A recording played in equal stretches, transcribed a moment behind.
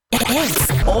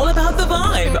It's all about the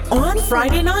vibe on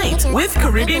Friday night with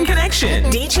Caribbean Connection.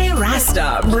 DJ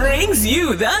Rasta brings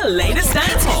you the latest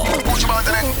dancehall. Push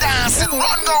button and dance it, run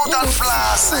out and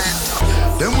blast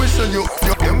it. Then we send you.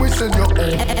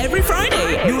 Every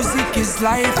Friday. Music is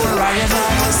life for Ryan.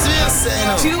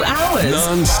 2 hours.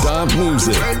 Non-stop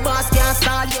music. Give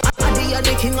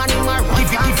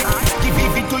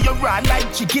it to your rod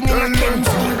like chicken in a can.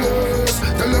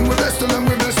 Tell them we bless, tell them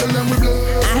we bless, tell them we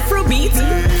bless. Afrobeat.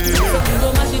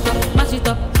 Mash it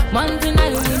up. One thing I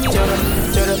will need.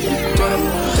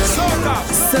 Soca.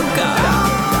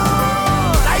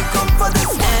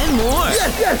 And more.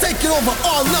 Yeah, take it over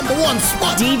all number one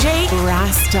spot. DJ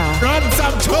Rasta. Run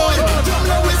some joy.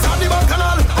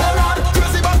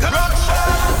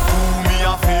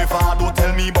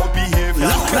 Tell me about behavior.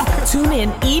 Tune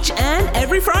in each and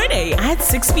every Friday at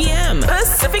 6 p.m.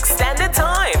 Pacific Standard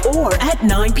Time or at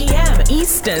 9 p.m.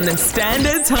 Eastern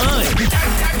Standard Time.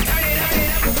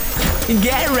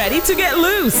 Get ready to get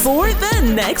loose for the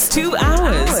next 2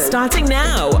 hours. Starting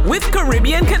now with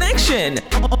Caribbean Connection.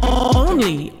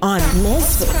 Only on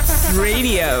Misfits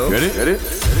Radio. Ready?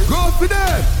 Go for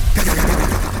that.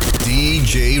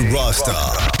 DJ Rasta,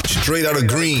 straight out of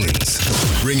Greens,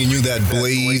 bringing you that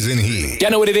blazing heat. You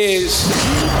know what it is?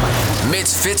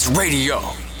 Misfits Radio.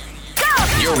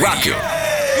 You're rocking.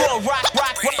 You're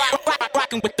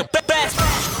rocking with the best.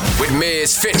 With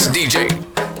Misfits DJ.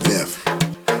 Left.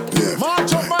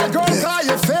 March up, my girl, how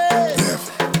you feel? Left.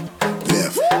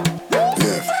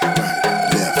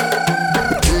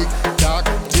 Tick tock,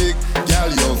 tick, gal,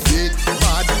 your feet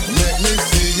bad. Let me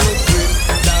see you quit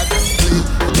that split,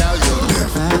 gal, your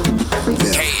left.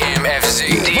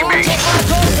 KMFZ DB.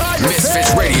 Misfits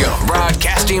Radio.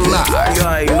 Broadcasting live. You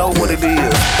ain't know what it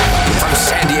is. From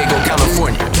San Diego,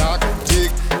 California. Tick tock, tick,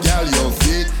 gal, your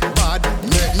feet bad.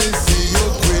 Let me see you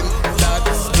quit that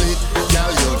split,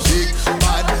 gal, your dick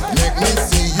bad. Let me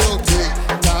see you tick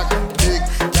tock, tick,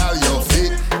 gal, your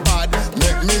feet bad.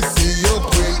 Let me see you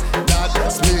quit that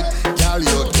split, gal,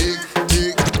 your dick.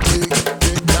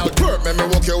 Now twerk, make me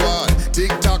walk your one.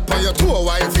 Tick tock, on your toe,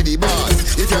 wine for the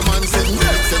bars. If your man sitting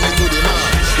there, send me to the man.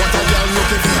 What a girl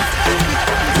looking for?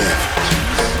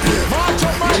 March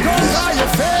up, my girl, how you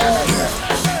feel?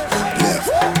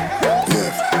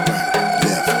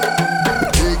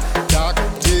 Tick tock,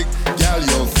 tick, gal,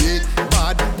 your feet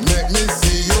bad. Make me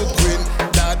see you quit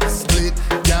that split,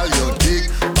 gal, your dick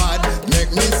bad.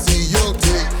 Make me see you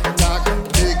tick tock,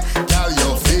 tick, gal,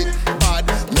 your feet bad.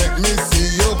 Make me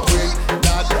see you quit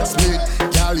that split,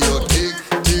 gal, your dick.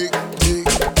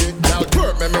 Now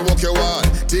twerk, make me walk your one.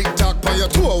 Tick tock, on your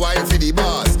toe, wine for the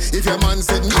bars. If your man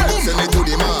sitting there, send me to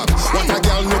the mark. What a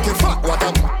girl looking fat, what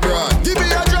a broad. Give me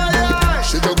a dry eye.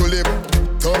 She juggle lip,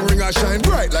 tongue ring a shine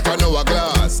bright like an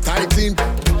hourglass. Tight clean,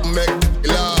 make it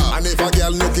laugh. And if a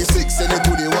girl looking sick, send it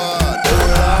to the ward.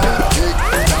 Tick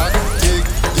tock, tick,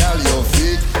 girl your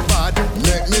feet bad.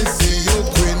 Make me see you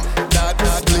quit that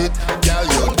split, girl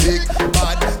your dick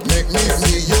bad. Make me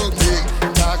see you tick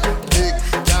tock, tick,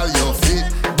 girl your feet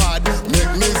bad.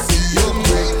 Make me see you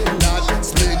quit that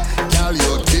split, girl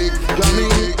your dick.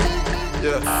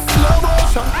 Slow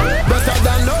motion, better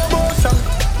than no motion.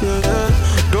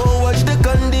 Don't watch the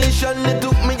condition. It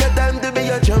took me a time to be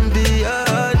a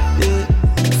champion.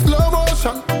 Slow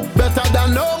motion, better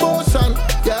than no motion.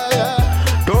 Yeah.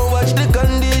 Don't watch the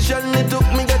condition. It took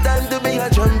me a time to be a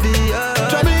champion.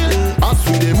 Jamil, as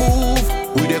we dey move,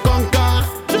 we dey conquer.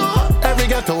 Every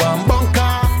ghetto and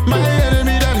bunker. My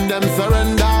enemy them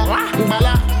surrender.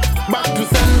 Bala, back to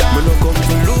sender. We no come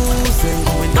to lose and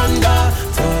going under.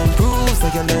 Time proves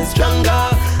that you're less stronger.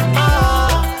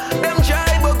 Them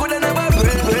try but could never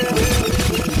break.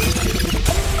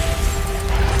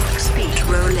 Speed,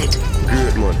 roll it.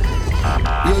 Great man.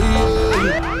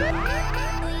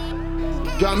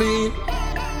 Jamil,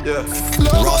 Yeah.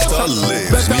 slow Rasta motion,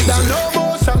 lives better than music. no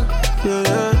motion.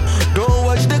 Yeah. Don't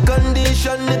watch the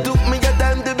condition. It took me a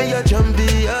time to be a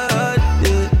champion.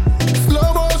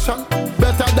 Slow motion,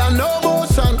 better than no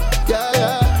motion.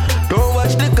 Yeah. Don't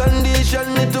watch the condition.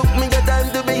 It took me a time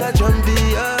to be a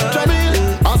champion. Jamil,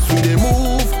 as we dey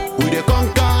move, we dey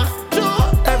conquer.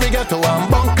 Every ghetto and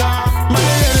bunker. My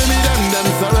enemy them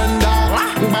surrender.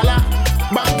 Bala,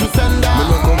 back to sender. We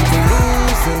no come to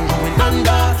lose and going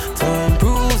under. Time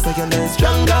proves that you're less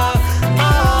stronger.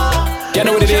 You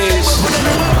know what it is?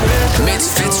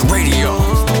 Misfits Radio.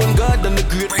 Stone God and the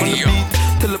great on the Radio. beat.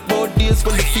 Tell about days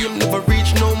when the fame never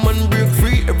reach. No man break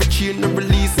free. Every chain never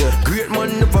release. Great man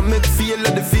never make feel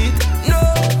of defeat. No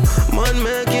man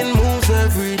making moves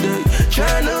every day.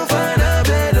 Trying to find a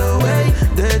better way.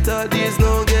 They thought these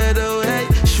no get away.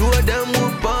 Show them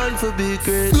we're born for big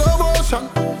great. Slow motion,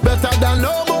 better than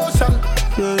no motion.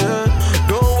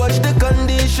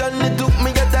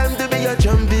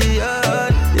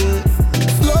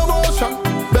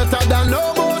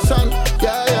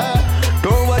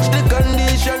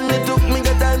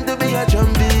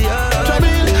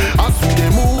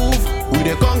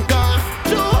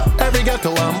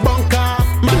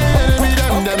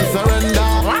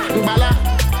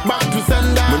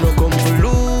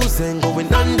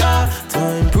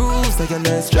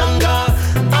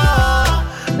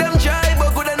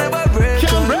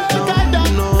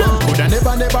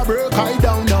 break I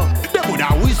down now. They woulda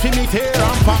wish for me tear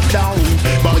and pop down.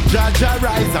 But Jaja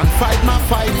rise and fight my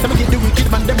fight. So me get the wicked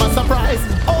man, them a surprise.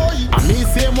 Oh, and me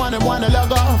same one, them wanna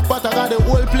log off. But I got the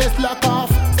whole place locked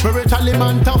off. Spiritually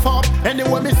man tough up.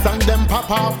 Anyway me song them pop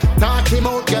off. Talk him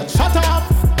out, get shut up.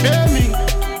 Dare me,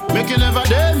 make you never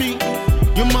dare me.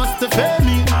 You must have failed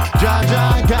me.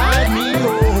 Jaja guide me,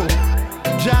 oh.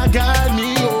 Jaja guide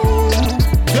me, oh.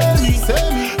 Dare me, say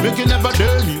me, make you never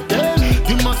dare me.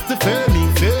 You must have failed me,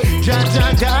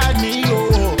 Jaja guide me,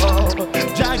 oh.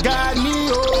 Jaja guide me,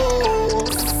 oh.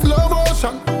 Slow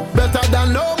motion, better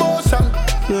than no motion.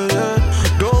 Yeah.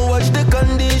 Don't watch the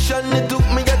condition. It took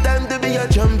me a time to be a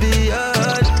champion.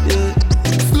 Yeah.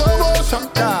 Slow motion,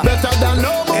 better than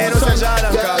no motion.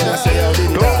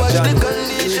 Don't watch the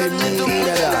condition. It took me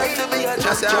a time to be a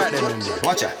champion.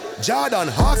 Watch out. Jordan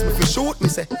asked me to shoot me,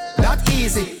 say that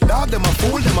easy. Dog them a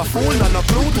fool, and no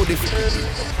clue to the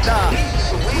da.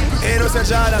 Ain't no say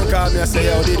Jordan call me and say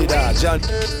yo did it da, John.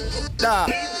 Da.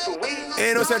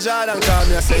 Ain't no say Jordan call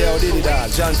me and say yo did it da,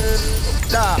 John.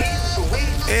 Da.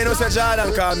 Ain't no say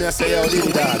Jordan call me and say yo did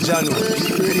it da, John.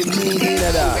 Really mean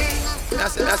it da.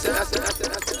 That's it.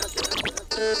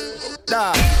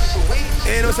 Da.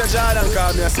 Ain't no say Jordan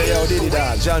call me and say yo did it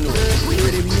da, John.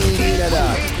 Really mean it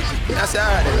da. That's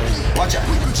alright. Watch out.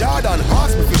 Jordan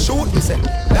asked me to shoot me, say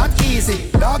that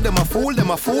easy. Dog them a fool,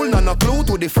 no clue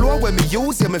to the floor when me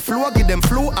use. Yeah, me floor give them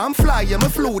flu. I'm fly, yeah, me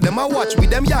flew. Them a watch with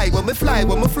them yai when me fly,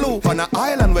 when me flew. On an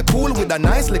island we cool with a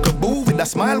nice little boo. With a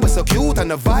smile we so cute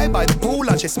and a vibe by the pool.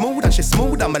 And she smooth.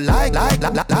 I'm a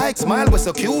like. Smile we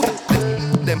so cute.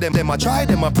 Them I try,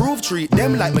 them I prove. Treat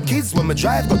them like my kids when me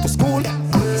drive go to school.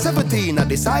 17 at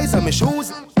the size of my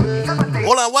shoes.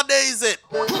 Hold on, what day is it?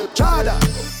 Chada,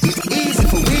 it's easy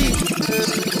for me.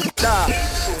 Da.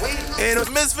 Ain't no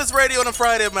Misfits Radio on a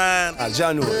Friday, man.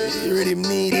 Janu, you really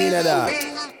need it, da.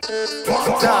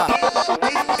 Da.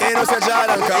 Ain't no say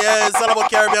Jordan. Yeah, it's all about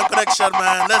Caribbean connection,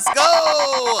 man. Let's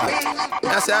go.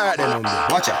 That's alright then.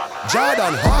 Watch out.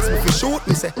 Jordan asked me to shoot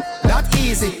me, say that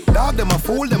easy. Dog them a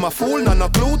fool, no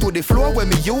clue to the floor when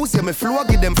me use. Yeah, me floor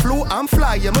give them flu. I'm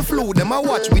fly, yeah, me flew. Them a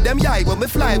watch with them yai when me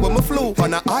fly, when me flew.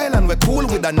 On an island we cool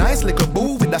with a nice little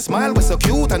boo. With a smile we so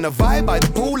cute and a vibe by the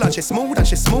pool. And she smooth.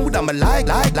 I'm a like.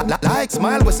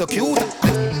 Smile we so cute.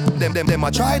 Them I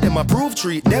try, them I prove.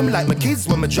 Treat them like my kids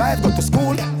when me drive go to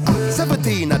school.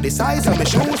 17 at the size of my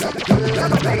shoes.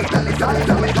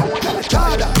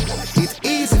 Chada, it's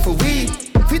easy for we.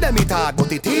 Feed them it hard,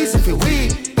 but it easy for we.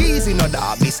 Easy no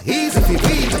dog, it's easy for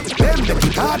we. Them make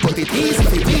it hard, but it easy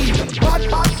for we. Bad.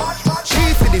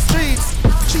 She for the streets.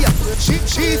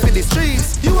 She for the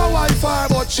streets. You a wildfire,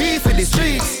 but she for the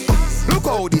streets. Look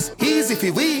how this easy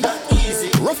for we.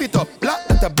 Rough it up, black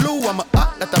that a blue. I'm a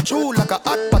hot that a true like a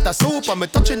hot pot of soup. I'm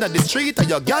touching at the street and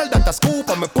your girl that a scoop.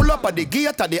 I'm pull up at the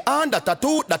gate at the hand that a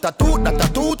toot.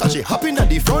 And she hop in at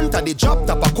the front of the drop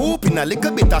top a coupe. In a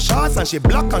little bit of shots and she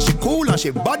black and she cool and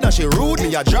she bad and she rude.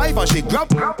 Me a drive and she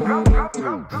grab.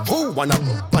 Who wanna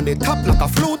on the top like a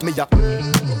flute? Me a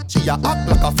she a act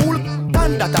like a fool.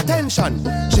 Done that attention.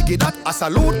 She give that a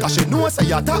salute cause she know say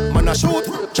a top man a shoot.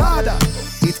 Chada,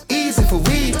 it's easy for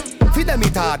we. Feed them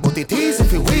it hard, but it easy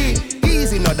for we.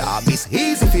 Easy no dog, it's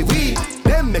easy for we.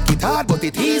 Them make it hard, but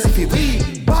it easy for we.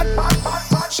 Bad.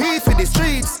 She for the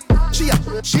streets. She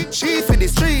for the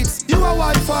streets. You a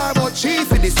wildfire, but she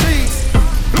for the streets.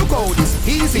 Look how this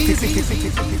easy.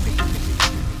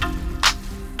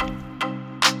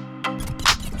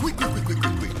 Quick.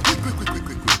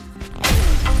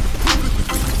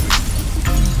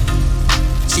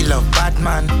 She love bad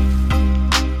man.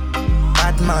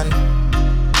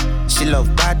 She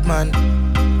love bad man.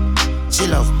 She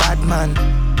love bad man.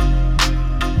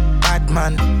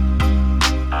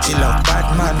 She love bad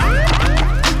man.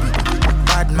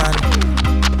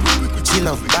 She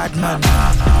love bad man.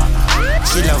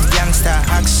 She love gangster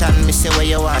action. Me say where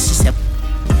you are. She say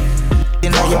you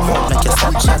know your mouth make your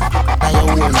Snapchat. Now your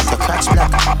hole make your crotch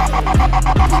black.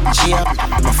 She up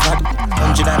my fat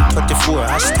 124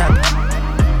 hashtag.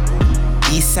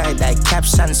 East side like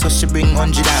caption, so she bring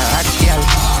 100 and hot girl.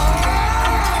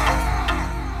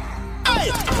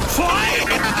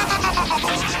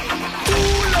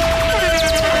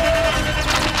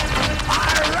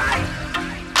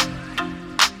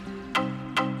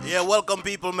 Yeah, welcome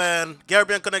people, man.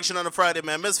 Caribbean Connection on a Friday,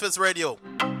 man. Misfits Radio.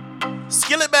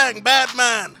 Skilly Bang, bad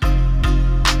man.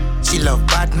 She love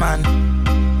bad man.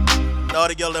 Now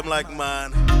the girl them like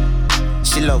man.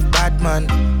 She love bad man.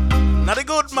 Not the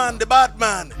good man, the bad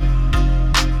man.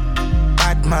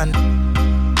 Bad man.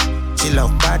 She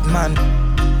love bad man.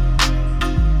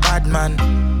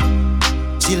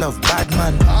 She love bad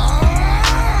man.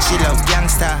 She love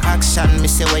gangster action. Me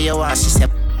say where you are, she say.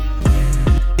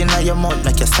 Inna your mouth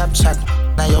make you stop chat.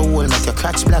 Now your hole make your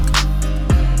crotch black.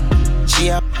 She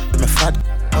a me fat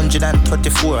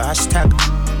 134 hashtag.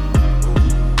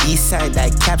 Eastside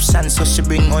like caption, so she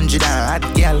bring 100 and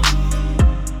hot girl.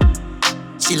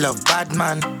 She love bad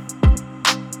man.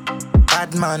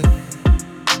 Bad man.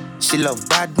 She love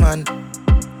bad man.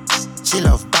 She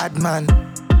love bad man.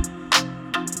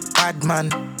 Bad man.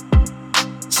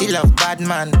 She love bad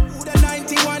man.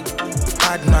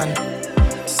 Bad man.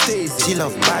 She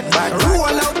love bad. Roll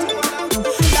out.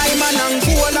 Diamond and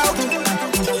gold out.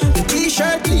 The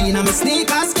t-shirt clean and my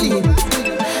sneakers clean.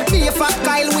 Me a fat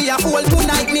Kyle, we a hold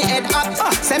tonight, me head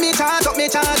up. Say me charge up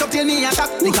till me a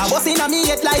shock. Nigga bust inna me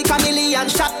head like a million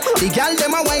shot. The girl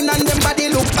them a wine and them body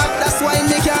look up. That's why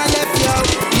me can't left you out,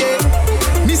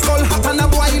 yeah. Me skull hot and a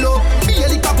boil up. Be a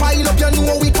liquor pile up, you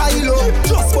know we pile up.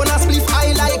 Just wanna spliff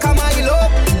high like a mile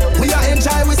up. We a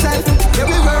enjoy ourselves, yeah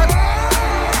we work.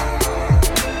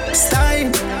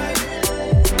 Stein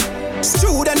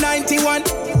Student 91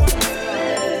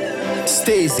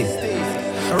 Stacy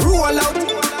Roll out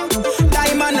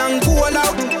Diamond and gold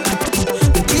out.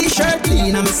 The t-shirt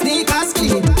clean and my sneakers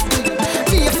clean.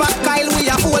 Be a fat Kyle, we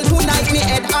a hold tonight, me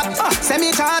head up. Say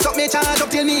me charge up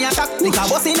till me a shock. Nigga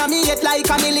bust inna me head like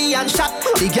a million shot.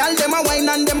 The girl them a wine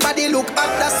and them body look up.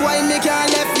 That's why me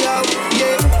can't left you out,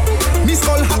 yeah. Me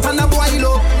skull hot and a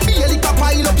boil up. Be a liquor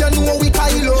pile up, you know we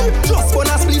pile up. Just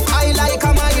wanna spliff high like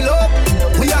a mile up.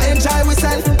 We a enjoy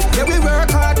ourselves, yeah we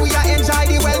work hard, we a enjoy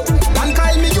the wealth. One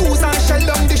Kyle me use and shell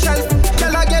down the shelf.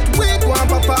 Tell her get weak, one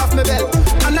pop off me belt.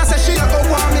 And I say she a go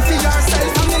want me for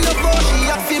herself. And me love how she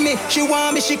a for me. She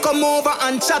want me, she come over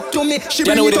and chat to me. She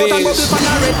bring it out and bubble pan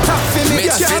a red top for me.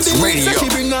 Can't believe that she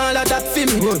bring all of that for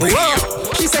me.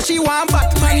 Whoa. She say she want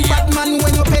Batman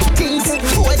when you pet things.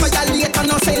 Boy for your late and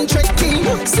no centric thing.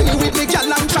 See me with me girl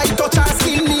and try touch her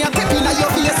skin. Me a pep inna your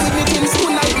face with me things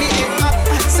tonight me head up.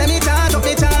 Say me charge up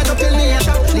till me a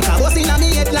shop. Liquor bust inna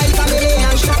me head like a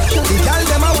million shot. The girl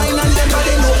them a wine and them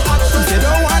body no hot. If you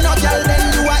don't want no girl then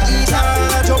you a eat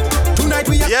charge up. Tonight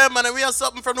we a yeah man, and we have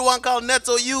something from the one called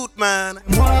Netto Youth, man.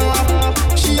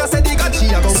 She a say the god she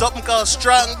a go. Something called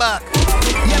Strong Back.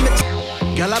 Yeah me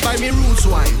girl a buy me roots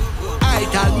wine. I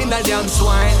call me na damn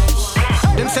swine.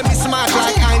 Them say me smart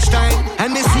like Einstein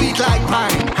and me sweet like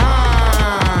pine.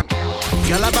 Ha.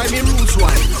 Girl a buy me roots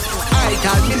wine. I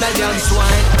call me na damn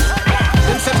swine.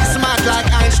 Them say me smart like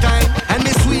Einstein and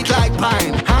me sweet like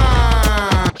pine.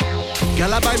 Ha.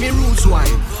 Girl a buy me roots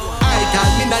wine. I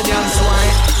call me na damn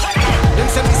swine. Them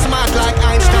say me smart like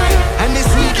Einstein and me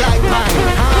sweet like pine.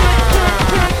 Ha.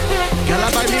 Girl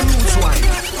a buy me roots wine.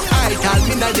 I call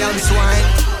me na damn swine.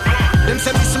 Them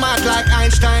say me smart like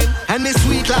Einstein and me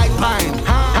sweet like pine.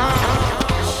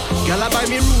 Girl a buy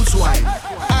me roots wine.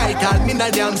 I call me na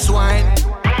damn swine.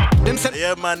 Them say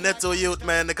yeah man, Netto Youth,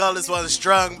 man. They call this one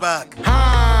Strong Back.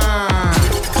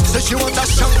 So she want a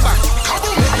strong back.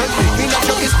 Me not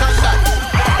your standard.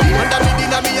 Under me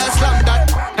dinner me a slam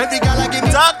that. Every girl I give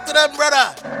me. Talk to them, brother.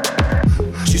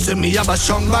 She say me have a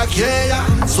strong back,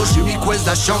 yeah. So she request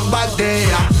a strong back there.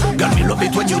 Got me love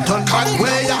it when you turn back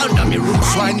way. Under me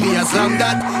roots wine me a slam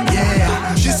that,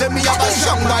 yeah. She say me have a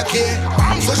strong back,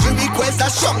 yeah. So she request a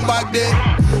strong back there.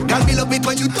 Got me love it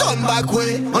when you turn back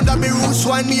way. Under me roots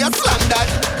wine me a slam that,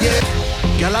 yeah.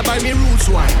 Girl a buy me roots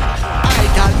wine. I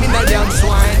call me na damn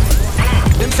swine.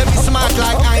 Them say me smart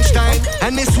like Einstein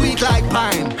and me sweet like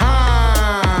pine.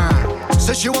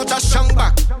 So she want a strong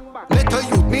back. Let her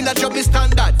youth, me not your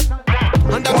standard.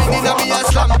 Under me dinner me a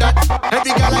slam that.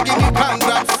 Every girl I give me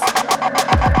congrats.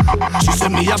 She say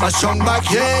me have a strong back,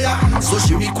 yeah. So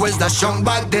she request a strong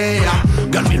back there.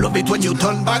 Girl me love it when you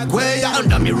turn back way.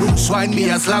 Under me roots wine me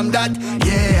a slam that,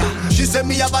 yeah. She say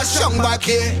me have a strong back,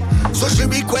 yeah. So she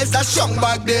request a strong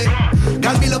back there.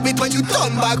 Girl me love it when you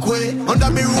turn back way. Under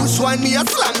me roots wine me a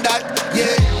slam that,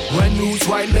 yeah. When roots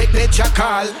wine make nature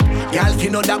call. Girl you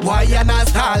know that boy and a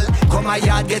stall. Come a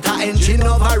yard get a engine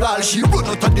overall. She run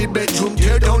out of the bedroom,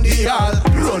 tear down the hall.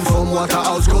 Run from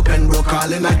Waterhouse, go Pembroke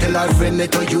Hall. And I tell her friend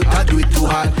let her youth I do it too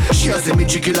hard. She a say me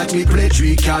tricky like me play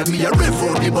 3 card. Me a rev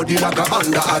for the body like a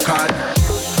under a card.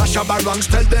 Shabba ranks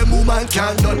tell them woman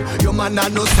can't done. Your man a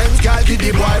no sense, girl give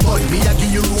the boy bun. Me a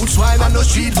give you roots wine and no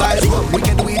street vibes run. We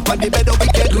can do it on the bed or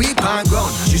we can do it on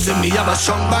ground. She say me have a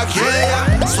strong back,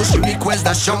 yeah. So she request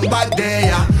a strong back there,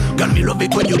 yeah. Girl me love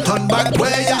it when you turn back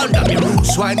way. Under me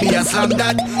roots wine me a slam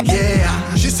that, yeah.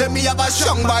 She say me have a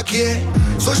strong back, yeah.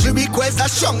 So she request a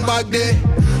strong back there.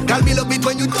 Girl me love it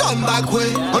when you turn back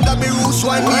way. Under me roots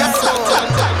wine me a slam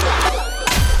that.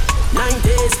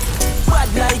 90s, bad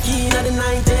like in the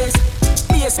 90s.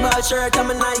 Baseball shirt and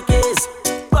my Nikes.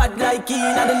 Bad like in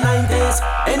the 90s.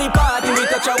 Any party we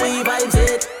touch a we vibes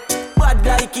it. Bad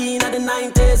like in the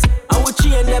 90s. I would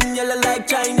chain them yellow like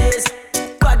Chinese.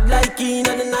 Bad like in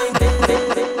the 90s.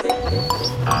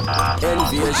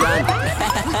 Invasion.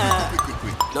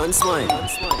 Don't smile.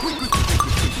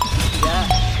 Yeah.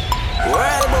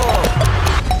 World boy.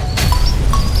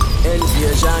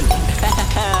 Invasion.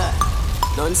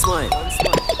 Don't smile.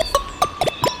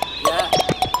 Yeah.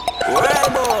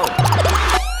 World boy.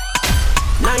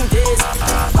 90s.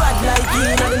 Bad like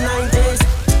in the 90s.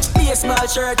 Baseball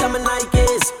shirt and my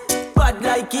Nikes. Bad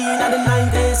like in the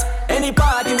 90s. Any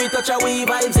party we touch a we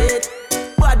vibes it.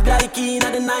 Bad like in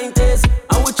the 90s.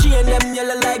 I would chain them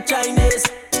yellow like Chinese.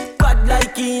 Bad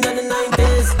like in the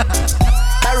 90s.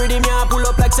 I read him here pull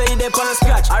up like say they pan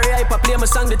scratch. I hype play my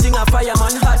song the thing a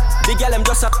fireman hot. The girl them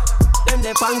just a them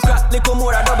they pan crack. Little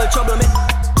more a double trouble me.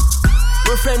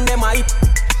 My friend them a hit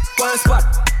one spot.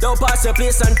 Don't pass your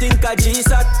place and think a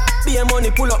G-Sat. Be a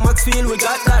money pull up Maxfield we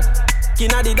got that.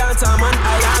 Inna the dancer man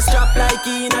I am strap like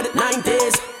inna the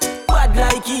 90s. Bad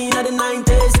like inna the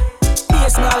 90s.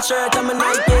 Baseball shirt and my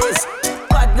Nikes.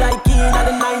 Bad like inna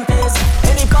the 90s.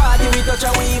 Any party we touch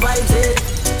a we vibes it.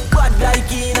 Bad like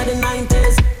inna the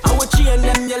 90s. I would chain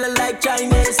them yellow like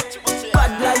Chinese.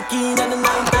 Bad like inna the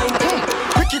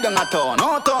 90s. Wicked on a town,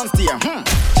 no town steer.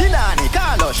 Chilani,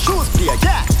 Carlos, shoes player,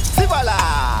 yeah.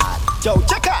 Sivalad, yo,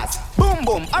 checkers. Boom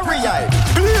boom, Ariel.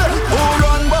 Who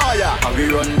run boya? How we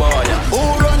run boya? Who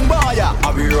run boya?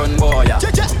 How we run boya?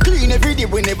 Clean every day,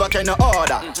 we never can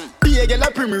order. Be a girl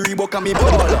a primary book and me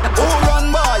baller. Who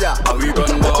run boya? How we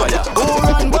run boya? Who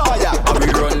run boya? How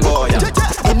we run boya?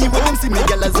 Anyway, them see me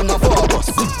girl as in a focus.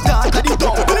 Talk of the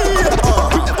tongue,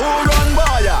 who run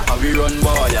boya? How we run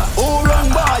boya? Who run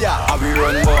boya? How we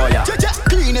run boya?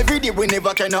 Clean every day, we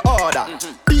never can order.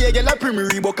 Be a girl a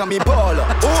primary book and me baller.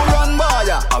 Who run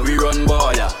boya? How we run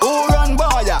boya? Who run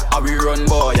boya? How we run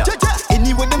boya?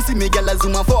 Anyway, them see me girl as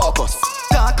in a focus.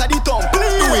 Talk of the tongue,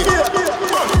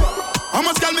 How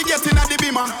much can me get in at the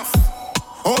beamer?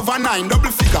 Over 9,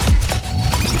 double figure.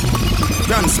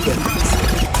 Grand spell.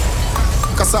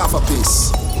 Cassava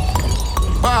piece.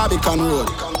 Barbican Road.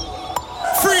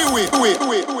 Freeway.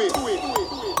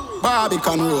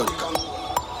 Barbican Road.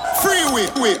 Freeway.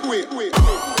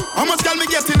 How much can me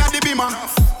get in at the beamer?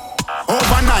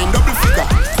 Over 9, double figure.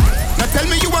 Now tell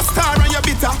me you a star and you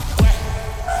bitter.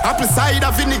 Apple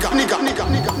cider vinegar.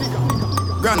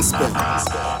 Grand spell.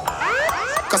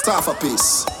 Cassava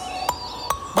piece.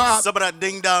 Some of that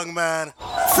ding dong, man.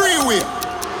 Freeway.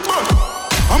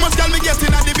 How much can me get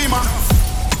in at the beamer?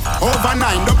 Over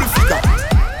 9, double figure.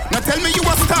 Now tell me you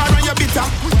a star and you bitter.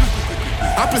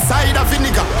 Apple cider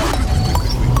vinegar.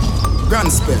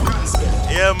 Grand spell.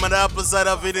 Yeah, man, apple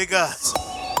cider vinegar.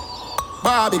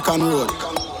 Barbican Road.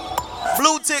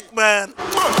 Blue tick, man.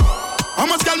 How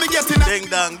much can me get in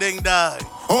at ding dong.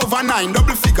 Over 9,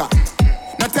 double figure.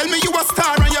 Now tell me you a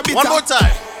star and you bitter. One more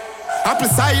time. Apple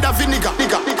cider vinegar.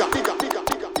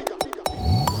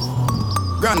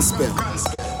 Grand spell.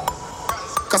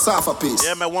 Cassava piece.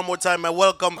 Yeah, man, one more time, man.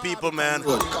 Welcome, people, man.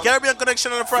 Caribbean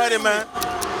Connection on a Friday, man.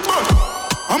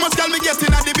 How much can me get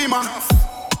in at the beamer?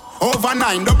 Over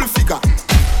 9, double figure.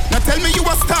 Now tell me you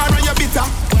a star and you bitter.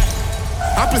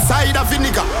 Apple cider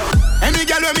vinegar. Any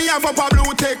girl when me have up a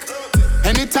blue tick.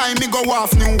 Anytime me go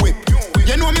off new whip.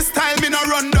 You know me style, me no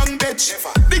run down bitch.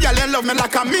 The girl you love me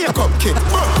like a makeup kit.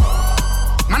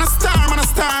 Man a star.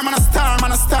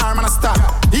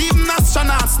 Even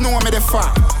astronauts know me the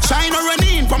far. Shine or run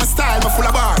in for my style, me full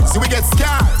of bars. We get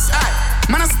scars. Aye.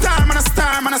 Man a star.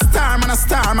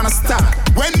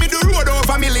 When me do road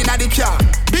over million at the car.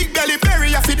 Big belly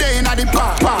berry a fi day in the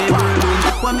park.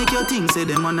 What make you think say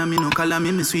them and me no call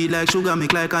me sweet like sugar,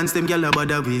 make like hands them gyal about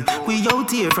the way. We out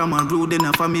here from a road in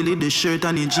a family, the shirt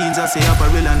and the jeans I say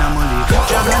apparel and a money.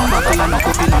 Traveling buckle and a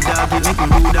cup in a dog, make me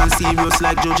rude and serious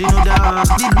like judge no dog.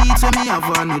 The beats when me have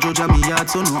on no judge me yard,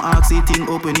 so no ask it thing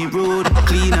up any road.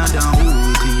 Cleaner than who,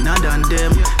 cleaner than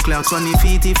them. Clocks on the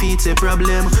feet's a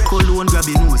problem. Cologne grab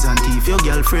your nose and teeth your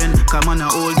girlfriend. Come on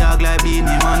a old dog like being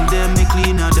him and them. Me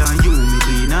cleaner than you, me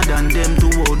cleaner than them. To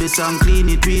hold the song clean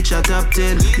it reach a top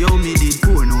 10. Yo, me did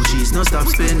poor, no cheese, no stop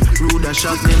spend. Rude a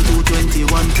shock them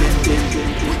 221,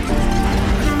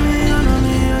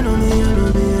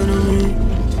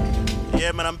 10.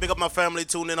 Yeah, man, I'm big up my family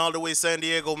tuning in all the way San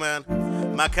Diego, man.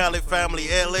 My Cali family,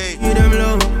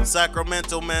 LA,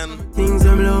 Sacramento, man. You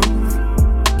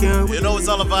know it's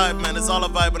all a vibe, man. It's all a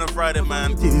vibe on a Friday,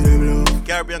 man.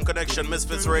 Caribbean Connection,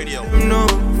 Misfits Radio.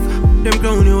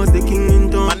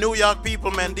 My New York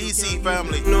people, man. DC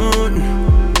family.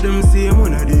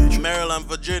 Maryland,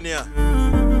 Virginia.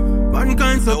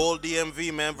 Mankind The so whole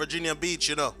DMV, man, Virginia Beach,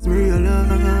 you know.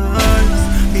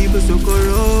 realize, people so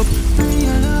corrupt.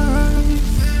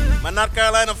 Man, not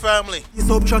Carolina family. It's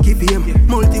up tracky fame.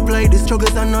 Multiply the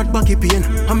struggles and not backy pain.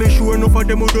 I make sure enough of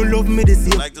them who don't love me the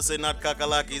same. Like to say not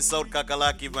Kakalaki, it's South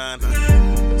Kakalaki, man.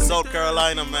 South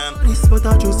Carolina, man. This but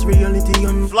I just reality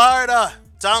on Florida,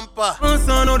 Tampa.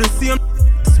 son of the same.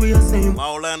 Way I say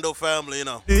My Orlando family, you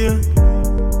know. yeah.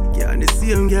 Yeah, the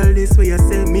same girl this way I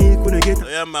say me couldn't get So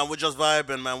yeah, man, we're just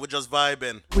vibing, man. We're just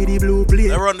vibing. with the blue plate.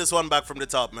 Let's run this one back from the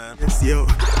top, man. Yes, yo.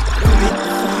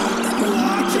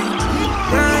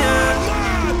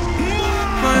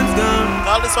 Man's gone.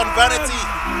 Call this one Vanity.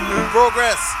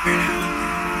 Progress.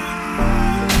 Okay.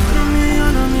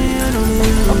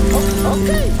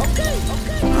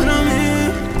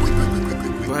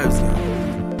 Vibes now.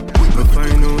 I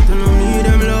find out I don't need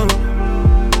them love.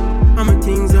 I'm a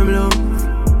things them love.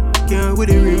 Girl with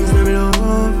the rings them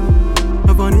love.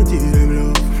 I vanity them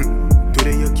love.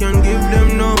 Today you can't give them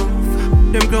enough.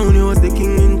 Them clown you was the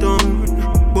king in town.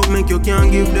 But make you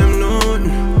can't give them none.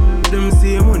 Them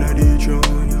same one of the throne.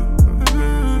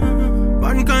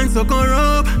 Mankind so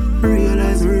corrupt.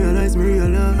 Realize.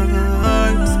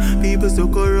 People so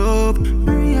corrupt.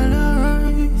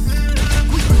 Realize.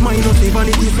 Mine not the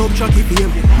vanity subtracky fame.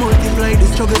 Multiply the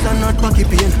struggles and not backy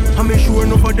pain. I make sure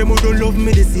enough of them who don't love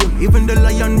me the same. Even the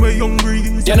lion where young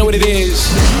breeze. You know what it is.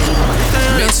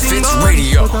 Misfits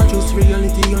Radio. But I just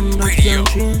reality and that can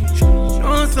change.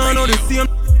 No son of the same.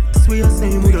 Way I say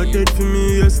him would have dead for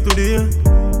me yesterday.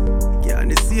 Yeah,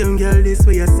 the same girl this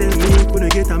way I say me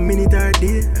couldn't get a minute or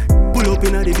day. Pull up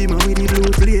in a the beamer with the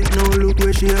blue plate. Now look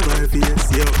where she have her face,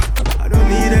 yo. I don't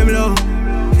need them love.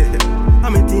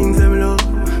 I'm in things them love.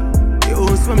 The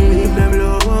house for me leave them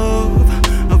love.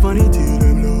 I vanity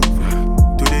them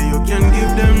love. Today you can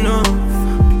give them enough.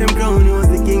 Them crown was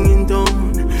the king in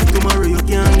town. Tomorrow you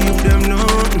can't give them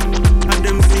none. And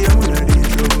them see I'm on the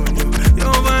throne, yo.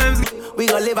 Yo vibes. We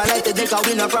gon' live a life today cause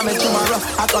we no promise tomorrow.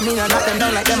 I come in and knock them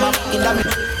down like them up in dummy.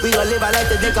 We gon' live a life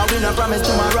today cause we no promise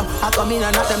tomorrow. I come in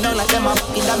and knock them down like them up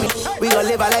in dummy. We gon'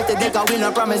 live a life today cause we no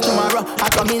promise tomorrow. I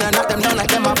come in and knock them down like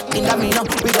them up in dummy. No,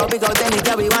 we go big out any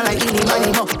girl we want like any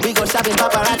money mo. We go shopping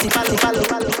paparazzi follow.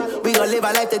 We gon' live a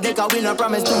life today cause we no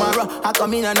promise tomorrow. I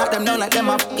come in and knock them down like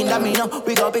them up in dummy. No,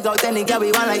 we go big out any girl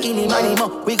we want like any money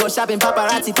mo. We go shopping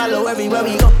paparazzi follow everywhere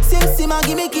we go. Sim,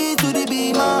 give me keys to the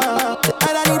beamer. I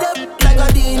don't need a like a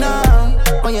dinner.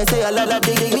 When you say I love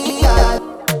big me hard.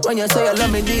 When you say you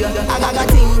love me, dear, I got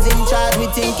things in charge. We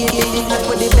thinking big, let's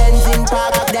put the Benz in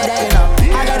park up there, you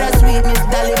know. I got a sweet Miss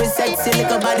Dolly with sexy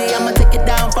little body. I'ma take it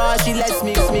down for her, she lets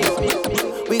me.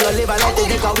 We gon' live a life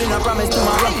today cause we no promise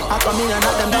tomorrow. I come in and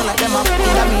knock them down like them up in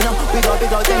the me, no. We gon'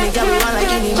 big out any girl we want like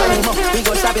any money, mo. We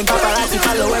go shopping paparazzi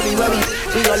follow everywhere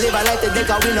we gon' live a life today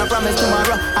cause we no promise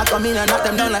tomorrow. I come in and knock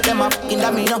them down like them up in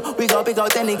the me, no. We gon' big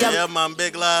out any girl. Yeah, man,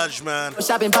 big large, man.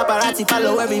 Shopping paparazzi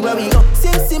follow everywhere we go.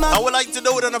 Sim, I would like to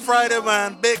do it on a Friday,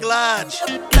 man. Big large.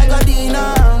 Like a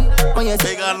dinner. When you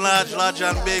Big and large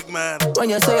and big, man. When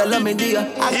you say you love me, dear,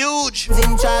 huge.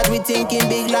 In charge, we thinking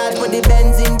big large. Put the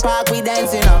Benz in park, we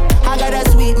dancing up. I got a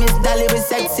sweet Miss Dolly with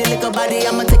sexy little body.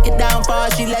 I'ma take it down for her,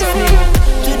 she lets me.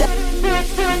 To the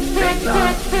big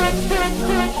large.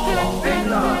 Big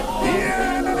large.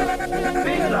 Yeah.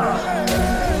 Big large.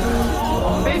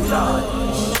 Big large.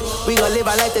 We gon' live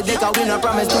a life today cause we no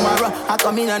promise tomorrow. I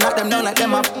come in and knock them down like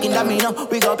them up in the me, no.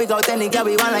 We go pick out any girl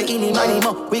we want like any money,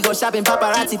 mo. We go shopping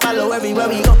paparazzi follow everywhere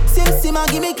we go. Sim,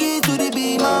 give me keys to the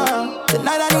beamer.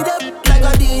 Tonight I need up like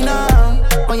a dinner.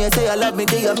 When you say you love me,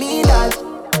 do you mean that?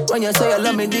 When you say you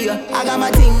love me, dear, I got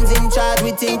my things in charge.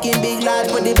 We thinking big large,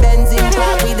 put the Benz in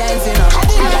park, we dancing up.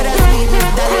 I got a sweet Miss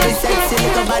Dolly with sexy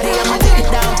little body. I'ma take it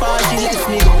down for her, she lets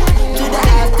me go. To the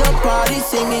after party,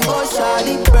 singing go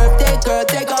shawty. Birthday girl,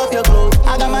 take off your clothes.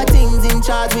 I got my things in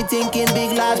charge. We thinking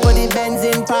big large, put the Benz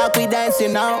in park, we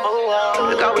dancing now.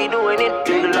 Look how we doing it,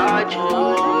 big large.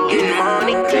 Getting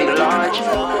money, big large.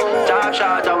 Top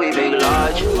shot, how we big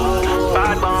large.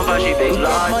 Bad bumper, she big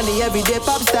large. Money every day,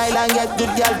 pop style and get good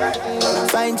girl.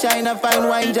 Fine China, fine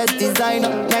wine, just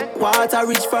designer. Neck water,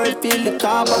 reach for it, feel the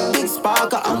copper. Big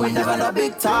sparker, and we never no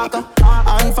big talker.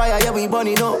 On fire, yeah, we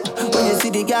burning up. When you see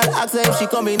the girl, ask her if she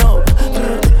coming up.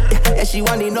 Yeah, she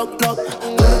want the knock.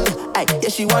 Aye, yeah,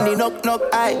 she want the knock.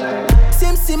 Aye.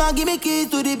 Sim, give me keys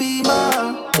to the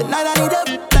beamer. Tonight I need up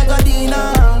like a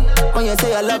dinner. When you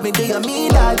say you love me, do you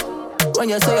mean that? When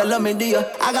you say you love me, do you?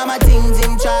 I got my things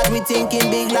in charge. We thinking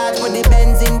big large, put the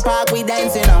Benz in park, we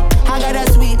dancing up. I got a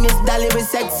sweet Miss Dolly with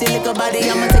sexy little body.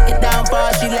 I'ma take it down for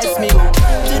her, she lets me go.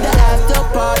 To the after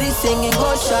party, singing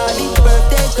go shawty.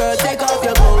 Birthday girl, take off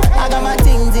your clothes. I got my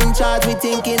things in charge, we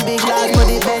thinking big large, but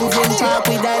the Benz in park,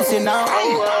 we dancing now.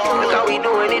 Look how we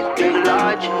doing it, big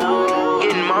large.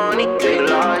 Getting money, big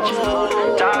large.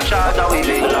 Top shots, how we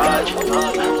big large.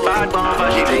 Bad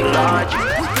bomb, she big large.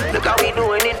 Look how we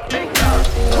doing it, big large.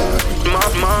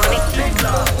 More money, big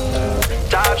large.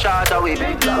 Top shots, how we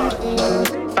big large.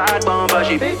 Bad bomb,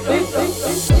 she big large.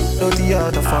 Dirty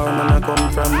out of farm and I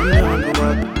come from me and go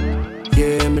back.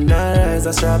 Yeah, me nah rise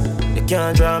a strap. They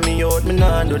can't draw me out, me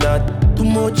nah do that. Too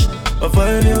much, I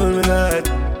find me on me night.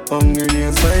 Hungry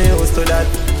days, my house to that.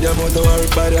 The amount of work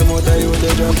by the amount of you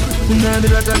they drop. Me nah do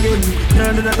that again,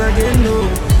 nah do that again, no.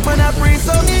 Man, I pray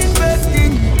some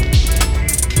investing.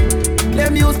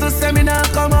 Them used to say me nah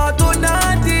come out to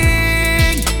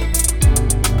nothing.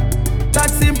 That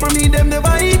simple me, them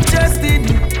never interested.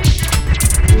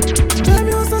 Them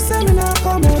used to say me nah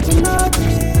come out to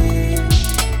nothing.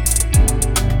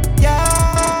 Yeah.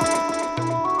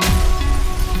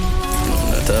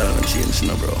 Not time to change,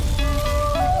 no, bro.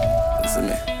 Listen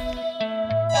me.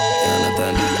 Yeah, not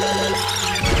time to do that.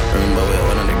 Remember, we're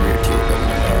one of the great youth.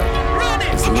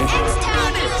 Listen me.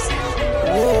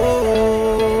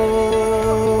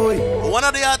 One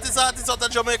of the artists out of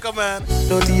Jamaica, man.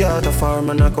 Dirty out of farm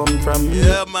and I come from.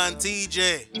 Yeah, man,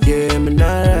 TJ. Yeah, me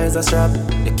nah rise a strap.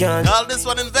 They can't. Call this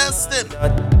one investing.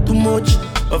 Too much,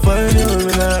 I find you on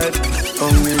me night.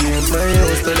 Hungry days, my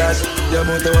house to that. The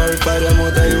amount of work by the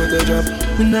amount of you they drop.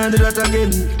 Me nah do that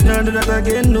again, nah do that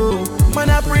again, no. Man,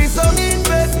 I pray some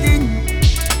investing.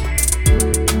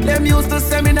 Them used to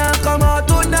say me nah come out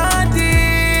to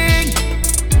nothing.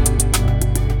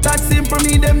 That simple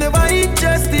me, them never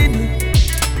interested.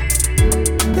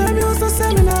 Them used to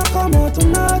say me nah come out to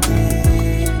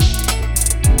nothing.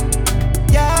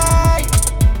 Yeah,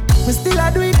 me still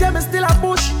a do it, yeah, me still a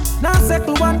push. Now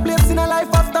settle one place in a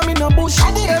life after me no bush.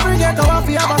 Every ghetto have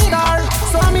to have a star.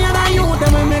 So me and I you,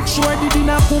 them will make sure the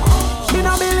dinner cook. Me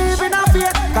no believe in a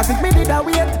fate, cause if me did a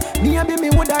wait, maybe me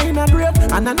woulda in a grave.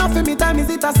 And enough of me time is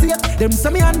it a safe. Them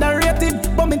say me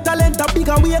underrated, but me talent a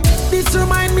bigger weight. This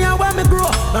remind me of when me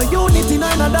grow. Now unity in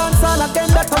a dance all again,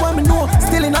 that's how me know.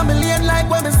 Still in a million like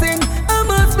when me sing. I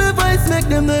must be voice, make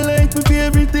them the like me for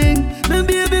everything. Them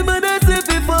baby mother say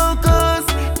fi focus.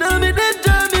 Now me they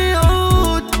draw me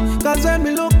out. Cause when me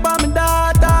look for me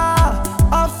daughter,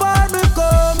 how far me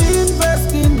come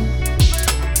investing.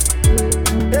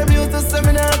 Them used to say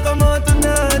me now come out to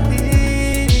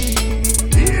nothing.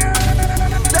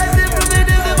 That's it for me,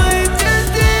 them never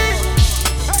interested.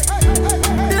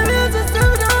 Them used to say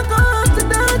me now come out to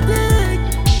nothing.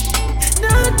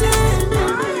 Nothing.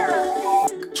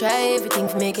 Try everything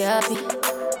to make you happy.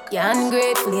 You're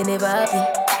ungrateful, you never happy.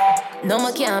 No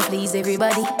more can't please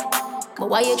everybody. But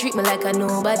why you treat me like a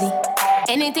nobody?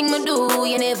 Anything me do,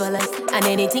 you never like. And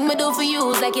anything me do for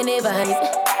you is like you never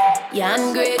hype. You're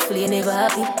ungrateful, you never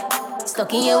happy.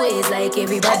 Stuck in your ways like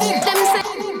everybody. Them say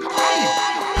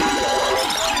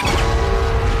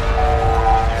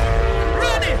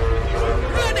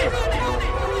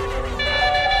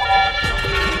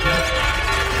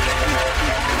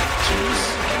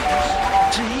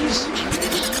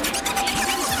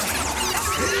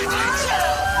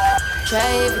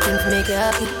try everything to make you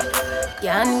happy.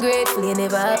 You're ungrateful, you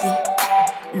never happy.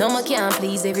 No more can't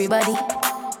please everybody.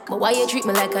 But why you treat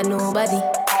me like a nobody?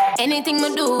 Anything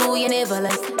me do, you never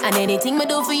like. And anything me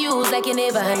do for you is like you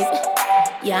never hype.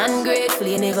 You're ungrateful,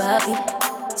 you never happy.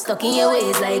 Stuck in your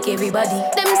ways like everybody.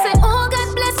 Them say, oh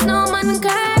God bless, no man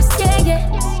curse. Yeah, yeah,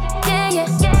 yeah, yeah,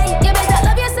 yeah. You better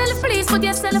love yourself, please put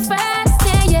yourself first.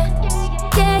 Yeah, yeah,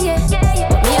 yeah, yeah, yeah.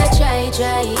 But me I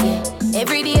try, yeah.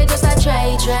 Every day just I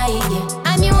try,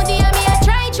 yeah. A new day me I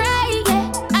try, yeah.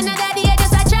 Another day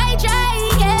just I try,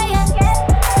 yeah,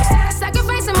 yeah.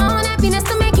 Sacrifice my own happiness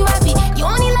to make you happy. You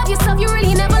only love yourself, you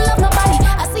really never love nobody.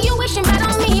 I see you wishing bad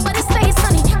on me, but it stays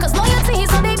funny. Cause loyalty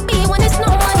is how they be when it's no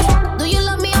money. Do you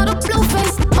love me out of blue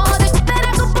face? All the that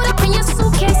I could put up in your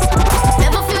suitcase.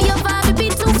 Never feel your vibe, it be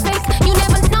too fake. You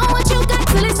never know what you got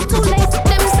till it's too late.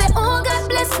 Them say, oh God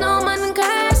bless, no man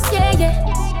curse, yeah, yeah.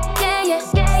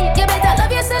 You better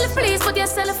love yourself, please put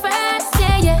yourself first.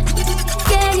 Yeah, yeah,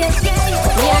 yeah, yeah,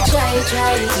 yeah. Me I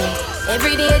try, yeah.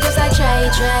 Every day just I try,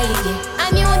 yeah.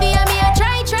 A new day me I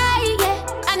try,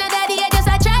 yeah. Another day just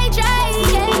I try,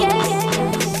 yeah,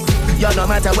 yeah. Yo, no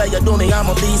matter where you do me,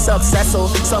 I'ma be successful.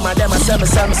 Some of them I sell me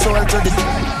soul to the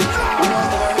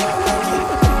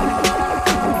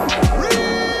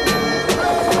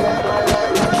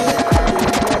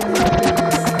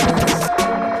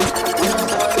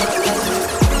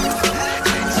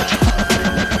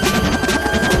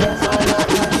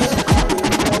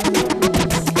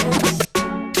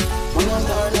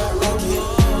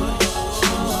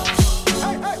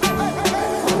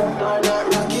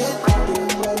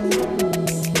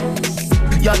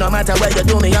where you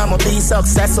do me, I'ma be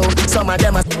successful. Some of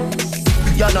them are.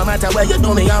 Yo, no matter where you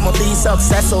do me, I'ma be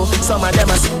successful. Some of them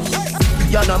are.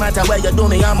 Yo, no matter where you do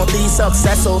me, I'ma be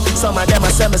successful. Some of them are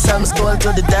send me some stole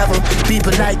to the devil.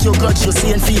 People like you, got you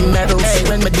seeing feel medals. Hey,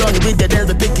 when me done with the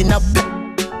devil picking up.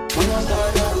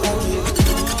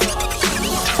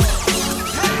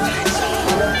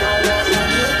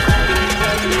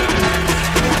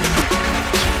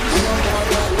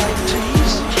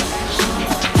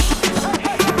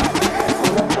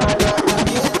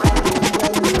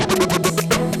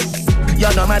 Yo,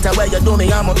 no matter where you do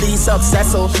me, I'ma be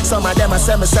successful. Some of them are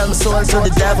send me some souls to the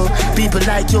devil. People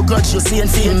like you, got you seeing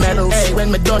feel medals. Hey,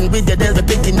 when me done with the devil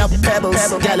picking up pebbles.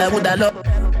 Girl, I woulda love.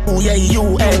 Ooh, yeah,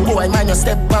 you, hey, boy, man, you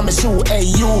step on my shoe, hey,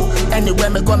 you. Anywhere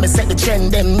me go, me set the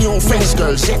trend, them new French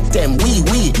girls, shit them, we,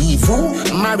 evil.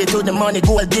 Married to the money,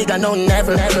 gold digger, no,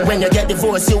 never. When you get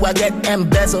divorced, you will get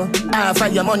embezzled. Half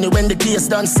of your money when the case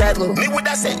done settle. Me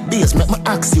woulda said this, make me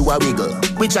ask you a wiggle.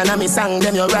 Which one of me sang,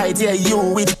 them you right, yeah, you,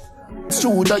 which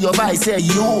true, though your vice, yeah,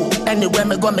 you. Anywhere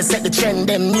me go, me set the trend,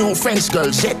 them new French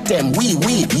girls, shit them, we,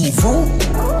 evil.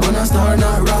 Man, I start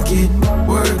not rocket,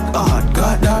 work hard,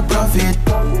 got that profit.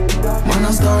 Man,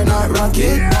 I start not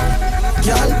rocket,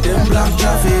 y'all them black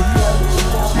traffic.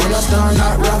 Man, I start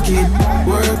not rocket,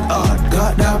 work hard,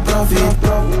 got that profit.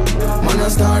 Man, I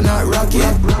start not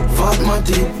rocket, fuck my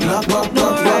tip, black buck.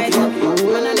 Man,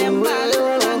 of them bad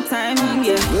long time,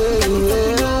 yeah.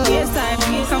 Yes, time,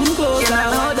 come closer,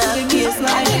 now to the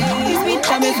baseline. This beat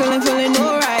got me feeling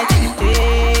alright.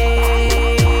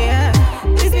 Yeah,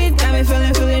 this beat got me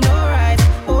feeling alright.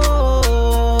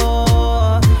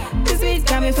 Oh, this beat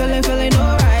got me feeling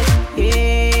alright.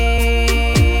 Yeah,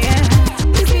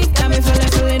 this beat got me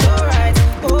feeling alright.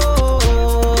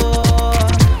 Oh,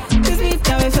 this beat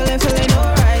got me feeling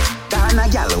alright. Ghana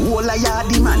gal, whole a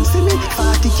yardy man, see me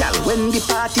party gal when the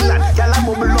party land. Gal a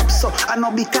bubble up so I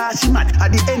know because she mad.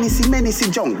 At the Hennessy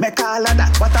junk, make all of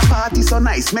that. What a party so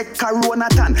nice, make Corona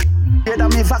tan. Head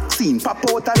of me vaccine, pop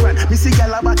out a run. Me see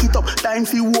gal a back it up, time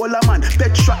fi wall a man.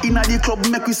 Petra inna the club,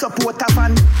 make we support a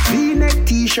fan. V-neck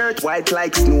t-shirt, white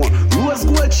like snow. Rose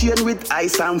gold chain with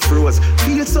ice and froze.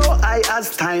 Feel so high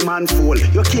as time unfold.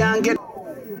 You can't get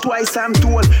twice I'm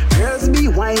told. Girls be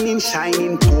whining,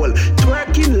 shining pole.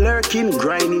 Twerking, lurking,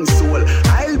 grinding soul.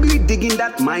 I'll be digging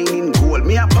that mining gold.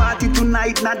 Me a party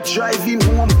tonight, not driving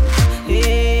home.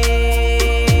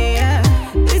 Yeah,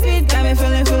 this beat got me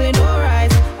feeling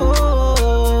alright.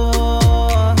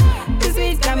 Oh, this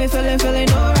beat got me feeling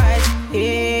alright.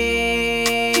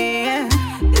 Yeah,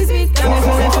 this beat got me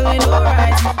feeling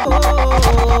alright. Oh,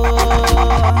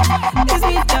 this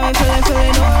beat got me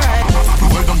feeling alright.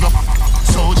 Welcome up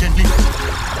so gently.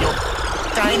 Yo,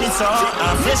 tiny so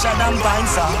I'm fresher than pine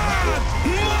so.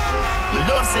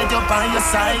 Love set you on your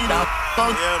side up.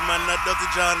 Yeah, man, that Dirty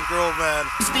John Grove, man.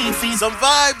 Speed feet. Some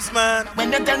vibes, man. When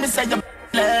they tell me say you're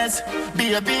blessed,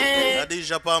 baby.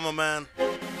 Adisha Palmer, man.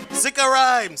 Sicker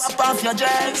rhymes. Pop off your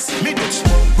dress. Me bitch.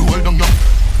 Roll down your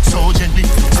so gently.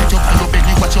 Set up on your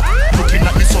belly. Watch you looking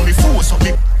at me so me force up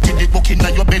me. Get it bucking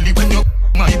at your belly when you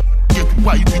my get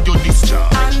white with your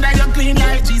discharge. And then you clean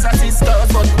like Jesus is stuff.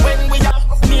 But when we are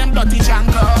me and Dirty John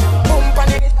Grove, pump on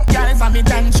it, guys on me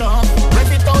tension.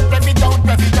 Rev it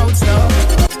out, stuff.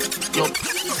 Yo,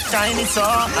 tiny so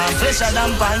I'm fresher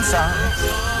than pine so.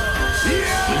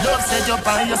 Love set you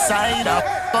on your side up,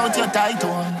 out your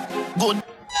title. Good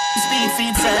speed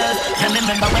feet self. And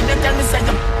remember when they tell me say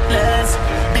you're blessed,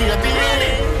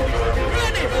 baby.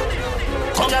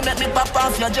 Come and make me pop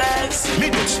off your dress. Me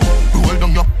bitch, roll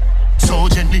down your so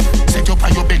gently. Set you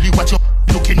on your belly, watch you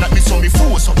looking at me so me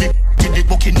force up me. Get it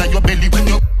bucking at your belly when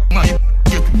you my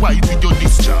get white with your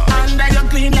discharge. And then you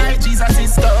clean like Jesus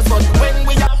is stuff. But when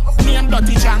we are me and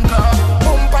Dirty John Grove,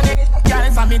 pump on it,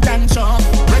 guys on me tension.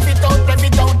 Rev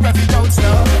it out,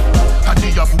 stuff. And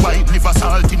they have white liver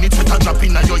salt in it. With a drop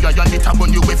in a yo and it a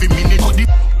burn you every minute. How the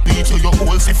beat you your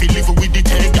whole self live with the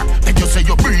tiger. Make you say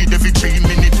you breathe every 3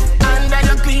 minutes. And then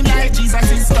you clean like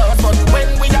Jesus is stuff. But when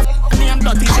we are me and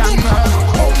Dirty John Grove,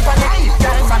 pump on it,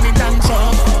 guys on me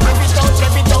tension. Rev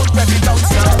it out,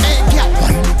 stuff.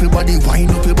 Wind up your body,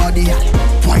 wind up your body.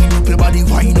 Wind up your body,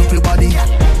 wind up your body.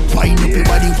 Wind up your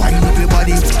body, wind up your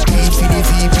body. Beat for the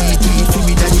VP, beat for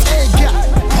me daddy. Hey, girl.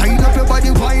 Wind up your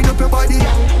body, wind up your body.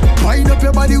 Wind up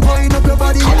your body, wind up your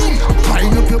body.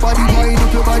 Wind up your body, wind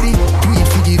up your body. Beat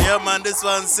for the. Yeah, man, this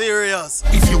one's serious.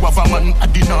 If you have a man, I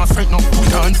did not friend no.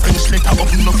 Put on French letter,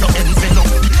 open up your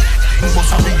envelope.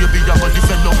 Boss a baby, a body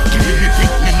fellow. Give me the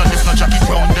pick, me no left no Jackie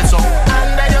Brown, that's all.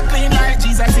 And then you clean like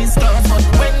Jesus is stuff. But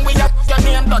when we are your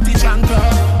name, Dirty John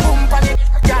Grove, pump on it,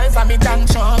 guys on me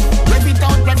tension. Rev it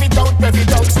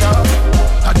out, stuff.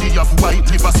 And they have white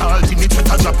liver salt in it.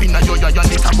 up in a yo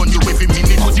and it a gun you every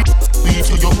minute.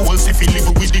 Beat you your whole if you live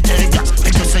with the tiger.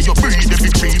 Make you say you breathe every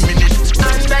 3 minutes.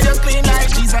 And that you clean like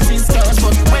Jesus is close.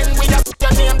 But when we have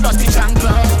your name dirty and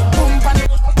club, boom pan it,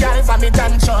 girl vomit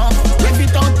and chop. Rev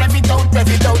it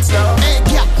out slow. Hey,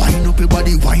 yeah. Wind up your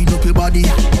body, wind up your body.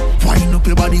 Wind up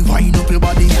your body, wind up your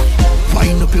body.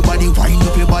 Wind up your body, wind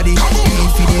up your body. Do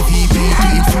it for the VP, do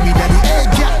it for me daddy. Hey,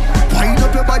 yeah. Wind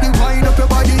up your body, wind up your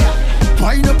body.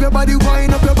 Wind up your body,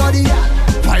 wind up your body.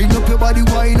 Wind up your body,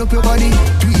 wind up your body.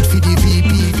 Do it for the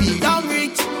VP. Young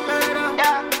rich,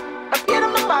 yeah. I feel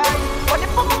on my mind, money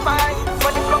for my mind,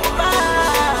 money from my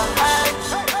mind.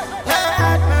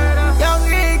 Young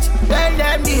rich, tell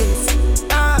them this.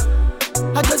 I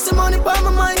got some money for my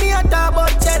mind, me a talk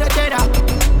about cheddar.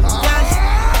 Yes,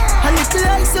 a little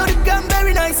like so the gun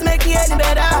very nice, make me any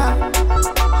better. I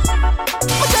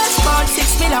just bought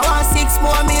 6 mil, I want 6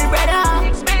 more mil,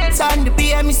 brother. Son the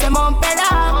PM is some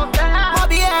umbrella.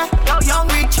 Bobby, yeah, young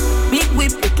rich, big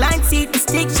whip, recline seat, the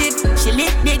stick shift. She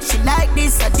lick dick, she like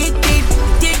this, addicted.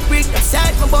 Dick brick,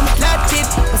 upside my bum, clutch it.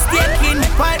 I stick in the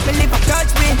pipe, me live a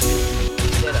touch me.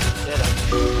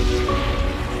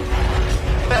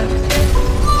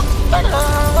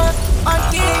 On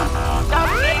king,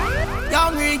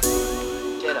 young rich.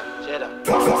 Cheddar.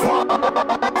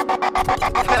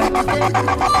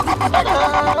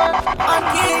 On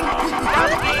king,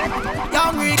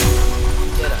 young rich.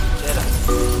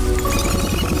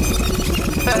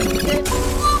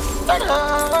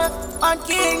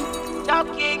 On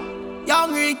king,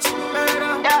 young rich.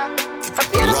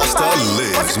 Rasta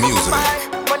lives music.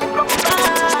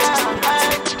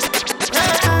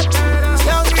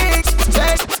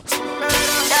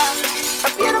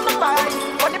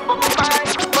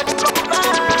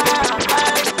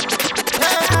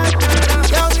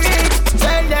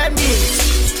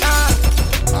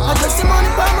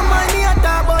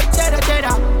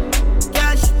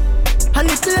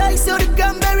 So the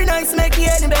gun very nice, make me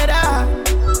any better. I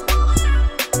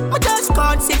just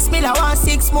called 6 mil, I want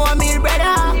 6 more mil,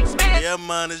 brother. Yeah,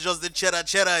 man, it's just the cheddar,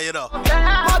 you know.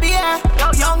 Bobby, yeah,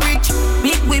 young rich,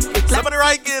 big whip. Somebody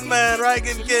Riken, man,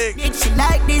 Riken King. She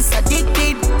like this,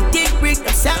 addicted, dick brick,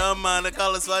 yeah, man, they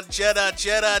call us one cheddar. Touch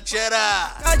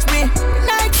me,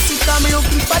 night, she come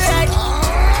looking for that.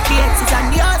 It's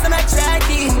on the house and I tried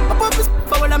it. My purpose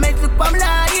for what I make look for my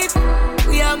life.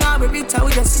 We young and we rich and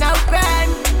we just now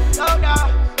crime.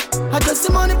 I got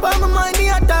some money for my mind, me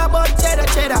a talk about cheddar.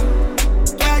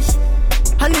 Cash,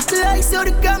 a little like so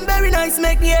the gun very nice,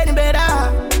 make me any better.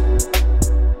 I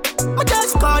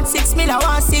just called 6 mil, I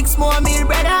want 6 more mil,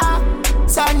 brother.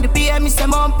 Son the PM is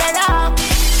some umbrella.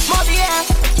 Bobby, yeah,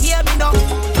 hear me now.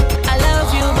 I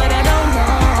love you, but I don't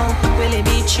know. Will it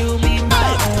be true, be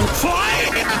my own?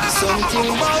 Something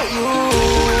about you,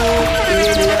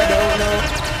 baby, I don't know.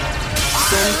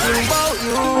 Something about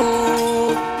you,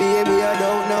 baby, I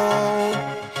don't know.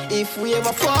 If we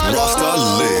ever fall Rasta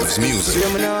lives music.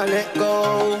 I'm not let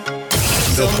go.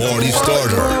 The party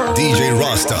starter, DJ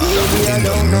Rasta, in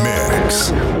the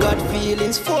mix. Got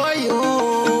feelings for you.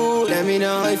 Let me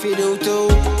know if you do too.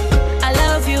 I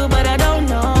love you, but I don't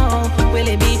know. Will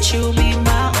it be true, be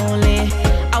my only?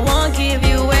 I won't give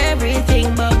you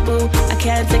everything, but boo, I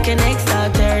can't take an extra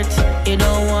dirt. You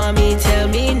don't want me, tell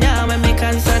me now. Make me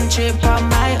concentrate on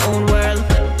my own world.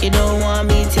 You don't want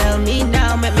me, tell me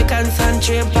now. Make me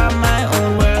concentrate on my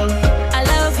own world. I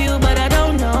love you, but I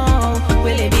don't know.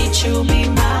 Will it be true, be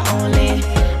my only?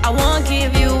 I won't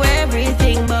give you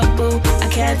everything, but boo, I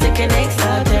can't take an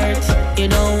extra dirt. You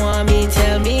don't want me,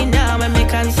 tell me now. Make me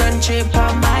concentrate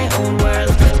on my own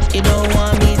world. You don't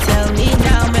want me, tell me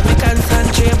now. Make me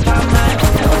concentrate on my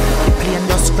own world. Plane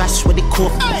just crash with the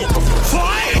coke.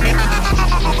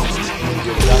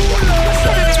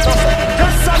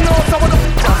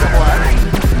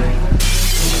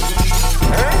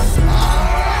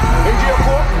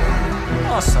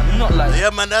 Yeah,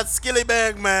 man, that's Skilly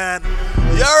Bang, man.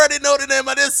 You already know the name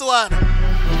of this one. Plane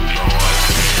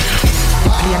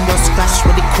just crash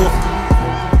with the coke.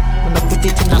 When I put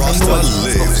it in my nose. Rasta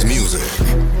lives music.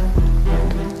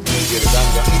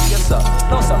 Yes, sir.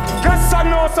 No, sir. Yes, sir.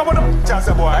 No, sir. What the f***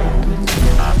 boy?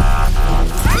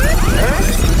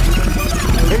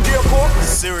 Into your coke?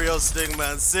 Serious thing,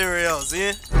 man. Serious,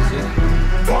 eh?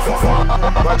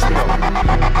 Watch me now.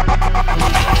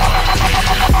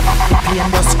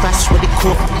 Plane just crash with the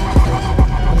coke.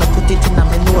 When I put it in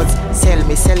my nose. Sell it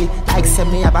like say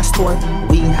me have a store.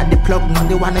 We had the plug, now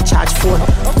they wanna charge phone.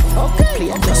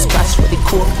 Plane just crash with the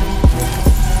coke.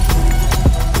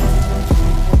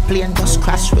 Plane just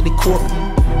crash with the coke.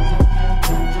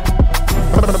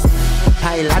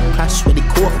 Pilot crash with the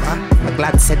coke. I'm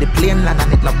glad said the plane land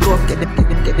and it no broke.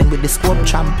 Get in with the scope,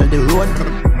 trample the road.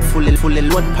 Fully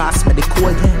load pass me the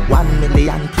code. 1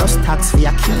 million plus tax for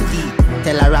your key.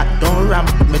 Tell a rat don't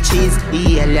ramp with me cheese.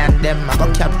 The alien them I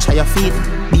go capture your feet.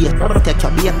 Take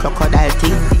your beer crocodile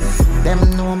teeth. Them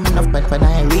know me enough when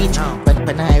I reach.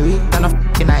 When I reach, enough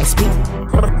when I speak.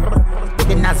 With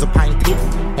the nazo pint tip.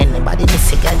 Anybody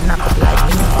miss a get knock up like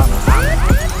me.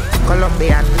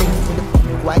 Colombian link.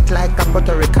 White like a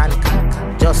Puerto Rican.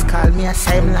 Just call me a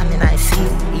same land and I see.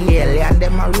 The alien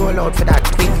them a roll out for that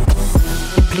quick.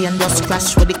 The plane just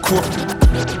crash with the coke.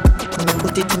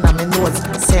 Put it in my nose,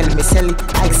 sell it,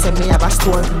 like say me have a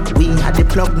store. We had the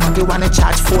plug, now we wanna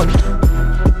charge phone.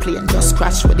 The plane just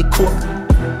crash with the coke.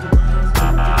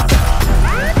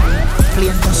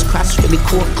 Plane just crash with the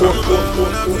coke.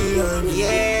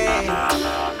 Yeah.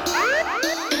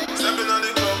 Stepping on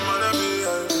the club, man, I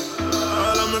VIP.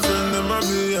 All of my friends, them are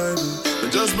VIP. I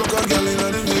just broke a girl in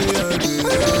the VIP.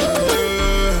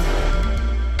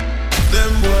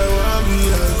 Them boy want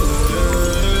VIP.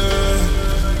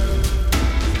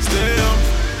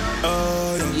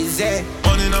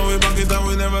 Money now we back it and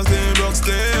we never stay broke,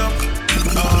 stay up.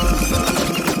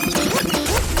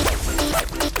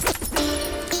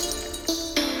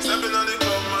 Stepping on the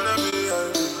club, man, I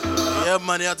VIP. Yeah,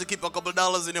 man, you have to keep a couple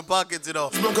dollars in your pockets, you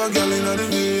know. Smoke a girl in the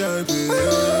VIP.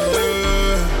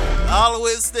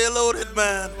 Always stay loaded,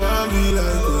 man.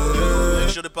 Make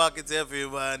sure the pockets here for you,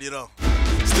 man, you know.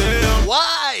 Stay up.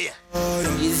 Why?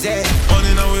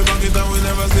 Money now we back it and we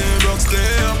never stay broke,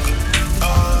 stay up.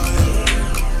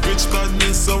 Rich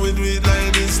badness, so we do it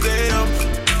like this, stay up.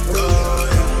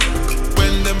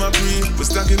 When them a pre, we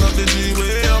stacking up the G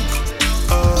way up.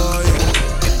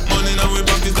 Money now we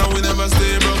back it and we never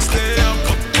stay broke, stay up.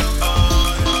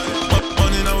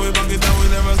 Money now we back it and we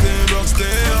never stay broke,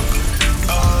 stay up.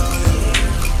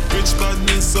 Rich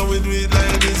badness, so we do it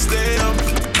like this, stay up.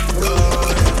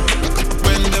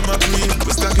 When them a pre,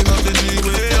 we stacking up the G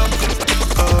way up.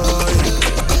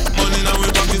 Money now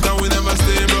we back it and we never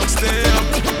stay broke, stay up.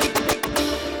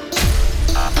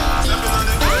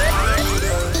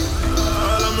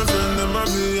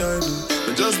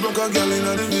 Just broke a girl in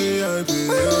the VIP.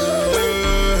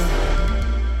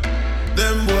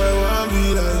 Them boy want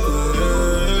me like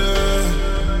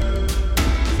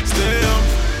stay up.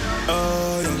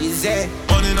 Easy.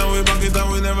 Money now we back it and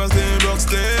we never stay broke.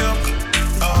 Stay up.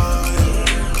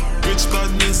 Rich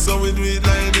badness, so we do it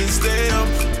like this. Stay up.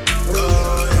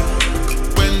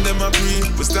 When them a pre,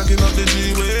 we stacking up the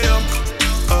G way up.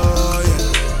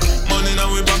 Money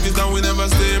now we back it and we never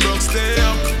stay broke. Stay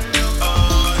up.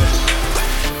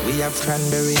 We have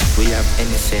cranberry, we have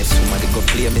NSS. Somebody go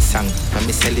play me song and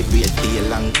me celebrate day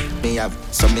long. Me have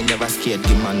some me never scared.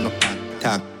 Give man no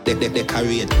talk, they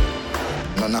carry it.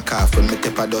 No knock off when me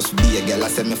tip a dust be a girl. I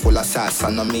say me full of sauce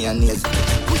and no mayonnaise.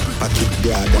 Pocket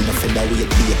grab and no featherweight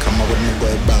beer. Come out when me go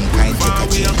a bank, I take a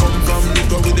we a come from, look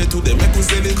how we dey today. Make we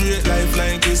celebrate life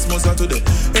like Christmas or today.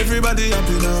 Everybody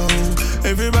happy now,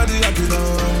 everybody happy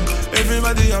now.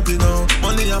 Everybody happy now.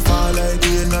 Money a fall like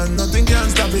rain and nothing can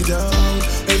stop it now.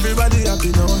 Everybody happy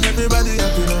now, everybody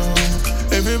happy now.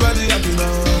 Everybody happy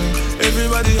now,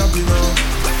 everybody happy now.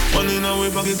 Money now we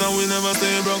pocket and we never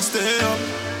stay broke, stay up.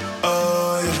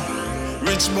 Yeah.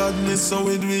 Rich badness, so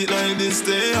we do it like this,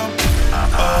 stay up.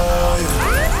 Yeah.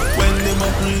 When them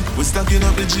up me, we stacking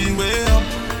up the G way up.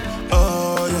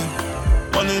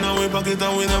 Yeah. Money now we pocket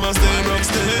and we never stay broke,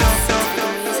 stay up.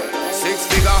 6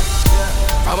 figure.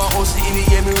 I'm a host in the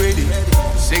game ready.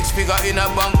 6 figure in a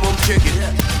bank book, check it.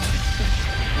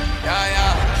 Yeah,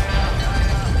 yeah.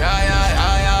 Yeah, yeah,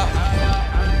 yeah, yeah.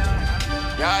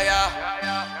 Yeah, yeah.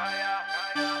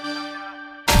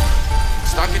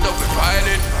 Stack it up and pile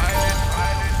it.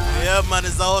 Yeah, man,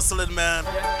 it's a hustling, man.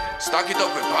 Stack it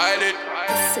up and pile it.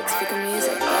 6 figure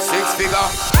music. 6 figure.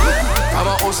 I'm a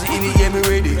host in the game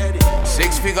ready.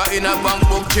 6 figure in a bank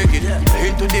book, check it.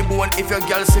 Into the bone, if your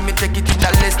girl see me take it in a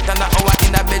less than an hour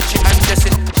in a bed, she undress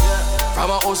it. I'm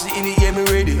a host in the game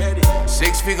ready.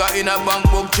 6 figure in a bank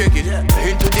book, check it.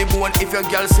 Into the bone, if your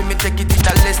girl see me take it in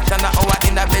a less than an hour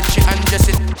in a bed, she undress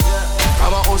it.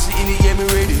 I'm a host in the game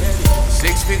ready.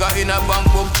 6 figure in a bank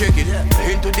book, check it.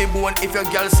 Into the bone, if your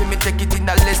girl see me take it in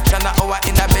a less than an hour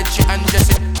in a bed, she undress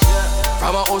it.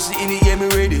 I'm a host in the game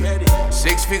ready.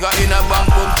 6 figure in a bank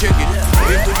book, check it.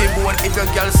 Into the bone, if your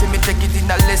girl see me take it in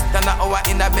a less than an hour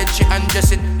in a bed, she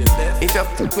undress it. If you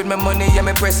fuck with my money, yeah,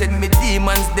 me press it. Me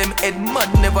demons, them head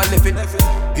mud, never left it.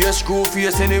 Here screw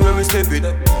face anywhere we step it.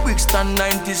 Quick stand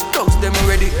 90s, thugs, them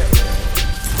ready.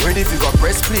 Ready if you go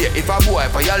press play. If a boy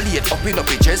violate, up in up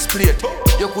a chest plate.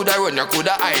 You coulda run, you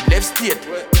coulda hide left state.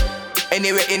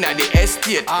 Anywhere in the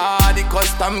estate. The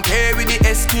custom carry the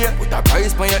SK. Put a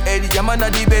price on your head, yeah man,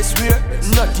 the best way.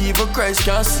 Not even Christ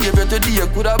can save you today.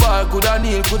 Coulda ball, coulda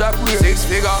kneel, coulda pray. 6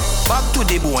 figure. Back to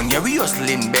the bone, yeah we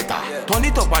hustling better. Turn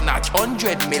it up a notch,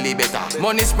 100 milli better.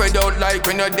 Money spread out like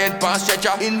when you're dead past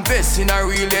stretcher. Invest in a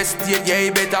real estate, yeah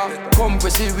you better.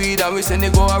 Compress the weed and we send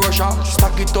it go a Russia.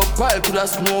 Stack it up pile, coulda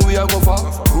snow we a go for.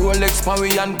 Rolex pan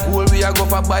we and gold we a go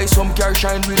for. Buy some car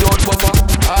shine without buffer.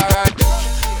 Alright.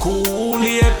 Cool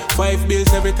here, 5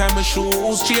 bills every time my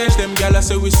shoes change. Them gala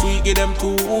say we sweet, give them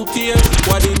 2 tier.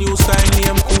 What the new style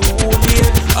name cool here.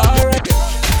 Alright.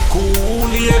 Cool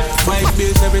here, 5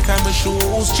 bills every time my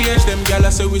shoes change. Them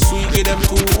gala say we sweet, give them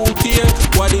 2 tier.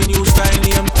 What the new style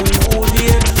name cool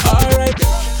here. Alright.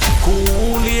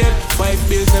 Cool here, 5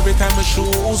 bills every time my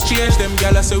shoes change. Them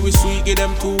gala say we sweet, give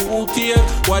them 2 tier.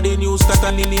 What the new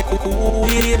style name cool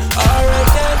here.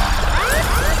 Alright then.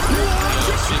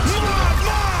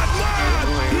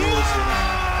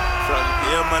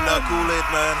 Yeah, man, that Kool-Aid,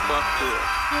 man. But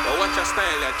watch your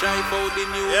style, yeah. Drive out the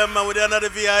new. Yeah, man, with another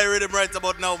VI rhythm right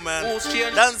about now, man.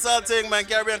 Dancehall thing, man.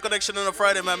 Caribbean Connection on a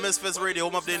Friday, man. Misfits Radio,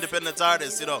 home of the independent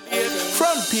artists, you know.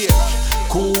 Front page.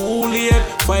 Cool here,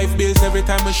 5 bills every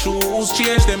time my shoes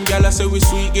change. Them gala say we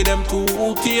sweet, give them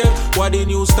 2 tier. What the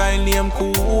new style name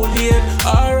cool here.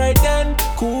 Alright then,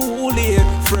 cool here.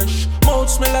 Fresh mouth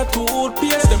smell of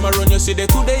toothpaste. Them a run you see that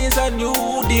today is a new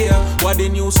day. What the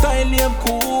new style name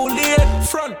cool here.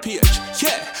 Front page,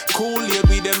 yeah. Cool here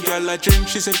be them girl a drink.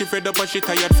 She said she fed up and she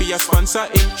tired for your sponsor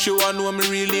him. She want know me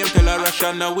real name, tell her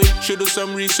Russian away. She do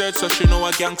some research so she know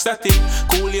a gangster thing.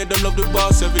 Cool here them love the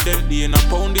boss evidently. In a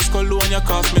pound this cologne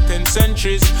cost me 10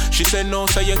 centuries. She said no,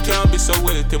 so you can't be so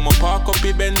wealthy. Mo park up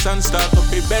the Benz and start up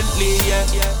the Bentley, yeah.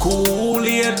 Cool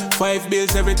here, 5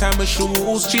 bills every time my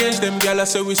shoes change. Them gala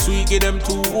say we sweet, give them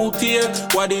 2 tier.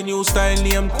 What the new style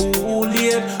name cool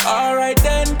here. Alright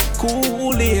then,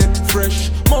 cool here.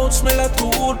 Fresh mouth smell of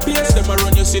toothpaste. Them a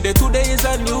run you see that today is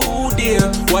a new day.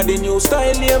 What the new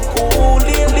style name cool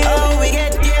here. Oh, we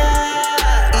get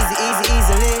yeah, easy,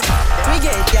 easily. We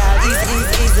get yeah, easy,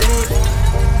 easily.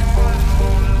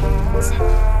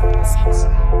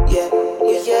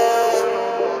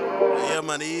 Yeah,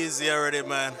 man, easy already,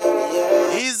 man.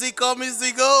 Easy come,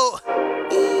 easy go.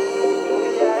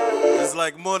 It's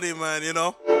like money, man, you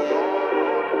know.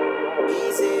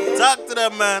 Talk to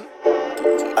them, man.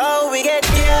 Oh, we get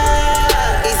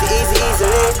yeah, easily.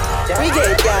 We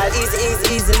get yeah, easily.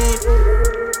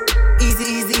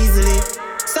 Easily.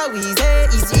 So easy,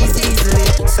 easily.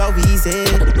 So easily.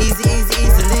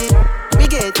 We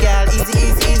get yeah, easily.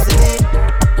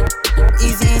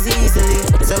 Easily.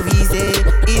 So easily.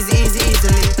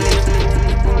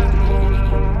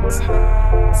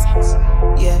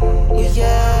 Yeah.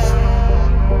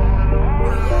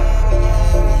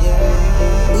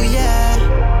 Oh yeah.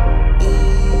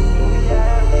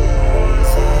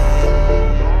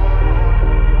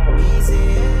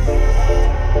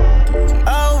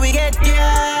 Oh, we get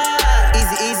yeah,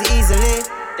 easily.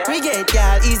 We get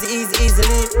yeah, easily. Easily.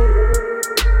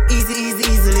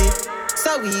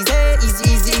 So easily.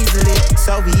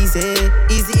 So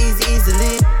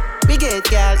easily. We get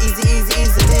girl easily.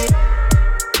 Easily.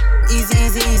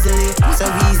 So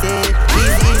easily.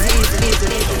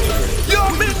 Yo,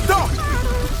 Minto,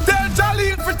 tell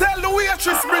Jaleel for tell the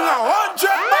waitress bring a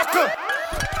 100 buckle.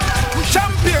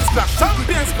 Champagne splash.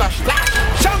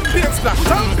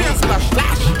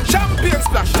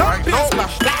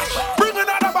 Bring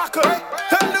another buckle.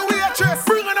 Tell the waitress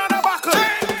bring another buckle.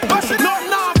 But she not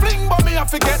now fling, but me I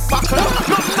forget buckle.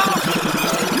 Not now.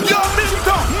 Yo,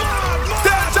 Minto,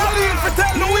 tell Jaleel for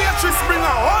tell the waitress bring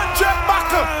a 100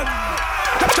 buckle.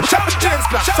 Champagne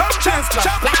splash.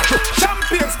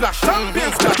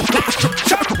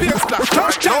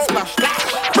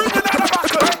 Bring another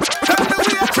buckle. Tell the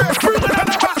waitress bring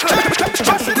another buckle.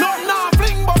 But she not now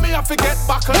fling, but me I forget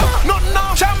buckle. Not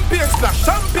now. Champagne splash.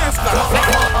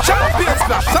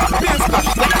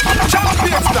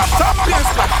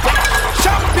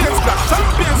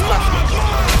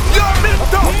 Yo,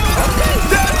 Minto,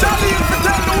 tell Jaleel for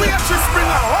tell the waitress bring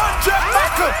a 100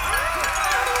 buckle.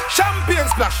 Champagne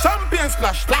splash.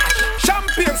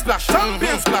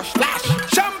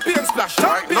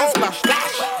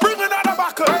 Bring another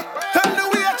buckle. Tell the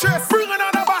waitress bring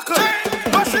another buckle.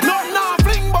 But she not now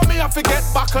fling, but me I forget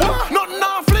buckle. Not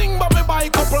now fling, but me buy a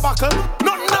couple buckle.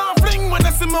 Not now fling when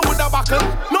they see me with a buckle.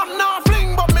 Not now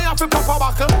fling, but me I fi pop a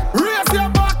buckle. Raise your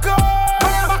buckle.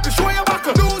 Where your buckle? Show your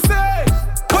buckle. Do say.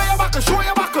 Where your buckle? Show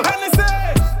your buckle. And they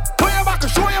say. Where your buckle?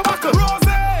 Show your buckle. Rose.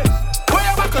 Where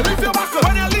your buckle? Lift your buckle.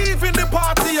 When you leave in the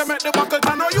party, you make the buckle.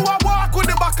 I know you a walk with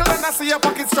the buckle and I see your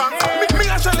pocket strong. Me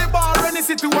actually ball when you see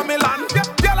city where me land.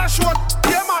 Girl a short,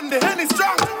 yeah man, the Henny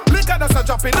strong. Liquor that's a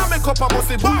drop in a me cup a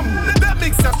bust it bomb. That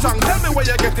mix that strong, tell me where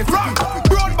you get it from.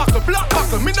 Brown buckle, black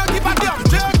buckle, me no give a damn.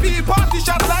 JP party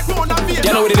shot like Mona Beer.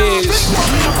 You know what it is?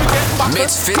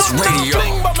 Misfits Radio.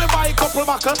 Fling but me buy a couple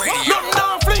buckle. Nothing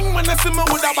now fling when they see me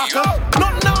with a buckle.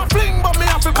 Nothing now fling but me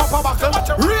have to pop a buckle.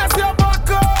 Raise your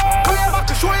buckle, show your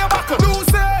buckle, show your buckle. Do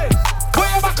say, show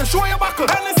your buckle, show your buckle.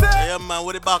 And say, yeah man,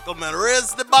 with the buckle man,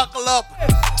 raise the buckle up.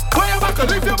 Show your buckle,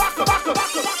 lift your buckle, buckle,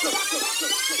 buckle, buckle.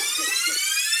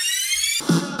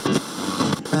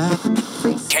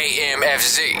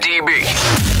 KMFZ DB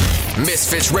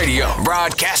Misfits Radio,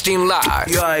 broadcasting live.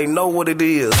 You ain't know what it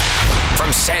is.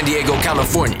 From San Diego,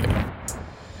 California.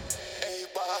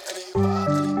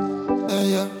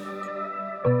 Yeah.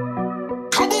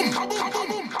 Kaboom!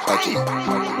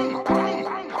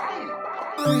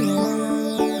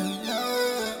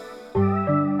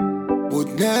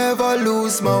 Would never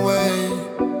lose my way.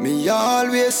 Me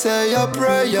always say a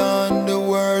prayer and the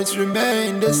words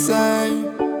remain the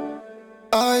same.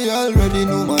 I already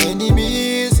know my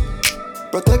enemies.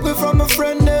 Protect me from a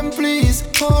friend, them please.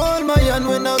 Hold my hand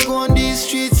when I go on these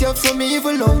streets. You have some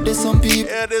evil love, there's some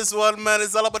people. Yeah, this one man,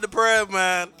 it's all about the prayer,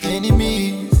 man.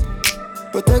 Enemies.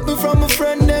 Protect me from a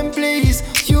friend, them please.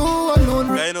 You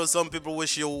alone. Yeah, you know some people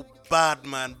wish you bad,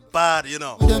 man. Bad, you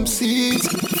know. Them seeds,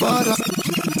 Father.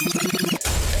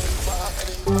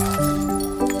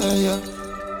 Yeah.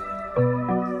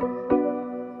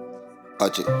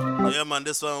 Yeah, man,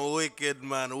 this one wicked,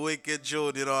 man. Wicked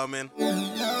Jude, you know what I mean?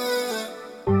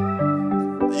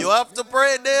 You have to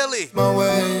pray daily. My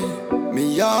way,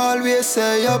 me always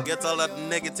say up. Get all that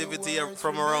negativity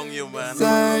from around you, man.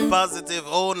 Positive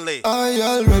only. I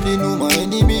already know my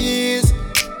enemies.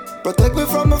 Protect me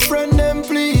from a friend, them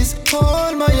please.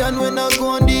 Hold my hand when I go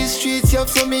on these streets. You have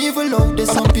some evil love,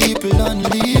 there's some people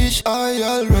unleash. I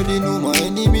already know my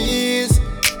enemies.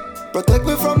 Protect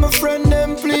me from a friend,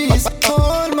 them please.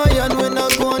 Hold my hand when I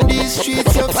go on these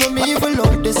streets. You have some evil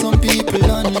love, there's some people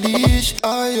unleash.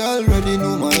 I already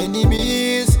know my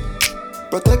enemies.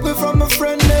 Protect me from a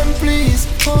friend, them please.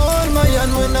 Hold my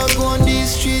hand when I go on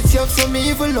these streets. You have some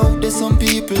evil love, there's some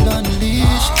people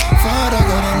unleash. Father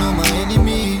God, I know my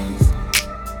enemies.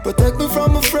 Protect me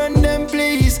from a friend, them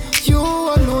please. You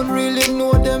alone really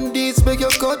know them deeds. Beg you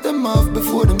cut them off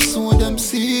before them sow them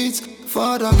seeds.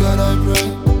 Father God, I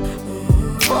pray.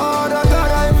 Father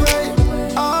God, I pray.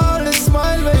 All the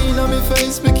smile vein on my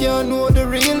face. Me can't know the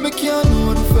real, me can't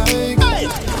know the fake. Hey,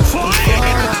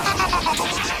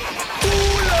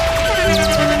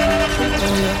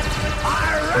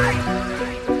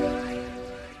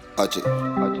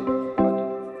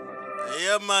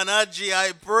 yeah, man, Aji,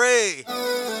 I pray.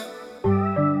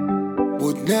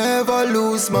 Would never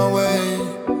lose my way.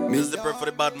 This is the prayer for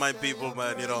the bad mind people,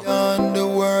 man, you know. The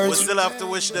words we still have to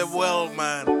wish them well,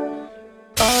 man.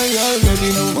 I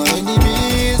already know my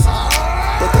enemies.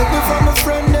 Protect me from a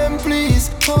friend, them please.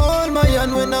 Hold my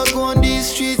hand when I go on these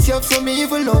streets. You have some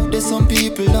evil love, there's some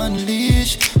people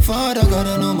unleash. Father God,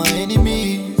 I know my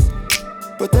enemies.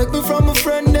 Protect me from a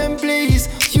friend, them please.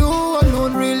 You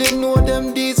alone really know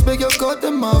them deeds. Beg you cut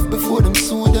them off before them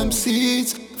sow them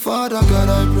seeds. Father God,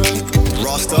 I pray.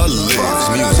 Rasta lives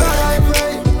Father music. God, I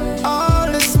pray.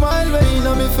 All the smile vein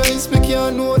on my face. Me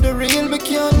can't know the real, me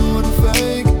can't know the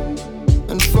fake.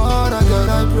 And Father God,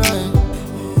 I pray.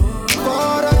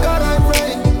 Father God, I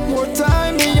pray. More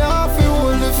time me off, you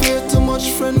hold the fear. Too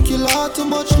much friend kill out, too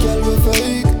much girl we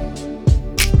fake.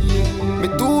 Me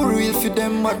too real for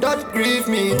them, my dad grieve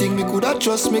me. Think me coulda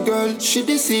trust me girl, she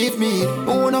deceive me.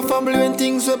 Own a family when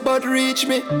things were bad reach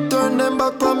me. Turn them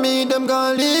back from me, them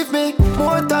gon' leave me.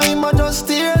 More time I just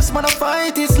tears, man I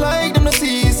fight. It's like them to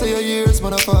see, say your years,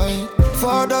 man I fight.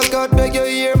 Father God, beg you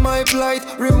hear my plight.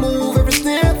 Remove every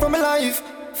snare from my life.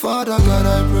 Father God,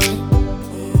 I pray.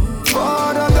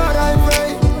 Father God, I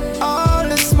pray. All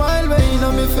the smile vein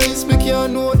on my face. Me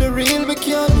can't know the real, me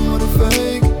can't know the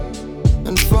fake.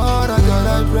 And Father God,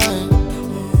 I pray.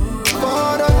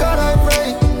 Father God, I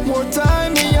pray. More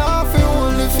time me off, you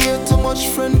only fear. Too much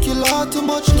friend kill out, too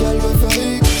much girl we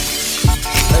fake.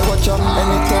 I watch out,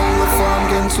 any tongue we form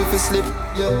against with a slip.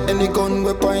 Any gun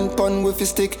we point pun with a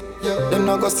stick. Them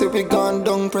not gonna say we gone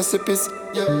down precipice.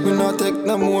 We not take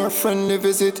no more friendly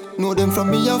visit. Know them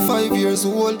from me at 5 years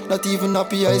old. Not even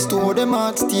happy I store them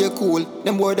heart stay cool.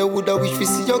 Them boy they woulda wish we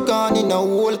see you gone in a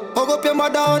hole. Hug up your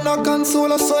mother and a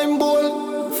console a sign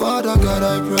bowl. Father God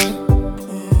I pray.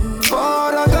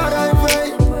 Father God I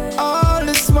pray. All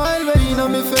the smile vein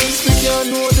on my face. Me can't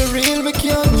know the real, me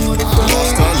can't know the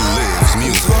fake. Lives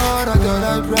music. Father God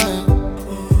I pray.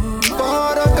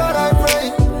 Father God I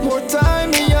pray. More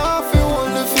time me off, you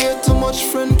only fear. Too much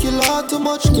friend kill out, too much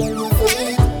much, girl, you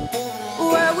fake.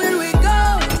 Where will we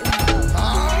go?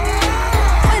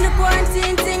 When the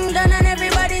quarantine thing done and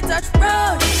everybody touch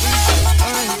road.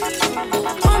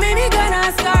 How many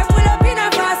gonna start? Pull up in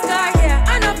a fast car, yeah.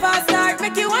 I know fast start,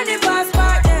 make you want the fast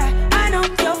part, yeah. I know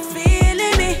you're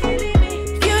feeling me.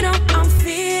 You know I'm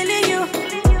feeling you.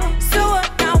 So what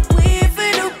now we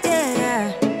feel do,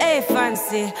 yeah. Hey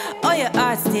fancy, oh your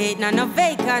heart state, now no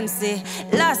vacancy.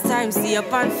 Last time see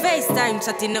up on FaceTime,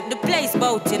 chatting up the place,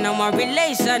 bout in our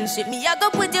relationship. Me I go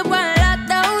put you on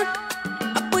lockdown.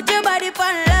 I put your body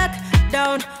on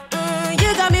lockdown.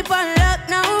 You got me on lock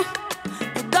now.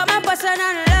 Got my passion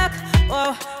on lock.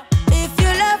 Oh, if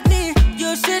you love me,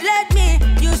 you should let me.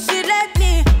 You should let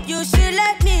me. You should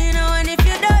let me know. And if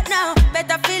you don't know,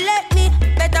 better feel let me.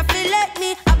 Better feel let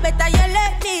me. I better you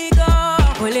let me go.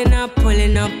 Pulling up,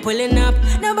 pulling up, pulling up.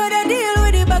 Nobody deal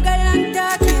with the bagel and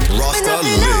talking. Rasta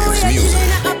lives music.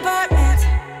 In an apartment.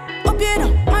 Hope you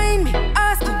don't mind me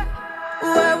asking,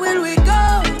 where will we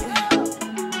go?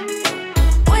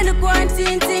 When the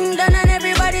quarantine thing done and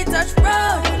everybody touch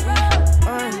road.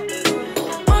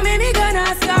 Oh, maybe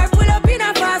gonna start, pull up in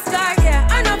a fast car, yeah.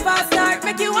 I know fast start,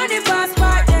 make you want the fast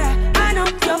part, yeah. I know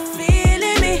you're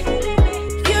feeling me.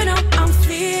 You know I'm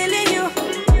feeling you.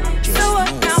 So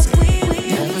what now we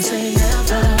never say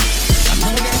never. I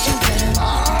know that you can.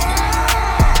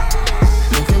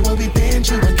 Look at what we've been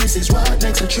through, and this is what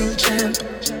makes a true champ.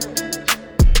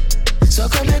 So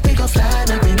come let me go fly,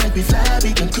 make me fly,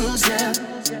 we can cruise, yeah.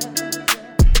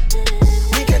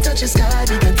 We can touch the sky,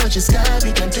 we can touch the sky,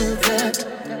 we can do that.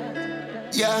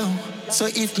 Yeah, so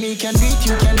if me can do it,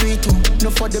 you can do it too. No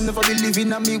for them never believe in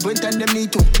me when time them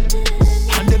need to.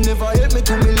 And them never help me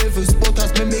to me levels. But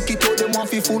as me make it out, them want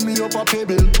to fool me up a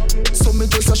pebble. So me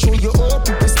just show you how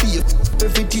people stay.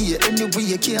 Every day, anyway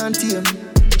you can't hear me.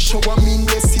 Show I mean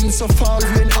blessings so far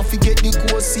when I forget the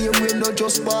goal, same way, not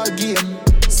just ball game.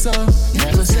 So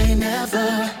never say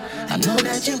never, I know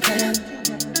that you can.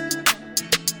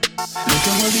 Look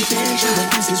at what we been through, and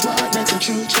this is what makes a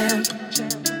true champ.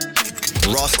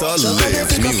 Rasta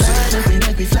lives music.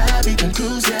 Make me fly, we can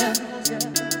cruise, yeah.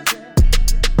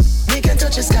 We can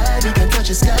touch the sky, we can touch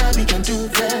the sky, we can do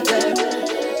that.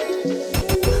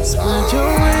 Spread your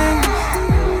wings.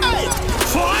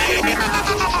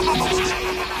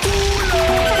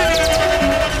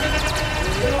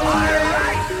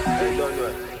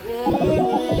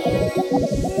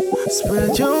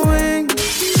 Spread your wings.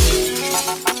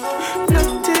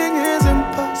 Nothing is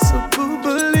impossible,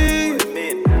 believe.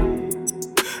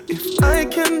 If I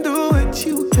can do it,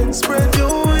 you can spread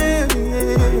your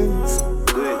wings.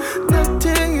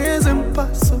 Nothing is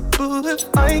impossible. If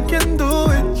I can do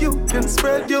it, you can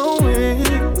spread your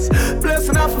wings.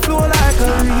 Blessing off a flow like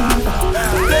a river.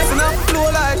 Blessing off a flow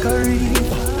like a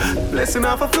river. Blessing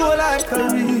off a flow like a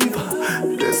river.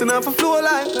 Blessing off a flow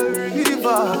like a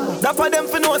river. That for them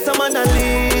for know some man a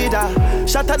leader.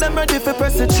 Shatter them ready for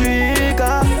press the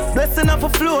trigger. Blessing off a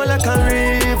flow like a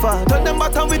river. Turn them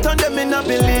back and we turn them in a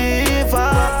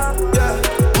believer. Yeah.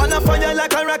 Man a fire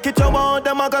like a rocket, you want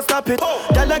them, I gotta stop it.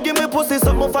 Y'all give me pussy,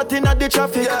 something fat in the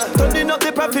traffic. Turning up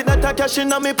the profit, that I cash in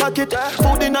my pocket.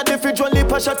 Food in the fridge, one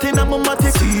lip a shot in a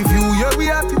matic. See you, yeah we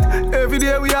at it, every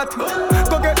day we at it.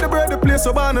 Go get the bread, the place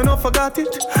so bad, and I forgot it.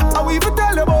 I will even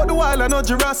tell you about the wild, I know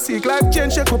Jurassic. Like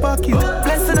change, shake up pocket.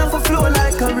 Blessing off a flow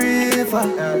like a river.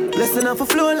 Blessing off a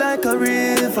flow like a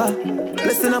river.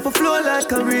 Blessing off a flow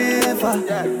like a river.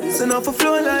 Blessing off a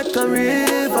flow like a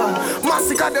river.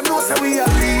 Massacre them know say we are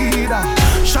leader.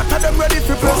 Shatter them ready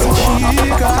for press the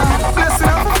trigger. Blessing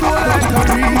off a flow like a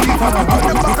river. Put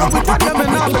them back up, we put them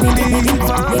in our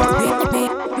believer.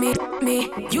 Me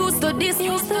used to this,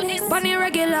 bunny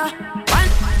regular. 1,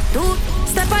 2,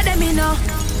 step on them, you know.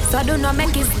 So do not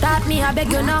make it start me, I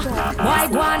beg you know. Why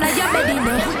go on at your bed, you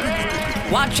know.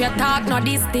 Watch your talk, no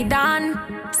this the done.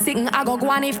 Sing, I go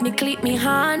on if me clip me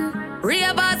hand.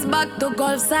 Ravers back to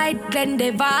Gulf side,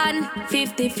 Glendevan,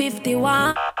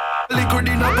 50-51. Liquid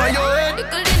in up on your head.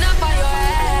 Liquid in up on your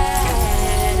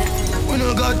head. We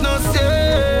no got no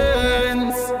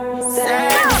sense.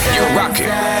 You're rocking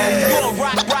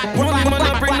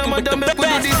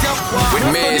with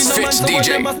Misfits DJ.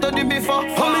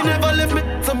 Homie never left me,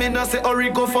 so me not say hurry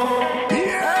go for.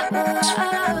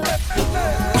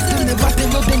 Never tell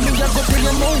you then you just go tell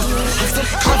your mouth. So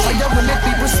fire will make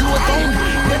people slow down.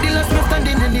 Where the last man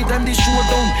standing anytime they show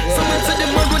down. Someone say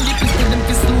them a run the pistol, them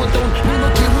fi slow down. Me no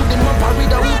care who them a parry,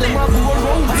 that who them a go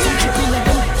around. Some tripping at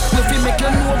them, we fi make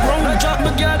you know ground. Drop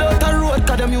me guard out the road,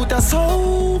 'cause them youth are so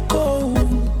cold.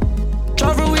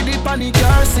 Travel with the panic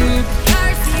car seat.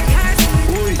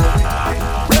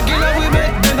 Regular we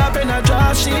make them up in a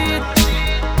draw sheet.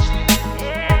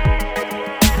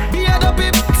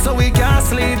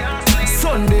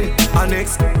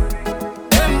 next.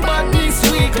 Them bad this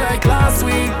week like last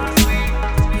week.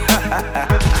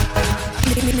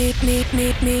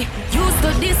 Me. Used to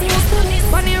this,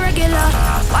 funny regular.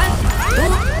 1,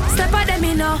 2, step of them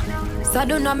in now. So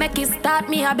do not make it start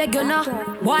me, I beg you now.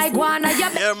 Why go on a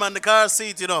job? Yeah, man, the car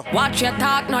seat, you know. Watch your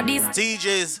talk, not this.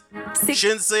 TJ's.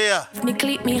 Shinsea. Me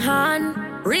clip me hand.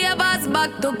 Ravers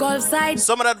back to Gulf side.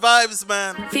 Some of that vibes,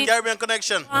 man. Caribbean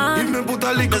Connection. If me put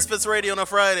a lick. Misfits Radio on a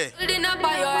Friday. Holding up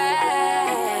by your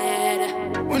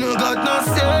head. We no got no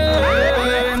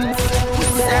sense.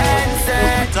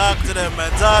 Talk to them,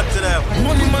 man. Talk to them.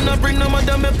 Money man I bring no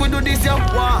matter make we do this yeah.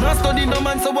 Not study no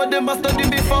man, so what them a study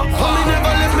before. Homie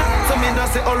never left me, so me not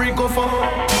say hurry go for.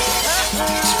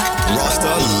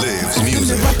 Rasta lives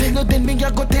music. Never tell you then me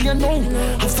I go tell you no.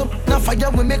 Have some na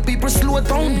fire we make people slow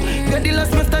down. Yeah, the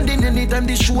last man standing anytime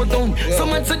they show down. Some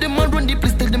man say them man run the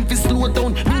place, tell them fi slow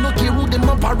down. Me no care who them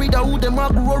a parade or who them a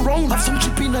grow around. Have some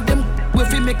chip in a them, we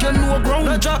fi make you know ground.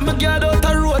 I drop my guard out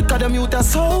the road, 'cause them youth are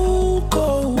so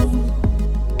cold.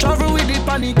 Travel with the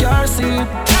panic car seat.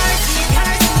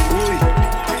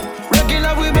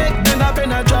 Regular we make them up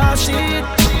in a draw sheet.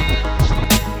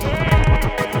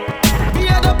 We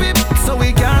had a pip so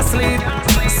we can't sleep.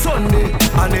 Sunday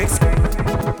and next.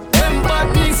 Them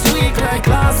bad this week like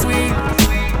last week.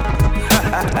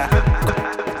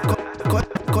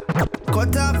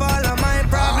 Cut off all of my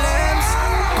problems.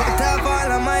 Cut off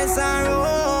all of my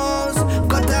sorrows.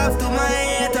 Cut off to my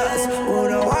haters who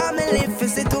don't want me live to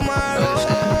see tomorrow.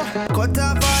 Cut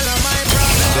off all of my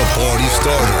problems. The party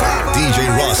starter, DJ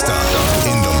Rasta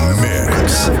in the mix.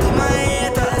 Cut off to my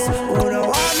haters who don't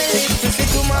want me live to see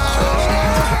tomorrow.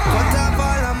 Cut off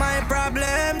all of my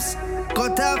problems.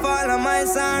 Cut off all of my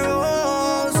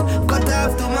sorrows. Cut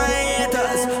off to my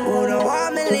haters who don't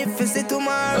want me live to see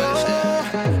tomorrow.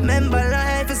 Remember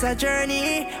life is a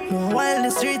journey. More while the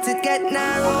streets it get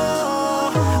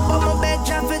narrow. But my bed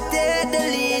traffic take the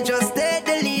lead. Just take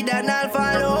the lead and I'll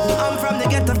follow. I'm from the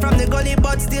ghetto, from the gully,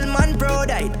 but still man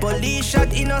proud of it. Police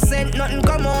shot innocent, nothing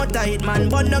come out of it. Man,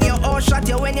 but now your all shot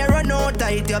you when you run out of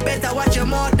it. You better watch your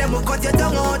mouth, them will cut your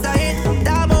tongue out of it.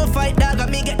 Dog out fight, dog, and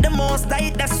me get the most of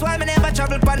it. That's why me never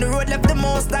travel on the road, left the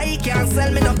most of it. Can't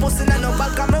sell me no pussy, no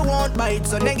back, and me won't bite.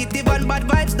 So negative and bad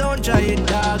vibes, don't try it,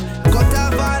 dog. Cut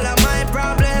off all of my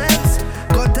problems.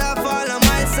 Cut off all of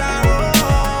my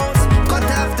sorrows. Cut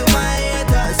off to my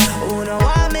haters who don't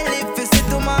want me live to see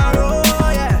tomorrow.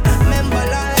 Yeah, remember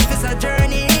life is a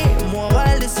journey. More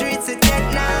while the streets it get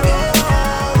narrow.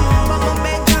 But my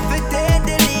bed traffic take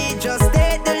the lead. Just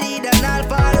take the lead and I'll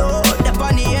follow. The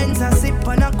funny ends I sip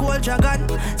on a cold dragon.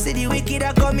 See the wicked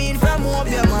are coming from over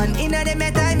your man. Inna the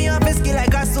time you have a skill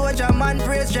like a soldier man.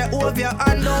 Praise your over your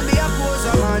hand, don't be a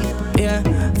poser man. Yeah,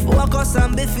 focus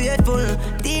and be faithful.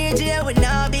 DJ will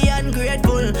not be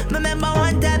ungrateful. Remember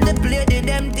one time they played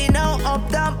the empty, now up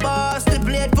the boss they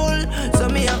played full. So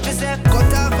me have to say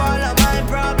cut off all of my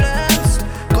problems.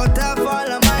 Cut off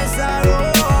all of my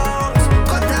sorrows.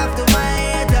 Cut off to my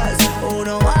haters who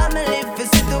don't want me live to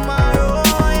see tomorrow.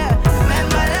 Yeah,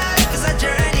 remember life is a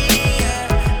journey. Yeah,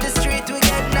 the street we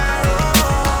get narrow.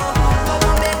 But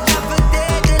we make up for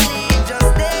take the lead. Just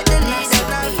take the lead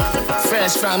and I'll fall.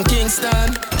 Fresh from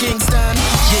Kingston, giving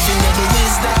you the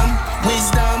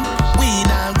wisdom, weed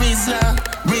and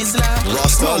Rizla.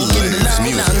 Rasta lives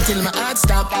music. Till my heart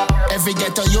stop. Every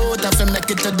ghetto youth have to make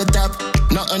it to the top.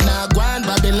 Nothing a go on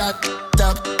Babylon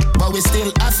top, but we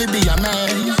still have to be a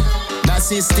man. That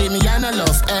system, you no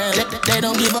love, they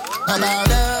don't give up about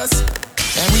us.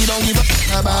 And we don't give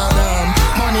a about them.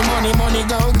 Money,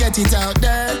 go get it out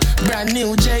there. Brand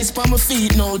new J's for my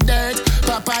feet, no dirt.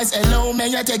 Popeyes, hello,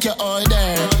 may I take your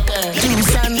order? 2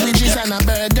 sandwiches and a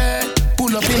burger.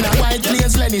 Pull up in a white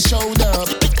place, let me show up.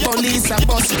 Police a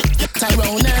bus,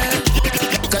 Tyrone,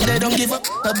 'cause they don't give up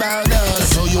about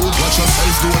us. So you watch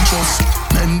yourself, don't trust.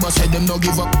 Members say them don't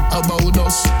give up about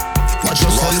us. Watch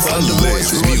yourself and the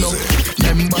boys roll up.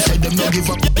 Members say them don't give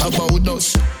up about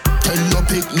us. Tell your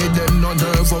picnic them not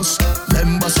nervous.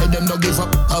 Members say them don't give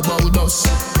up about us.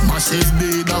 Massive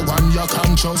be the one you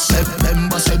can't trust.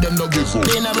 Members say them don't give up.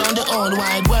 Been around the whole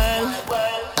wide world,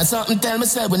 and something tell me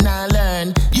say when I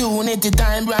learn. Unity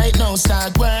time right now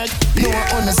start work. No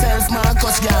on the self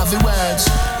Marcus Garvey words.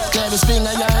 Jerry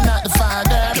Springer, you're not the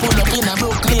father. Pull up in a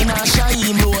Brooklyn and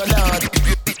Shaheem roll out.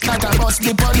 Not a bus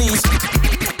the police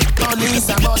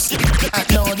a bus,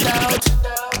 no doubt.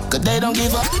 'Cause they don't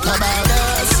give up about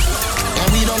us,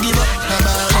 and we don't give up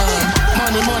about them.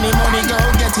 Money, go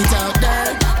get it out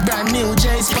there. Brand new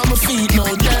J's for my feet, no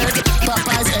dirt.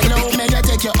 Popeyes, hello, may I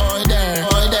take your order?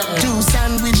 2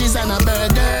 sandwiches and a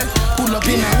burger. Pull up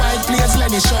in a white place,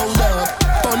 let me show up.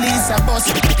 Police a bus,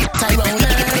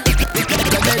 Tyrone,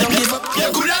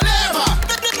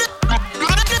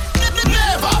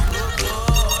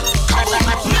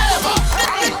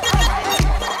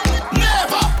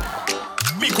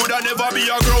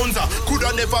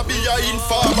 never be a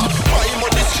informer. My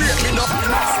money straight me no.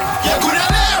 You coulda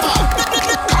never.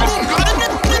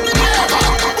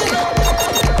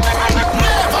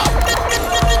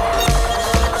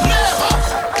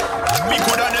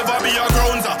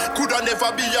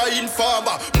 Never be a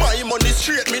informer. My money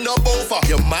straight, me no bother.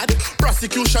 You mad?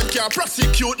 Prosecution can't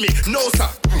prosecute me. No sir.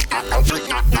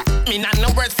 Me not no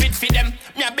words fit for them.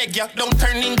 Me I beg you, don't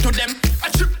turn into them.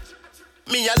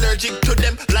 Me allergic to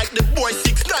them, like the boy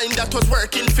 6'9" that was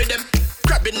working for them.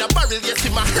 Grabbing a barrel, yes,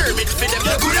 him a hermit for them.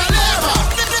 You coulda never,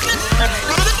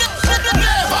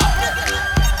 never,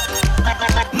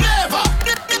 never.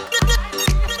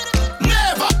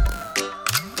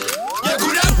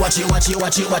 Watch it, watch it,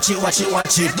 watch it, watch it, watch it,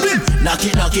 watch it. Knock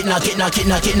it, knock it, knock it, knock it,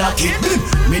 knock it, knock it.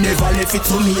 Me never left it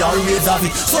to me, always have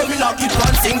it. So me knock it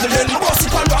one single and me bust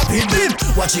it and rap it.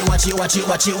 Watch it, watch it, watch it,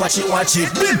 watch it, watch it, watch it.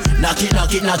 Knock it,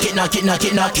 knock it, knock it, knock it, knock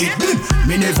it, knock it.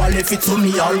 Me never left it to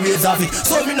me, always have it.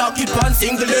 So me knock it one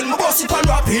single and me bust it and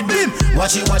rap it.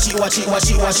 Watch it, watch it, watch it, watch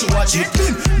it, watch it, watch it.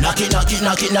 Knock it, knock it,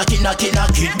 knock it, knock it, knock it,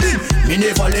 knock it. Me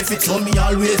never left it to me,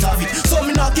 always have it. So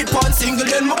me knock it one single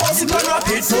and me bust it and rap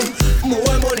it.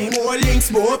 More money, more links,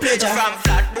 more pleasure. From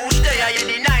Flatbush there, in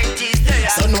the 90s there.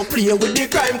 So no play with the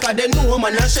crime, cause they know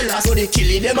man a sheller. So they kill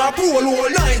it, them a pull all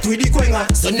night with the quenga.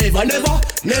 So never, never,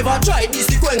 never try this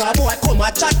the quenga. Boy come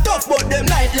a chat tough, but them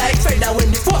light like feather.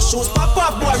 When the first shoes pop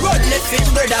up, boy run left fit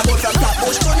brother. But from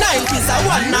Flatbush to 90s, a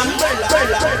one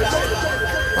umbrella.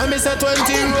 I miss a 20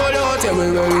 roll out, yeah,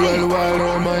 well,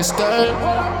 on my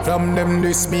style. From them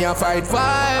this me a fight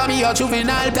fire. Me a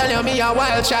juvenile, tell you me a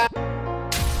wild child.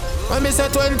 I miss a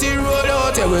 20 roll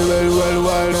out, yeah,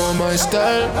 well, on my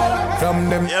style. From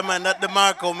them. Yeah, man, that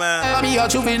DeMarco, man. Me a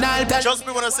juvenile. Trust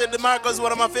me when I say DeMarco is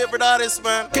one of my favorite artists,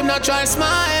 man. Him not try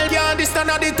smile, you understand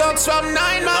how the talks from 9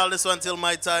 man. All this one till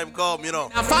my time come, you know.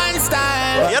 A fine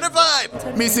style. Yeah, the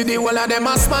vibe. Me see the whole of them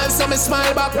a smile, so me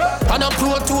smile back. I no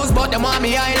Pro Tools, but them want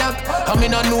me eye lock. I me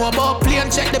no know about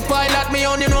plane, check the pilot. Me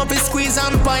only know if squeeze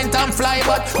and point and fly,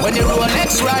 but when the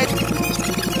Rolex right.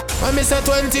 I miss a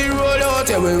 20 roll out,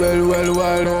 yeah,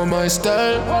 well, on my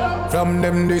style. From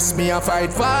them this me a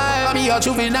fight fire. Me a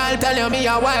juvenile, tell you me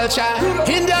a wild child.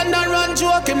 Indian not run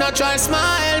joke, him not try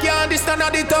smile. You understand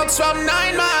how the talks from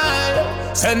 9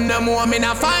 mile. Send them home in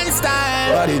a fine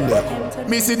style. What in there?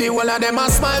 Me see the whole of them a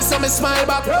smile, so me smile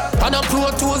back. I no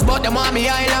Pro Tools, but them want me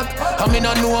eye lock. I me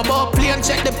no know about plane,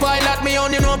 check the pilot. Me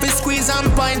only know if squeeze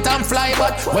and point and fly,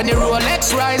 but when the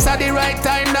Rolex rise at the right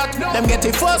time, that them get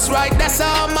it first right, that's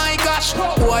how my gosh.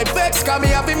 Boy vex, cause me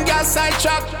have him gas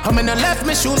sidetrack. I me no left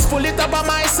me shoes, pull it up on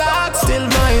my socks. Still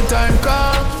my time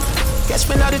come. Catch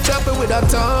me now the chopper with a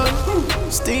ton.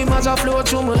 Steam as I flow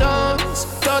through my lungs.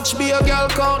 Touch be a girl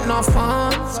count no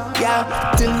funds.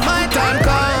 Yeah, till my time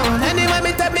come. Anyway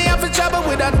me take me off the chopper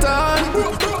with a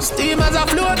ton. Steam as I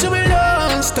flow through my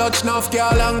lungs. Touch no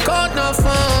girl and count no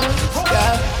funds.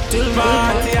 Yeah, till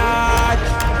my time.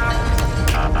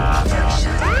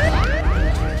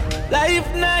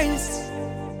 Life nice.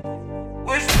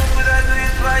 Wish you could have do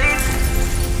it twice.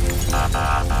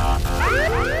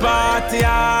 Party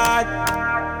hard.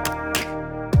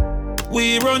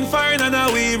 We run fine and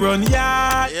now we run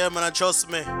yard. Yeah, man, trust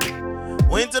me.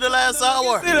 We into the last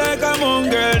hour. Feel like I'm on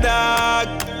girl dog.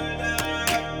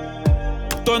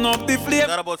 Turn up the flame.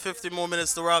 Got about 50 more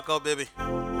minutes to rock out, baby.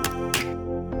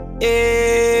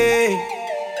 Hey.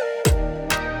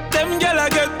 Them gyal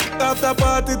get after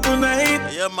party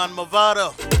tonight. Yeah, man,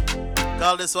 Movado.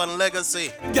 Call this one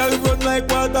Legacy. Gyal run like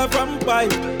water from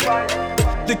pipe.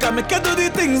 They can make you do the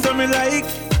things that me like.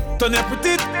 Turn your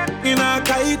pretty in a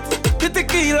kite. The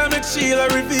tequila make Sheila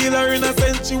reveal her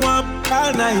innocence. She want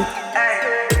all night.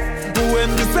 When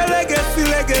we say legacy,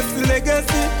 legacy,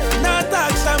 legacy, not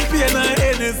talk champagne or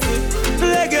Hennessy.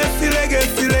 Legacy,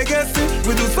 legacy, legacy.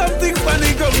 We do something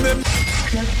funny, come them.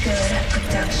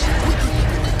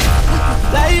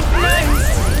 Life nice.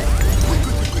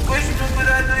 Wish you could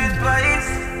have do it twice.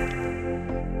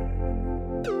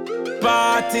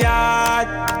 Party hard.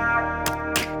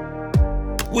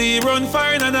 We run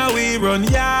fine and now we run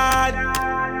yard.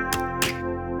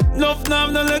 Nuff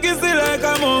nam no legacy like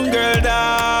a mongrel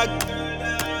dog.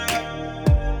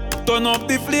 Turn up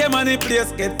the flame and the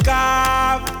place get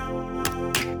carved.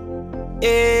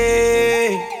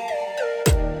 Hey.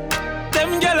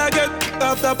 Them gyal get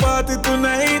after party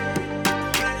tonight.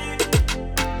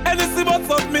 Anything but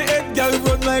fuck me head, gyal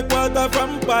run like water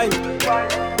from pipe.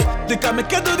 They can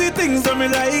make you do the things that me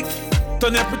like.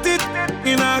 Turn your pretty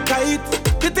in a kite.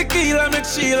 The tequila make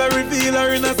Sheila reveal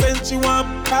her innocence. She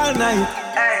want all night.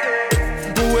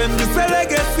 When we say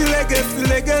legacy, legacy,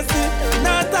 legacy,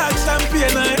 not talk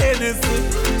champagne or Hennessy.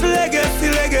 Hennessy. Legacy,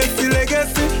 legacy,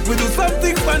 legacy. We do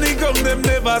something funny, come them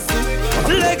never see.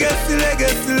 Legacy,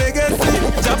 legacy, legacy.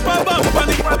 Jump a bump on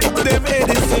them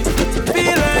Edison.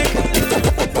 Feel like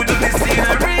we do this in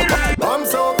a real life. I'm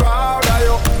so proud of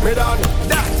you, me done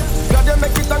that. Gotta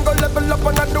make it and go level up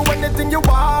and I do anything you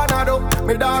wanna do.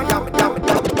 Me done,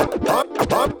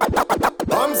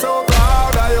 I'm so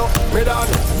proud of you, me done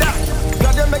that.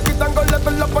 Gotta make it and go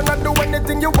level up and I do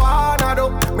anything you wanna do.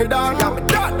 Me done,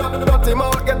 dirty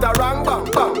mouth get a wrong bang,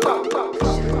 bang, bang, bang.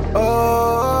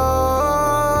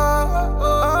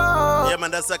 Yeah,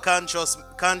 man, that's a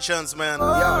conscience, man.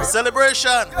 Yeah.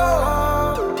 Celebration.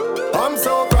 I'm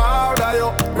so proud of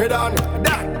you, me done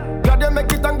that. Gotta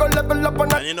make it and go level up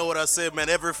and you know what I say, man.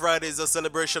 Every Friday is a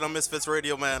celebration on Misfits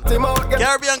Radio, man.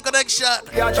 Caribbean Connection.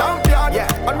 Yeah, champion.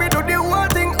 Yeah, and we do the whole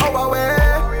thing our way.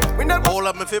 We never all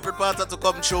of my favorite parts to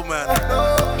come true, man.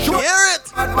 Hear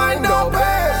it. And mind over.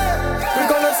 We're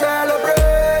gonna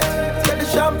celebrate. Get the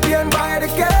champagne by the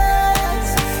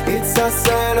case. It's a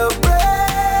celebration.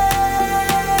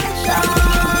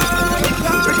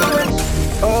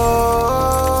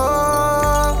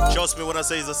 Trust me when I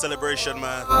say it's a celebration,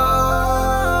 man.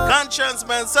 Conscience,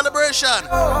 man, celebration.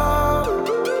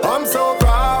 I'm so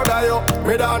proud of you,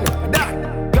 me done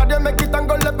that. Gotta make it and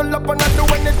go level up and I do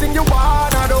anything you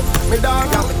wanna do. Me done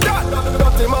that.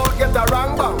 Dirty mouth get a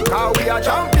wrong bang. Cause we are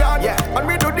champion, yeah. And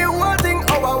we do the whole thing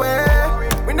our way.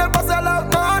 We never sell out,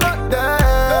 no, not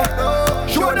there.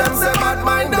 Show them say bad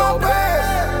mind over.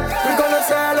 We're gonna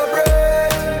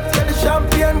celebrate. Get the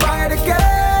champagne by the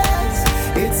case.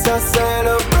 It's a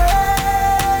celebration.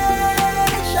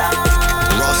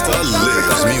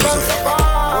 Lives music.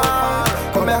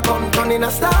 Come here, come turn in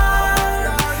a star.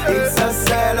 It's a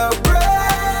celebration.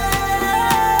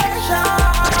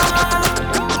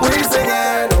 We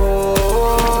singing,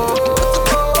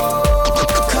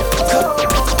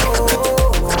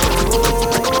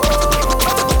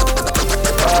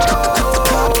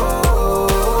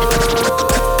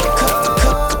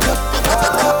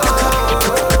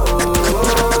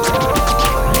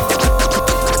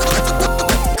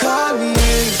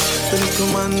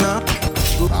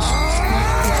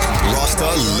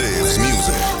 Lives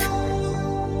music.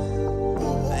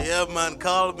 Yeah, man,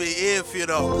 call me if you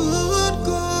know.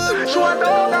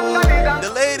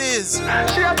 The ladies,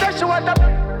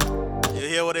 you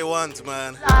hear what they want,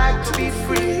 man. Like to be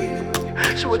free.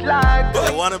 She would like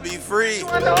they wanna be free. She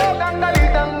would like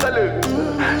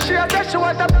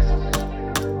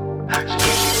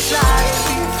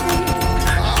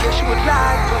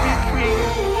to be free.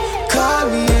 Call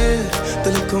me, yeah, the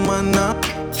little man not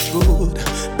good.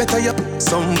 Better you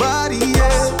somebody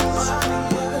else.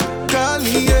 Call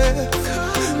me, yeah.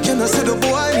 Can I say the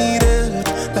boy need it?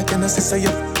 Like can I say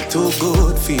you're too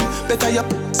good feel? Better you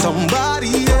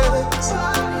somebody else.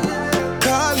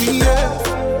 Call me, yeah.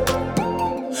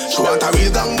 She want a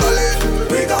real gangale.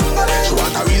 She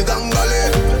want a real gangale.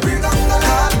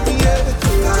 Call me, yeah.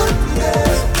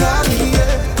 Call me,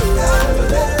 yeah.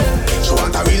 She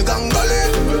want a real gangale.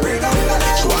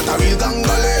 She want a real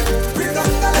gangale.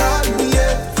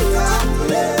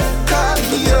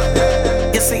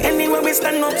 Anywhere we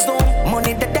stand up, so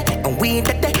money the day, and we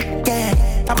the day, yeah.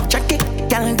 I'm chucky,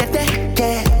 girl the day,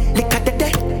 yeah. Liquor the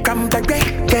day, cranberry,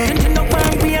 yeah. You know why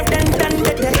we have done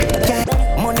the day, yeah.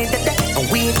 Money the day, and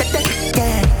we the day,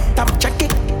 yeah. I'm chucky,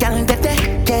 girl the day,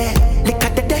 yeah.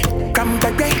 Liquor the day,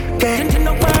 cranberry, yeah. You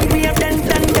know why we have done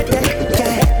the day,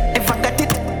 yeah. If I got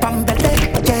it, pambele,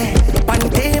 yeah. One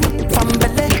team,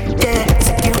 pambele, yeah.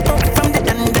 Secure up from the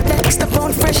day, step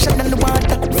on fresher than the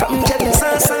water from jealous.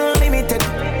 Unlimited.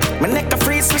 My neck a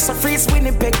freeze, Swiss a freeze,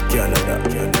 Winnipeg.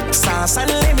 Sauce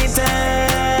Unlimited.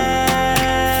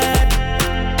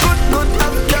 Good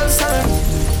up your son.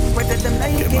 Whether them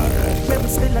like it, maybe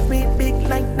still a great big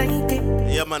like Nike.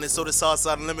 Yeah, man, it's so the Sauce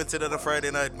Unlimited on a Friday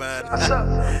night, man.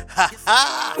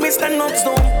 We stand up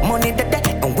so money the day,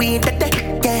 and we the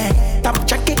day, yeah. Top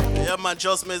check it. Yeah, man,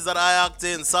 just means that I act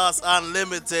in Sauce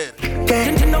Unlimited. Yeah,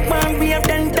 you know why we have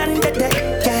done the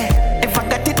day, yeah. If I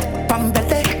got it,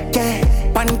 pambele, yeah.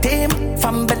 One team,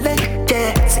 fambele,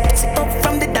 yeah. Sit up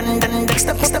from the dan,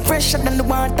 step fresher than the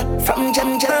water from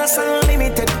Jam. Sauce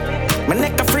Unlimited. My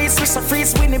neck a freeze, Swiss a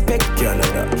freeze, Winnipeg.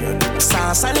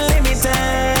 Sauce Unlimited.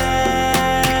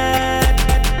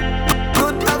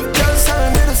 Good up girls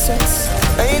and little sex.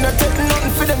 I ain't not taking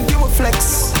nothing for them, give a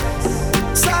flex.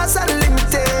 Sauce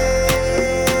Unlimited.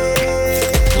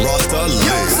 Rasta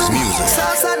Lives music.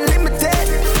 Sauce Unlimited.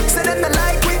 Say them the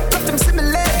like we cut them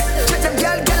similar. Check them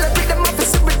gal, pick them up and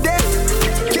sit with them.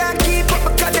 Can't keep up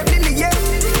because they're really, yeah.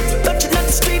 Touching on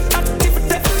the street,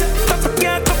 activity. Cup of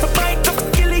car, cup of bike, cup of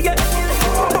kill, yeah.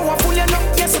 Powerful, you know,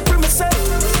 yes, supremacy.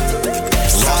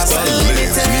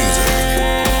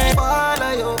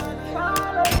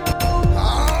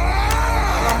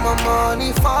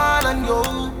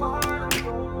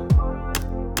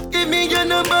 your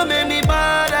number, make me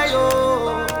bother you.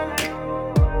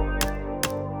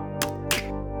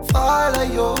 Follow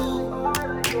you.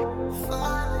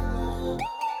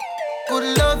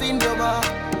 Good love in your mouth.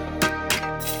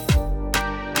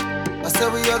 I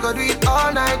said we are gonna do it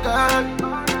all night, girl.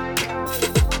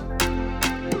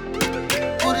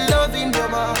 Good love in your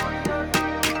mouth.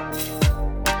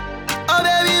 Oh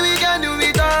baby, we can do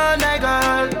it all night,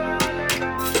 girl.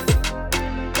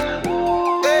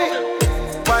 Hey,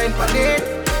 wine for it,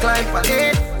 climb for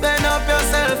it, bend up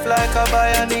yourself like a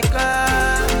bionic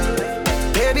girl.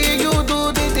 Baby, you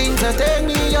do the things that take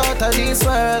me out of this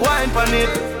world. Wine for it,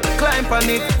 climb for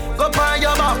it, go on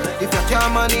your back if you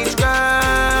can't manage,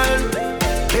 girl.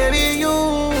 Baby, you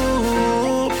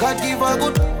God give a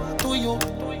good to you.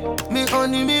 Me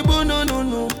honey, me boo, no, no,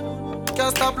 no.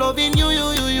 Can't stop loving you.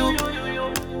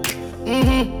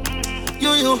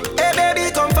 You. Hey baby,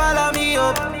 come follow me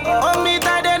up. Hold me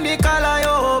tight, then me color you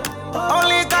up.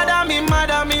 Only God I'm in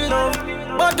mad, I'm in love.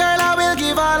 But girl, I will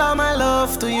give all of my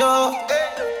love to you.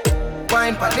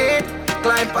 Wine pan it,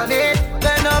 climb pan it,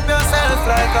 bend up yourself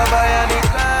like a bionic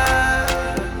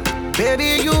girl.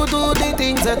 Baby, you do the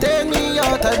things that take me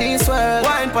out of this world.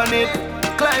 Wine pan it,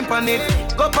 climb pan it,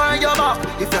 go on your back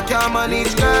if you can't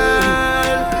manage,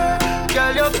 girl.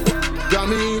 Girl, you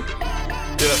Grammy.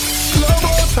 Yeah. Slow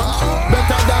motion,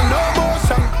 better than no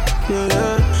motion.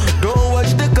 Yeah. Don't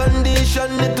watch the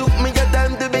condition. It took me a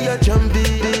time to be a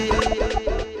champion.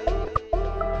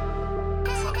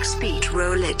 Fox Speed,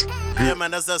 roll it. Yeah,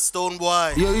 man, that's that Stone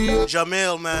Boy. Yeah.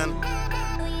 Jamil, man.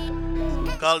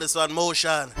 Call this one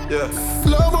Motion. Yeah.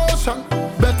 Slow motion,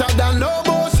 better than no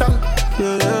motion.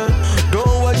 Yeah.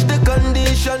 Don't watch the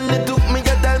condition. It took me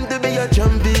a time to be a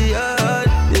champion.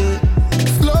 Yeah.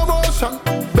 Slow motion,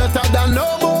 better than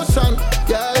no motion.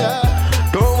 Yeah.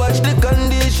 Don't watch the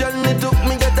condition. It took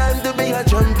me a time to be a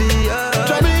champion.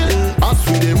 Jamil, as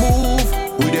we dey move,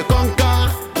 we dey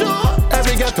conquer.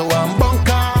 Every ghetto and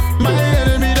bunker. My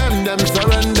enemy, them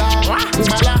surrender.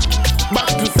 Mala, back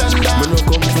to sender. We no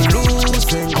come to lose,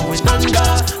 then going under.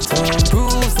 Some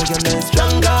proves that you're not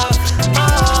stronger.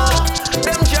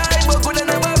 Them try, but could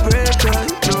never break,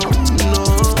 right? No.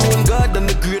 God and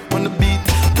the great on the beat.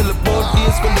 Tell about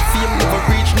days when the fame never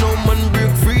reach. No man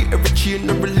break free, every chain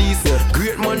no release.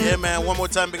 Great man. Yeah, man, one more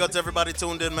time, big up to everybody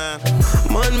tuned in, man.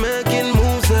 Man making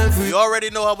moves every. You already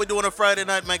know how we do on a Friday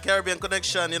night, man. Caribbean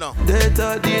Connection, you know.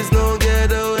 Data days no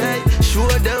get away. Show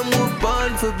them we're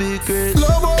born for big great.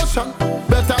 Slow motion,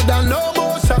 better than no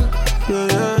motion.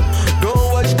 Yeah.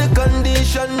 Don't watch the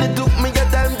condition. It took me a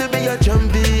time to be a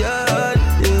champion.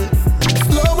 Yeah.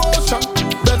 Slow motion,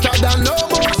 better than no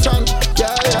motion.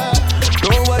 Yeah.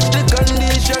 Don't watch the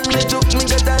condition. It took me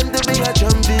a time to be a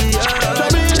champion.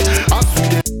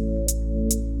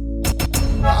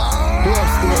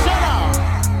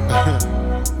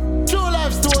 True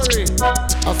life story.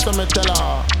 After me tell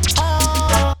her.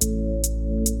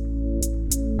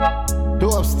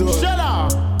 Dope story. Shut up.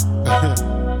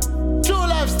 True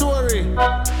life story.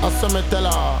 After me tell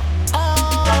her.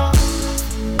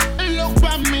 Look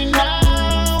at me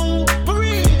now.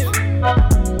 Breathe.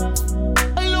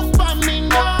 Look at me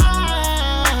now.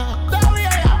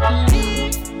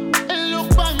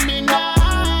 Look at me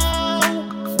now.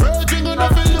 Virgin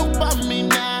enough to look at me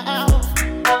now.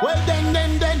 Well then,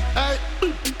 hey,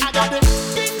 I got the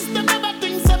things that never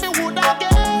think so me woulda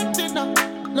get it now.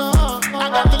 No, I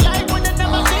got the life when they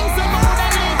never think so me woulda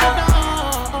live it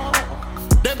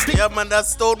now. Yeah, man, that's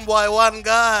Stone Boy, one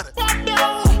God. Drop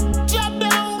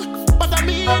down, but I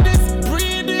mean this,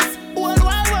 breathe this, whole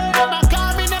wide world. Them a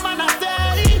call me, them a not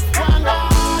say one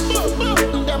God.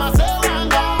 Them a say one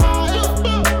God.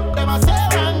 Them a say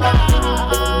one God.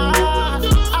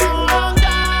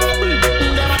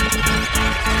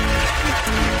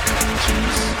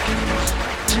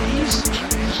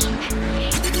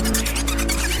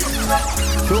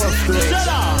 Shut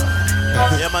up.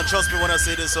 Yeah, man, trust me when I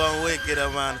say this one wicked,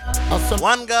 man.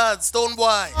 One God, Stone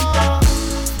Boy.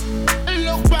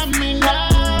 Look at me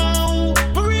now,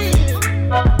 breathe.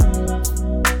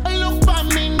 Look at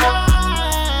me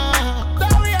now.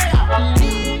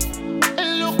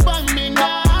 Look at me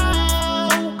now.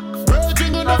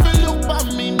 Virgin enough to look at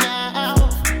me now.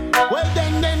 Well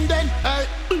then, hey,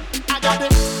 I got the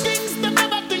things that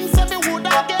never think so me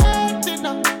woulda get it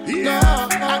now. Yeah,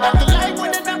 I got the life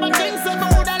when they never think so me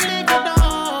woulda live it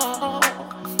now.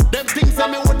 Them things so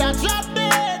me woulda drop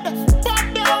dead, but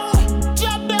now.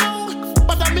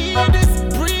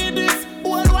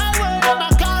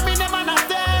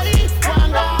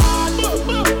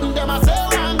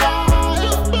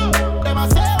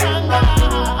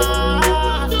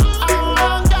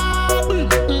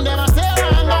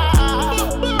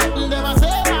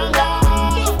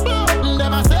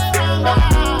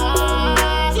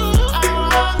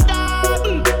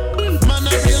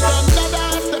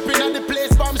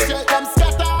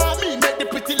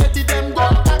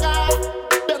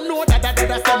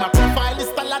 better say my profile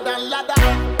is taller than ladder.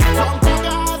 From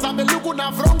Cogas, I'm a look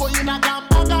na frongo in a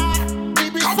gambaga.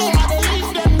 BBC, I dey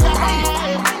give them gaba.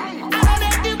 I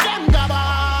don't give them gaba.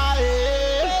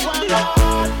 One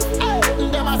God,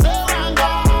 them a say one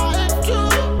God.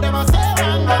 True, them a say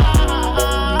one God.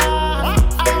 One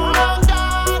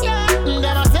God,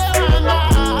 them a say one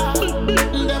God.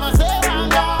 Them a say one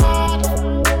God.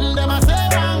 Them a say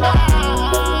one God.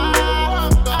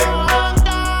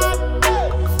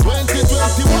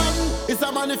 2021 is a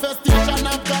manifestation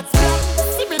of God's plan.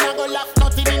 See me not go lack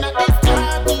nothing in a this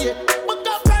time, yeah. But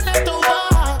God run it over.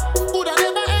 Could I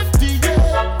never empty,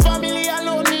 yeah. Family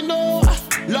alone, me know.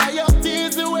 Loyalty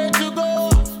is the way to go.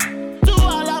 To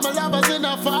all of my lovers in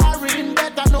a foreign,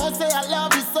 better know say I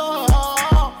love you so.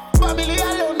 Family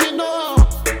alone, me know.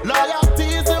 Loyalty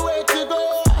is the way to go.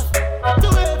 To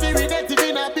every relative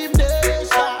in a beam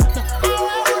nation. I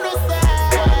wanna say,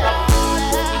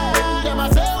 them a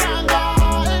say one God.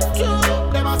 True,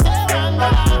 them a say one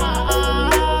God.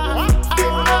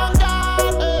 One God,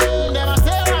 them a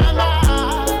say one God.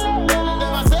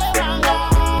 Them a say one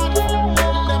God.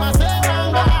 Them a say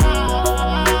one God.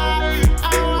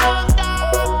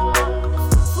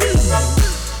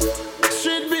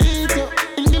 Street beat,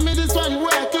 give me this one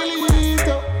where I kill it.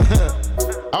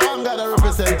 I want God to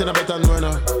represent in a better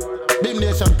manner. Big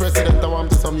nation president, I want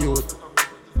to some youth.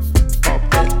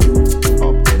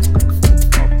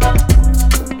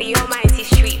 The almighty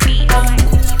street beat.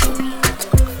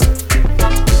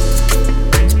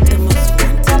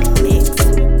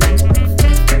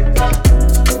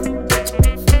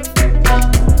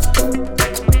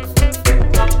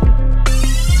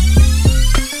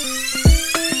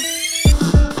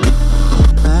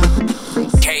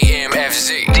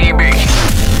 KMFZ DB.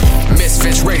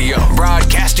 Misfits Radio,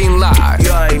 broadcasting live.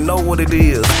 You already know what it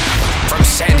is. From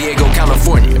San Diego,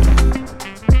 California.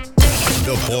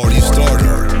 The party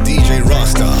starter, DJ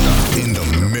Rasta, in the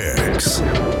mix.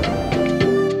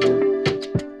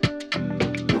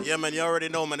 Yeah, man, you already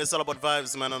know, man. It's all about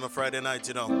vibes, man, on a Friday night,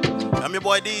 you know. I'm your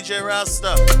boy, DJ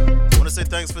Rasta. I want to say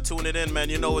thanks for tuning in, man.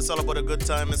 You know it's all about a good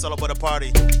time. It's all about a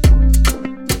party.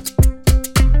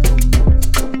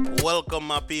 Welcome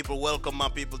my people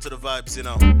to the vibes, you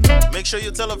know. Make sure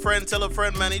you tell a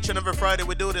friend, man. Each and every Friday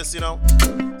we do this, you know.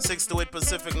 6 to 8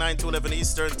 Pacific, 9 to 11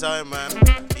 Eastern time, man.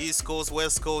 East Coast,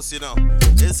 West Coast, you know.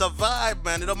 It's a vibe,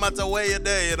 man. It don't matter where you're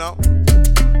there, you know.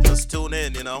 Just tune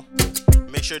in, you know.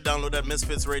 Make sure you download that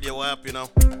Misfits Radio app, you know.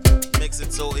 Makes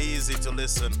it so easy to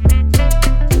listen.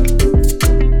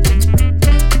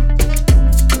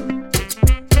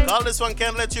 Call this one,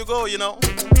 Can't Let You Go, you know.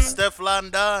 Steph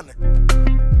London.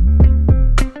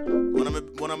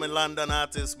 One of my London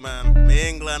artists, man. My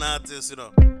England artists, you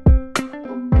know.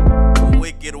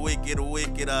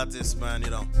 Wicked artists, man, you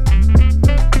know.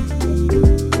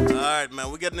 Alright,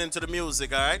 man, we're getting into the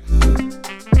music, alright?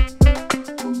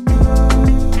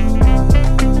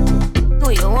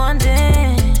 Who you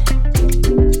wanting?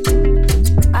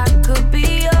 I could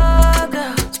be your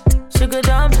girl, sugar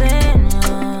dumpling.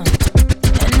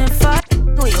 And if I,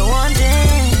 who you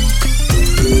wanting?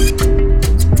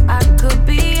 I could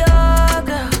be your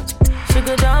girl,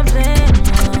 sugar dumpling.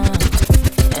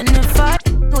 And if I,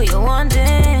 who you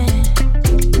wanting?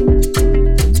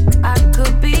 I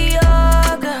could be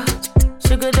your girl,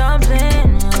 sugar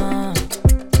dumpling.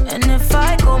 And if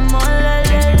I come on, la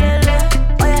la la la,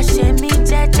 oh yeah, shake me,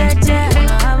 cha cha cha.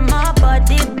 Wanna have my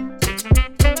body,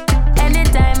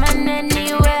 anytime and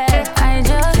anywhere. I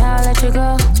just can't let you go,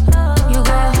 you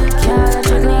go, can't let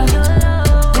you go.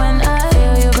 When I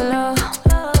feel you below,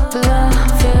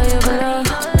 feel you below,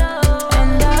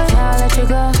 and I can't let you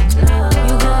go,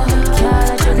 you go, can't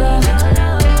let you go.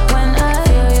 When I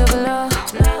feel you below,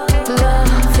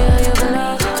 feel you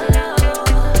below.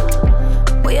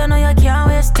 Well, you know you can't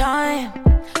waste time.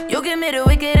 You give me the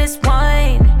wickedest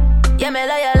wine. Yeah, me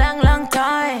like a long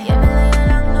time.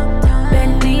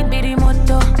 Bentley, bitty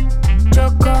moto,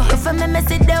 choco. You feel me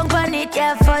sit down on it,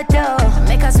 yeah, photo.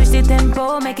 Make her switch the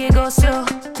tempo, make it go slow.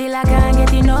 Feel I can't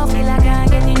get enough, Kill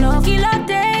a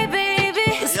day, baby.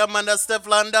 Yeah, man, that's Steph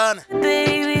London.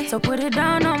 Baby, so put it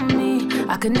down on me.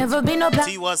 I could never be no black.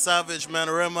 Tiwa Savage, man,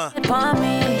 Rema.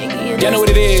 You know what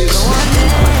it is.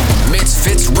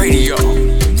 Misfits Radio.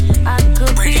 I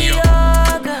could be your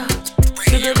girl,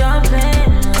 sugar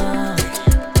dumpling.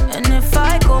 And if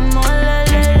I come on, la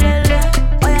la la la,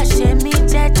 oh yeah, shake me,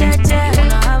 cha cha cha.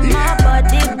 Wanna have my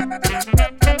body,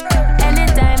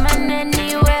 anytime and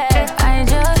anywhere. I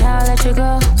just can't let you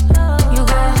go, you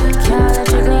go, can't let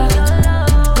you go.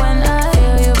 When I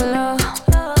feel you below,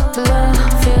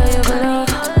 feel you below,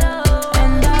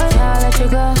 and I can't let you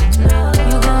go,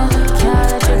 you go, can't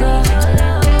let you go.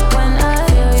 When I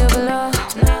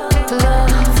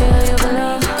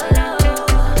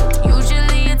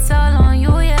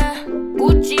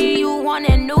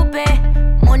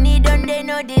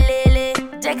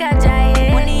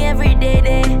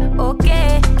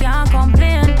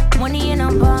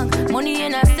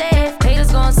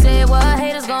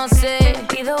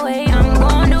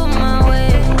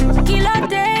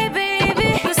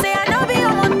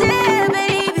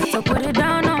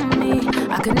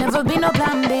no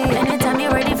plan B. Anytime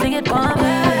you're ready, fling it for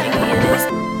me. You just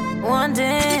one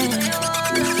day.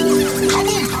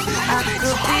 I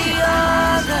could be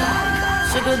your girl,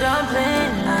 sugar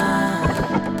dumpling.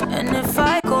 And if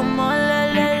I come on,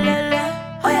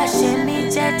 oh yeah, shimmy,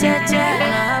 cha.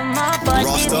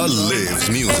 Rasta lives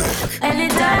music.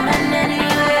 Anytime and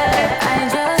anywhere, I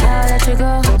just can't let you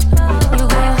go. You go,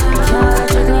 can't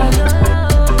let you go.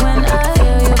 When I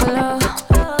feel you below,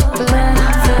 when I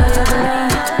feel you below,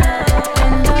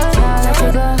 and I can't let you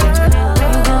go.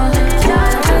 You go,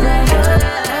 can't let you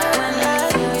go. When I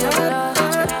feel you below,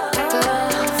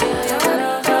 feel you below.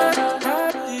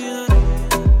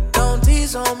 Don't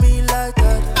tease on me like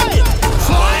that.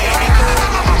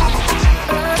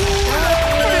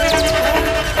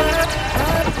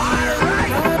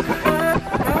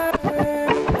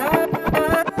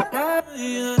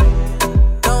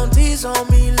 Don't tease on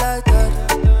me like that.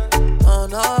 Oh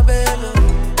no, baby.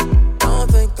 Don't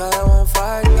think I won't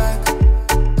fight back,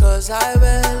 'cause I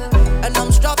will. And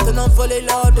I'm strapped and I'm fully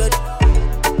loaded.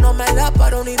 No my lap, I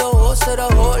don't need a horse to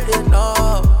hold it,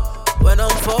 no. When I'm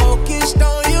focused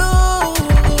on you.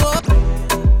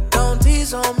 Don't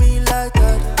tease on me like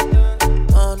that.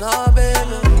 Oh no,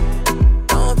 baby.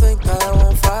 Don't think I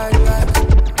won't fight back,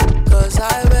 'cause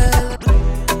I will.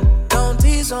 Don't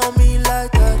tease on me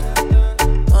like that.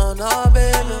 Oh no,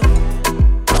 baby.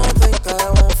 Don't think I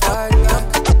won't fight back,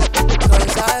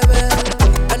 'cause I will.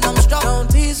 And I'm strong. Don't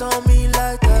tease on me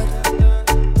like that.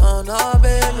 Oh no,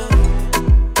 baby.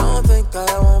 Don't think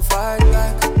I won't fight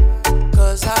back,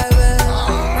 'cause I will.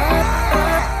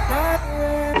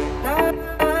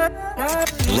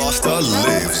 Rasta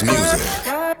lives music.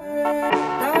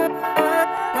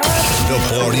 The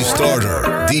party starter,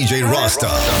 DJ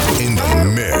Rasta in the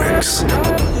mix.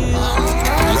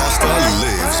 Rasta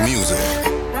lives music.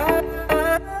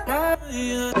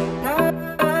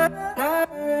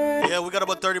 Yeah, we got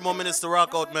about 30 more minutes to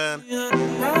rock out, man.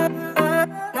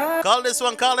 Call this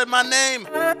one, call it my name.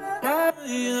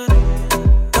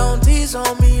 Don't tease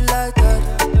on me like that.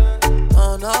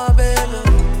 Oh no, baby.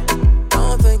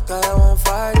 Don't think I won't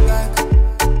fight back,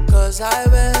 'cause I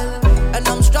will. And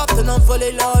I'm strapped and I'm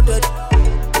fully loaded.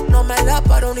 No my lap,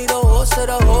 I don't need a horse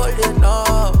to hold it, no.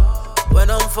 When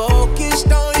I'm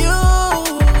focused on you,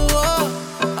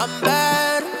 I'm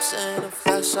bad, I'm saying if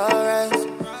that's alright.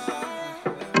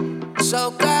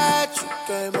 So glad you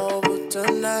came over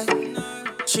tonight.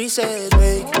 She said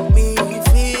make me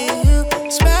feel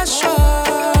special.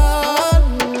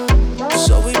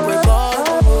 So we break all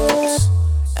the rules,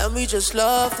 and we just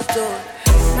love to do it.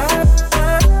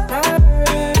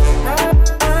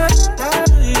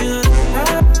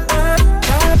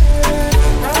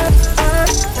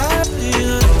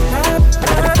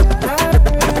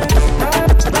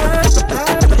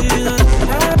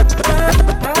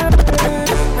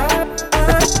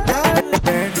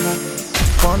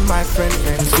 My friend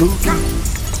named Luke,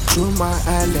 through my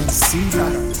island, see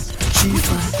her. She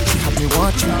fine, she had me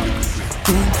watching,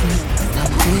 thinking,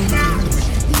 I'm thinking.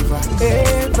 If I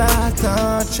ever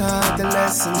touch her, the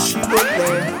lesson she will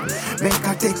learn. Make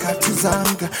her take her to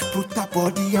Zanga, put her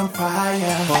body on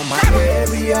fire. For my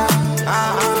area, for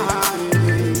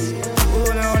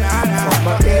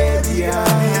my area,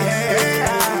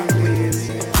 area.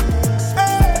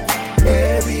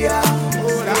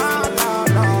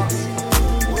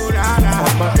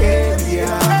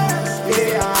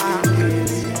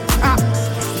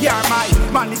 You're my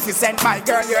magnificent, my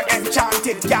girl, you're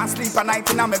enchanted. Can't sleep a night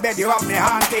in my bed, you have me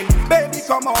haunted. Baby,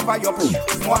 come over, you're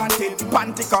wanted.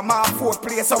 Panty come off, fourth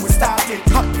place, so we started.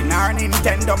 Up in our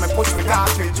Nintendo, me push the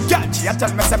cartridge. Girl, she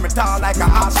tell me, say me tall like a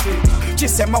ostrich. She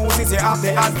say, Moses, you have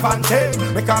the advantage.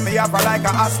 Because me have her like a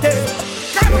hostage.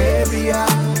 Baby,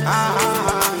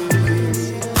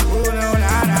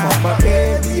 from my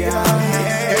area.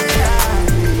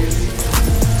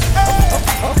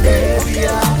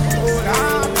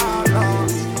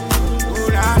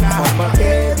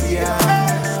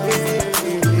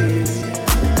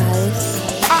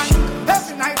 And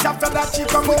every night after that she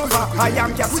come over, I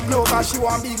am getting over, she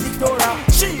want be Victoria.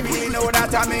 She really know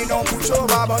that I may not push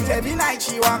over, but every night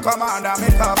she want come under me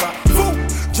cover. Boom,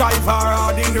 drive her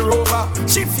hard in the Rover.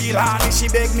 She feel honey, she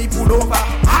beg me pull over.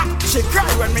 She cry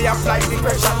when me apply the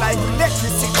pressure like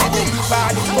electricity. The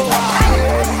body from my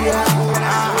area,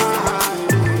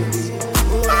 area,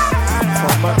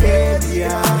 from my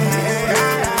area.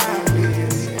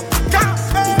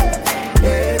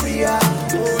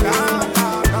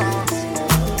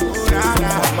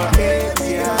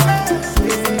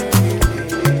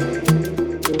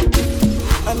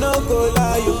 I no go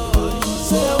lie, you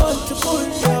say I want to pull you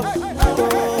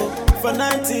up for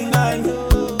 99.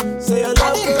 Say I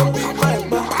love you, be my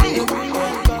back.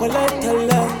 Well, I tell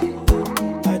her,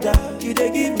 Ada, you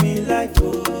dey give me life,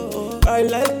 oh. I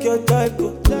like your type,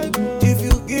 oh. If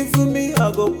you give to me,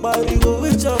 I go marry you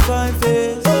with your fine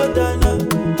face, oh Dana.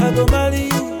 I go marry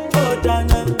you, oh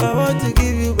Dana. I want to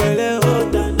give you belly,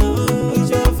 oh Dana. With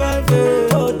your fine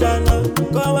face, oh Dana.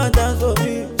 Come and dance for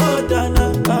me, oh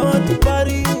Dana. I want to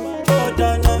party you, oh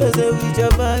Dana. They say with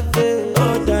your fine face,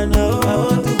 oh Dana. I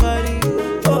want to marry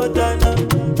you, oh Dana.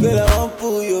 Girl, I want to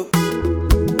pull you,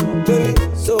 baby,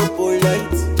 so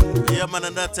polite. Yeah, man,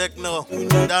 and that techno,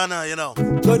 Dana, you know.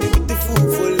 Got it with the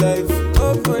food for life,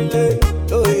 oh for life,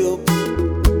 oh yo.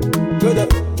 Got that,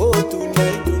 oh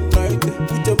tonight,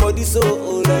 with your body so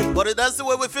alright. But that's the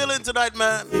way we're feeling tonight,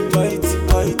 man. Mighty,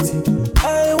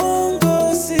 I won't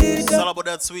go see that. It's all about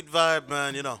that sweet vibe,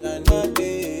 man, you know.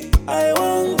 I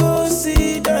won't go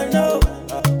see that now.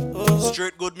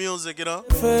 Straight good music, you know.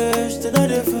 Fresh, then I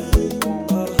define,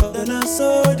 then I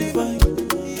saw divine,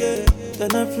 yeah.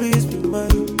 Then I please be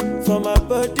mine. For my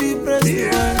body, press the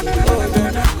wine. Oh,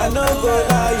 then I know go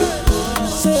lie.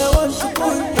 Say I want to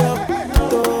put your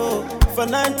door for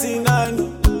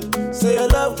 99. Say your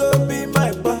love go be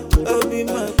my bar, oh be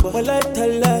my bar. Well, I tell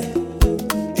lie.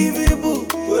 If you boo,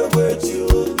 we're with you,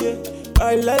 yeah.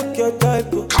 I like your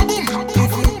type, oh.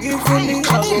 If you give me,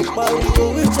 I go marry you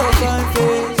with your fine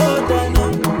face, oh Dana.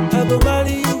 I go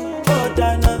marry you, oh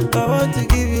Dana. I want to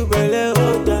give you belly,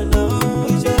 oh Dana.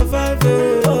 With your fine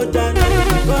face, oh Dana.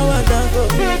 Come and dance for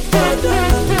me, oh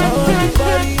Dana. I want to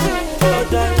marry you, oh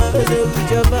Dana. They say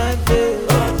with your fine face,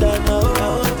 oh Dana. I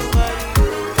want to marry you,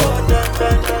 oh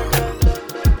Dana.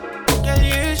 Girl,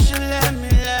 you should let me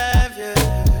love you.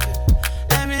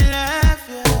 Let me love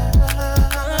you.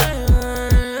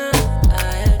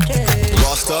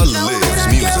 Rasta lives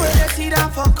music. Sit down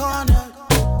for corner.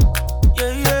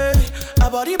 Yeah, yeah. Her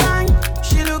body bang,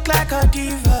 she look like a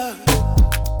diva.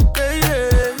 Yeah,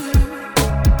 yeah.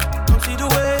 Come see the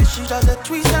way she does a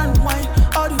twist and whine.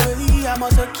 All the way I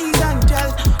must have keys and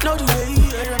tell. No the way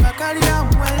I carry am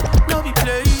well. No be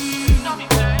play.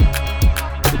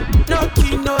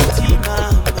 Naughty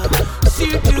mama.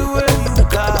 See the way you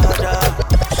got her.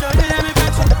 Show me let me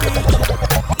get your picture.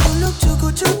 You look too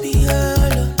good to be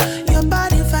alone. Your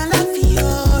body fine like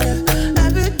Fiona.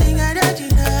 Everything I did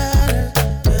in her.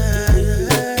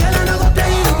 Girl, I know go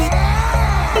play you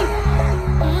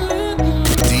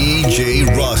DJ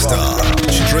Rasta,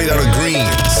 straight out of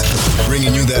Greens,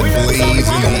 bringing you that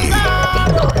blazing heat.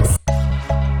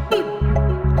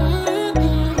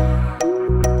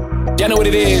 Y'all know what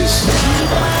it is.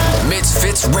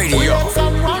 Misfits Radio.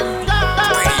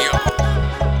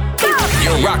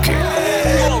 You're rocking.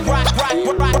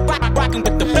 Rocking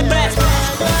with the best.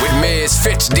 With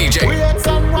Misfits DJ.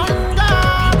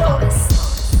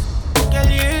 Girl,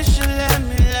 you should let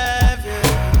me love you.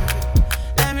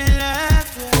 Let me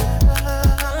love you.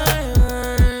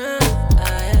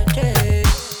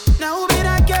 Now who be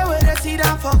that girl with a sit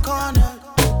down for corner?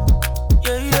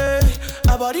 Yeah, yeah.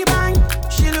 Her body bang,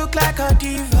 she look like a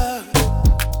diva.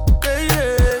 Yeah,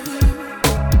 yeah.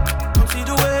 Come see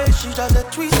the way she does a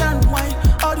twist and whine.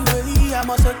 All the way I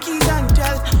must have keys and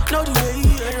tell. No the way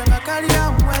I carry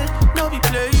am well. No be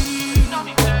play.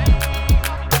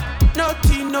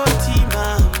 Naughty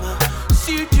mama.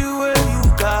 See the way you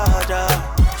got her.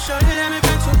 Show you let me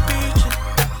get your picture.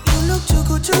 You look too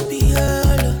good to be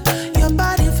alone. Your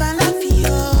body fine like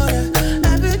Fiona.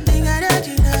 Everything I did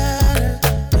in her.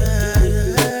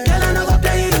 Girl, I know go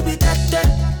play you be dead.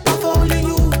 I'm for only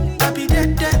you. I be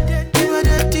dead. Diva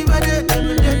dead.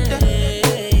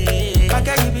 I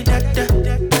can you be dead.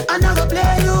 I know go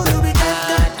play you be dead.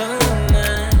 I don't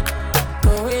mind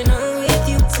going on with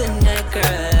you tonight, girl.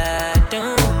 I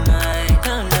don't mind.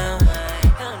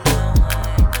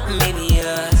 Maybe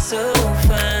you're so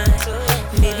fine.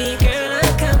 Baby girl, I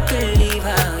can't believe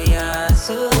how you're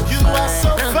so fine. You are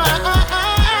so fine.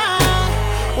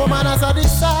 Woman, as I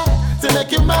decide to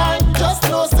make you mine, just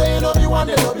know say no be one,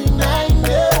 no be nine.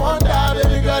 They want that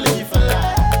baby girl if you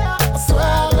lie. I swear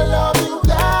I will love you,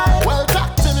 die. Well,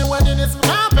 talk to me when it is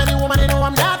my penny woman. You know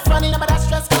I'm not funny, but that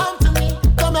stress come to me.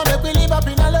 Come here, make we live up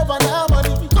in a love and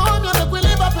harmony. Come here, make we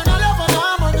live up in a love and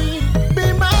harmony.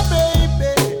 Be my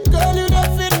baby, girl, you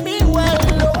don't fit me well.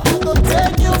 I'll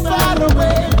take you far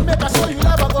away. Make I show you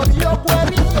love, I go be your boy.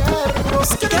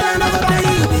 Girl, I know go play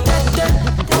you be dead.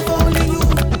 I'm for only you.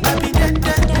 I be dead.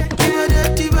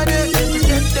 Diva dead.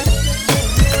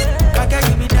 I can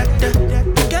you be dead.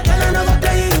 Girl, I know go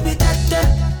play you be dead.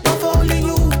 I'm for only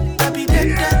you. I be dead.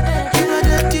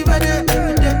 Diva dead.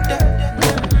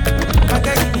 I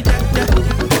can you be dead.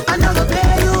 I know go play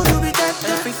you be dead.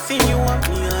 Everything you want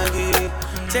me, I get it.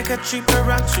 Take a trip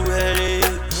around to LA.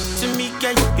 To me,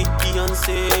 girl, you be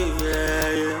Beyonce.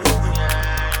 Yeah.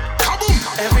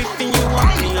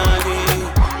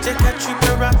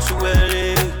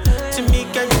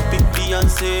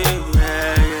 see.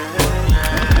 Yeah,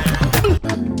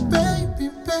 Baby,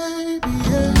 baby,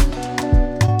 yeah.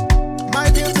 My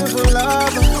beautiful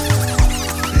lover.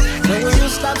 When will you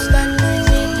stop standing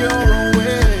in your own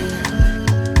way?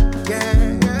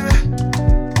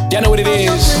 You know what it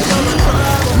is.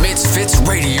 Misfits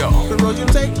Radio. The road you're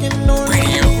taking only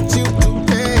leads you to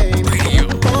pain.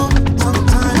 Oh,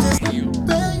 sometimes it's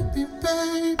baby,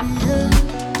 baby, yeah.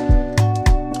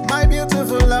 My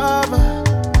beautiful lover.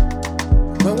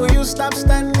 When will you stop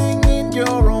standing in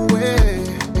your own way?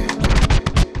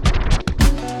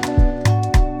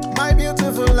 My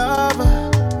beautiful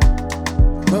lover.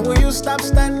 When will you stop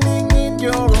standing in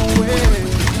your own way?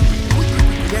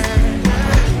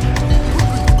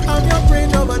 On your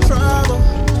bridge over trouble,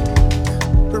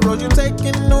 the road you're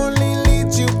taking only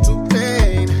leads you to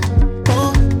pain.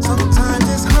 Oh, sometimes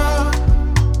it's hard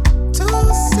to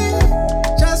see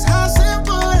just how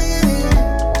simple it is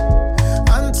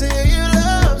until you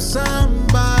love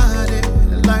somebody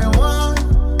like 1,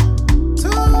 2,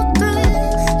 3.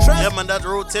 Yeah, man, that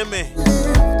root in me.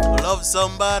 Love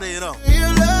somebody, you know. You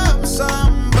love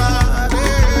somebody.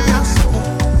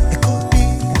 It could be,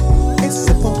 it's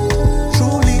simple.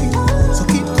 So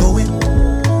keep going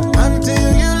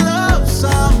until you love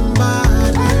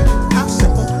somebody. How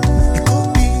simple it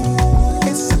could be.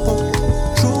 It's simple,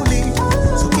 truly.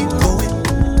 So keep going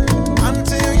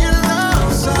until you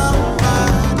love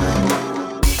somebody.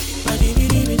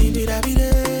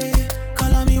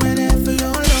 Call on me whenever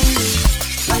you're lonely.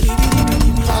 I'll be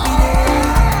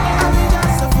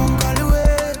just a phone call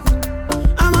away.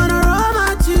 I'm on a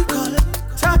romantic call,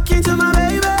 talking to my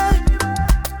baby.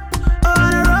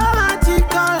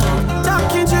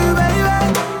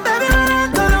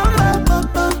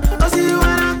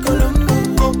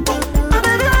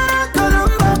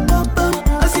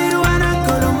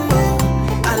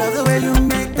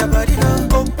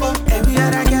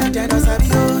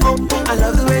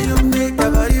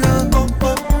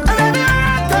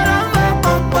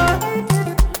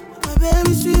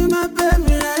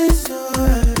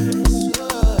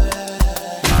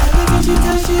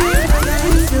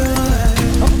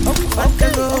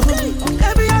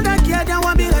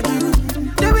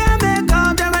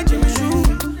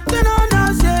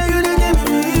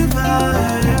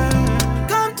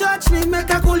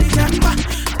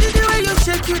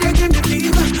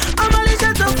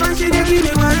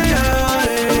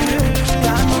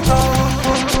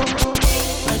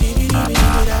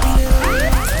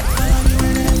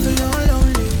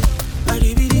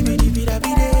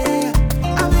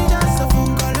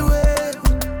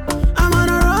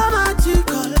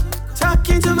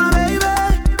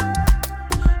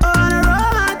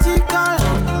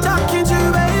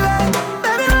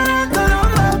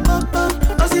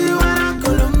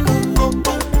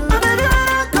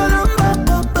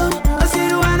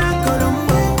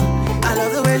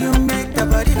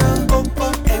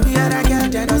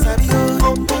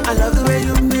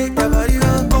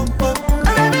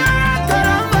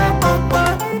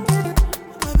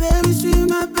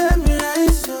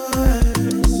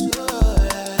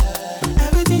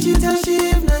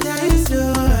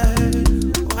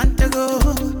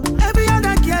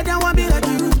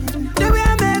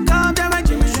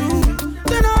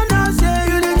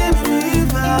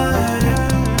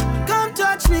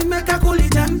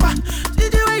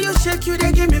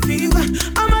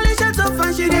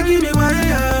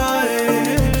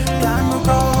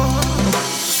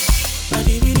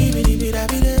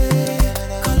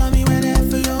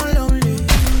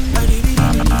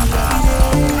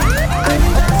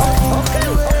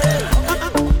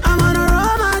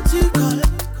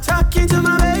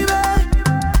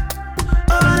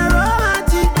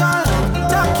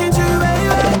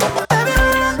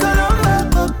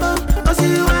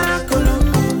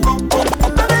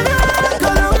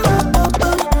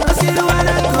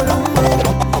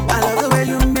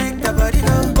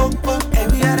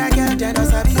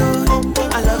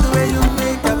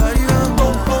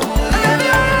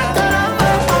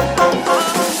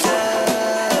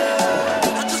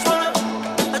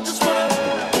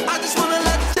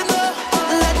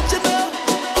 let you know.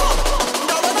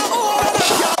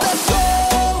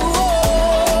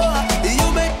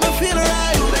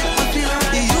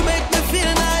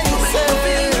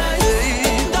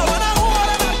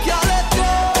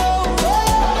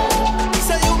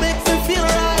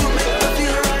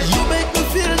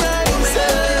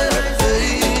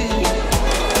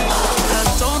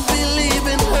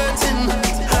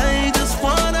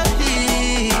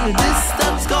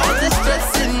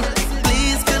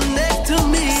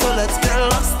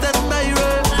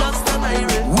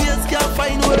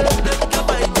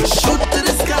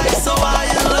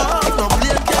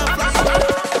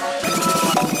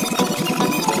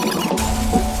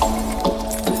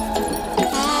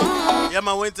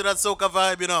 we're into that soca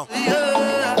vibe, you know.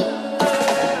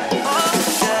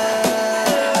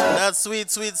 That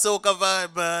sweet, sweet soca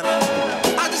vibe, man.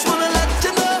 I just wanna let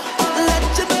you know.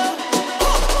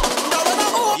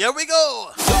 Here we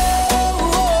go.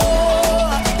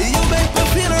 You make me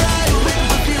feel right.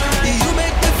 You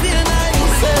make me feel nice.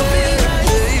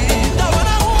 Now when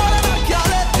I wanna, can't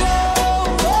let go.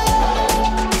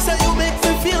 Say you make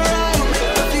me feel right.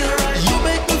 You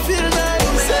make me feel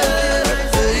nice.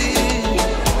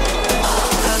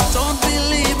 I don't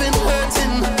believe in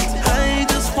hurting. I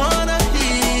just wanna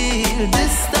heal.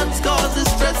 Distance causes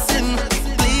stressing.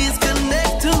 Please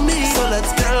connect to me. So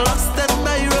let's get lost at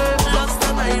my road.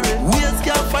 Ways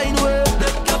can't find word.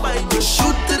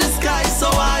 Shoot to the sky, so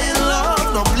I in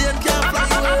love. No plane can't fly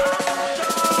away.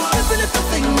 Every little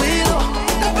thing we do,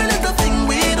 every little thing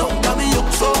we do, got me up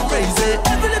so crazy.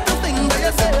 Every little thing that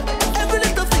you say, every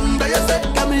little thing that you say,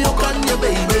 got me up on you,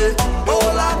 baby. Oh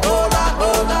Lord, oh Lord,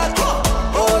 oh Lord,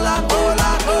 oh Lord, oh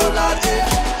Lord, oh Lord, eh.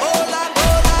 Oh Lord,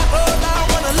 oh Lord, oh Lord,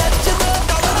 wanna let you know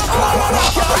that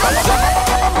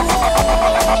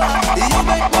when you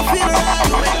make me feel right,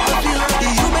 you make me feel right.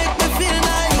 You make me feel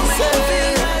nice.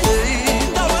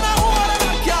 Now when I wanna,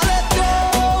 can't let go.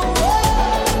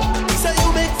 Say you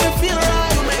make me feel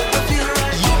right. You make me feel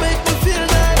right. You make me feel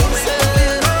nice.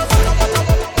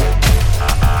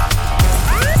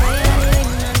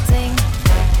 Nothing,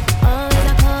 always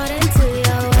according to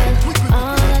your will.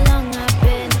 All along I've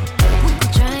been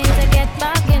trying to get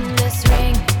back in this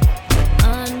ring.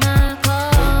 On my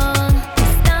call,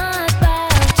 it's not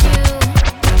about you.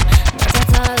 Not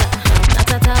at all, not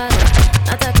at all,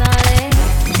 not at all.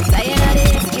 Tired of the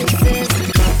excuses.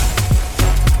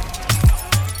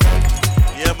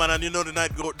 Yeah, man, and you know the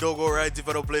night don't go right if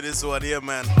I don't play this one here,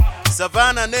 man.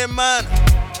 Savannah, name, man.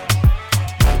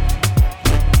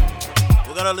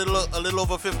 We got a little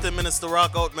over 15 minutes to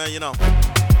rock out, man, you know.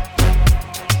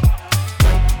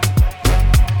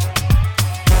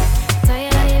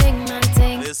 Tired of living my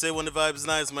thing. They say when the vibe's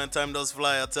nice, man, time does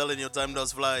fly. I'm telling you, time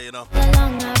does fly, you know. All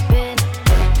along I've been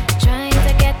trying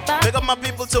to get back. Pick up my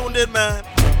people tuned in, man.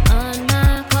 On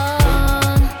my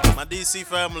call, My DC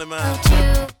family, man.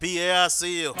 PA, I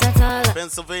see you. not at all,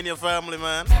 Pennsylvania family,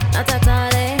 man. not at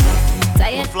all.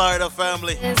 Tired Florida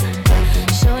family.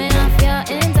 showing off your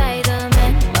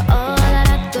entitlement, but all of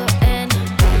that to end.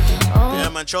 Oh, Yeah,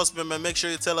 man, trust me, man. Make sure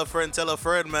you tell a friend,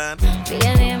 man. feel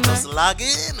your name, Just log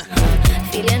in.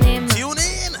 feel your name, Tune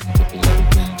in.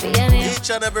 feel your name. Each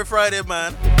and every Friday,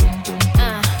 man.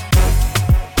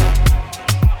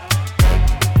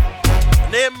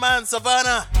 Name, man,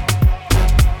 Savannah.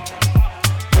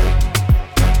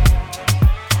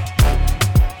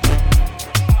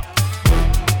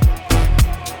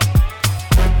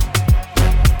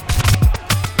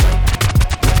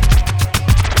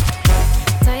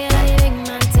 Tired of living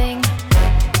my thing,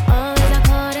 always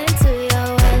according to your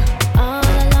will. All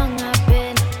along I've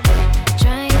been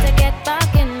trying to get back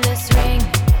in this ring.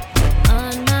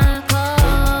 On my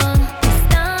call, it's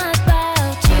not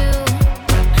about you.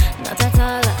 Not at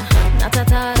all, not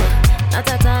at all, not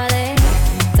at all.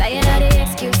 Tired of the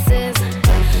excuses,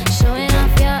 showing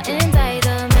off your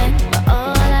entitlement, but all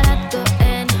of that to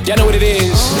end. You know what it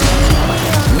is.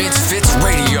 Misfits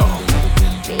Radio.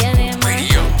 Feel your name, man.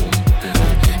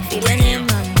 Feel your name,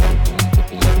 man.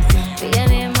 Feel your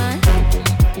name, man.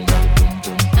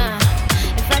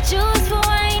 If I choose for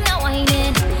wine, I whine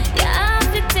it. You have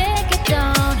to take it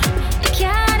down. You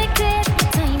can't dictate the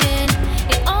timing.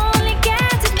 You only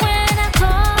get it when I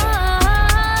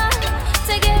call.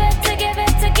 To give it, to give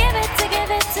it, to give it, to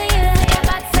give it to you.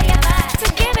 Say your bad. To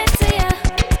give it to you.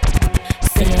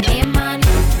 Say your name, man.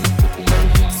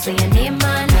 Say your name,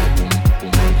 man.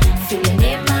 Feel your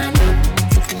name, man.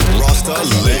 Rasta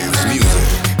lives music.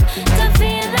 To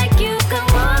feel like you can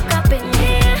walk up in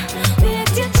here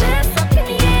with your chest up in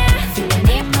the air. Feel your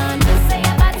name, man. Say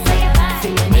your bad, say your bad.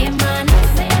 Feel your name, man.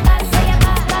 Say your bad, say your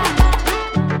bad.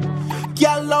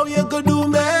 Girl, how you gonna do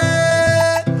me?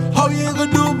 How you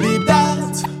gonna do me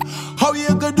that? How you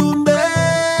gonna do me?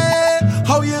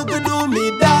 How you gonna do me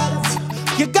that?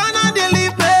 You gonna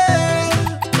leave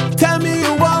me? Tell me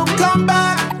you won't come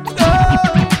back.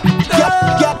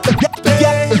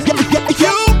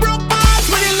 You broke my heart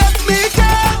when you left me,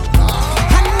 girl,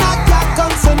 and I can't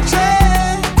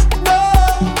concentrate. No,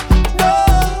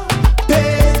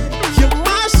 babe, you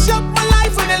mash up my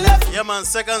life when you left. Yeah, man,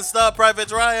 second star,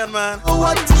 Private Ryan, man.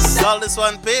 What to say? Call this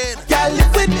one pain. Can't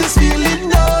live with this feeling,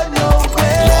 no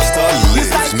way. Rasta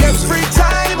It's lives like music. every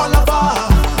time I love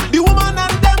her, the woman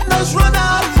and them just run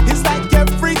off. It's like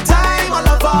every time I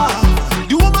love her,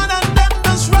 the woman and them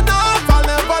just run off. I'll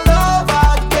never love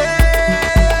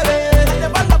again. I'll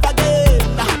never love again.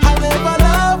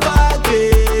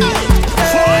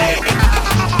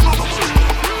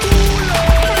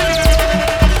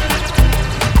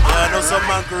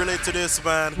 this,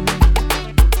 man.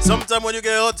 Sometimes when you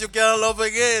get hot, you can't love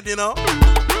again, you know?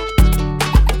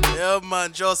 Yeah,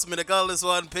 man, trust me, they call this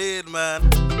one paid, man.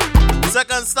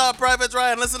 Second star, Private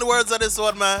Ryan. Listen to the words of this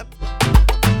one, man.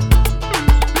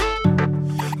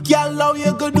 Girl, how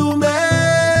you gonna do me?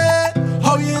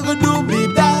 How you gonna do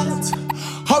me that?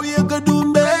 How you gonna do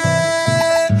me?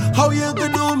 How you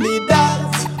gonna do me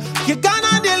that? You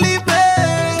gonna delete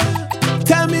me?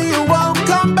 Tell me you won't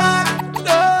come back.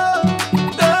 No,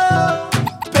 no,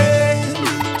 babe.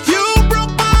 You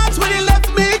broke my heart when you left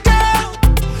me, girl,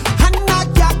 and I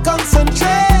can't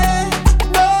concentrate.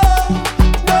 No,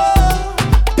 no,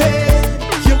 babe.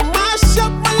 You mashed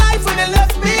up my life when you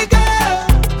left me, girl.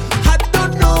 I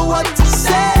don't know what to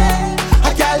say.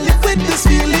 I can't live with this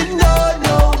feeling, no,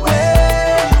 no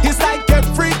way. It's like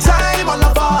every time I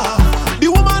love her, the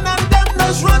woman and them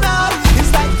just run off.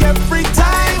 It's like every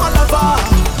time I love her,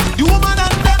 the woman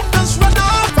and them just run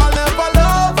off. I'll never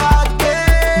love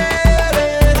again.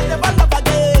 I'll never love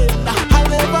again. I'll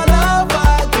never love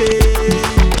again.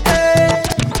 Hey,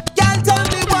 girl, tell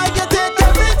me why you take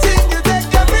everything, you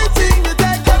take everything, you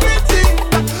take everything.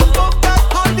 Oh God,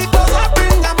 all the clothes I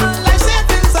bring, I'm on life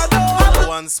savings. I don't have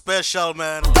One special,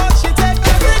 man. God, she take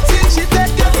everything, she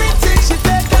take everything, she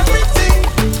take everything.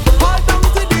 All down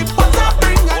to the pot I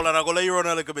bring. Hold on, I'm gonna let you run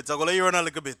a little bit. I'm gonna let you run a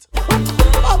little bit.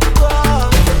 Oh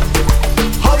God,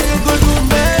 how you gonna do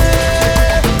me?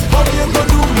 How you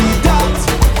gonna do me that?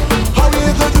 How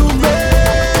you gonna do me?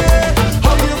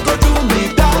 How you gonna do me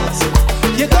that?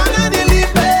 You gonna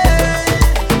delete me?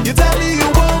 You tell me you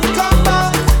won't come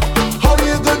back. How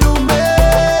you gonna do me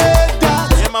that?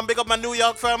 Yeah, man, big up my New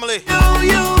York family.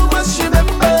 You must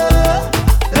remember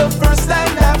the first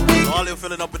time that we All you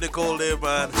filling up in the cold there,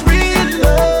 man. real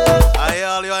love. I hear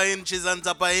all your inches on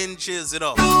top of inches, you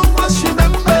know. You must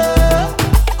remember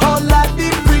all of the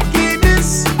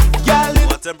freakiness, girl.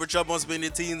 What temperature must be in the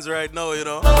teens right now, you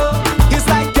know? It's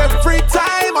like every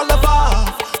time I love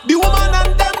her, the woman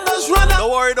and them just run up.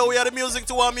 Don't worry though, we have the music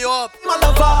to warm you up. I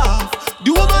love her,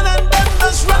 the woman and them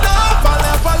just run up. I'll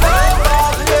never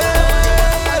love again.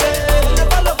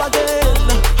 Never love again.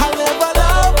 I'll never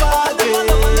love again.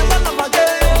 Never love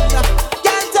again.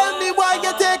 Can't tell me why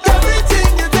you take everything,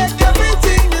 you take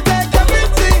everything, you take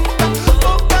everything.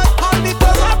 Oh God, all the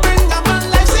clothes I bring, I'm on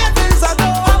life savings. I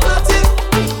don't have nothing.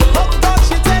 Oh God,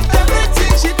 she take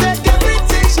everything, she take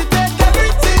everything, she take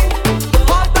everything.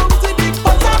 All down to the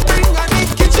pot I bring, and the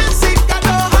kitchen sink, I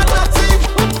don't have nothing.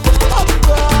 Oh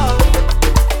God,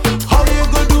 how you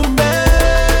gonna do me?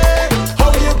 How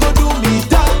you gonna do me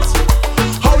that?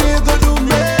 How you gonna do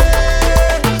me?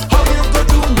 How you gonna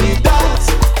do me that?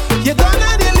 You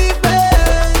gonna delete me?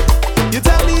 You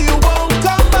tell me you won't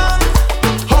come back.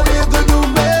 How you gonna do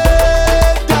me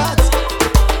that?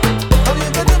 How you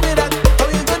gonna do me that? How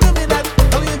you gonna do me that?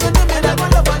 How you gonna do me that? I never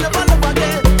love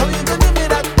again. How you gonna do me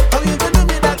that? How you gonna do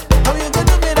me that? How you gonna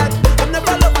do me that? I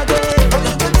never love again. How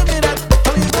you gonna do me that?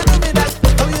 How you gonna do me that?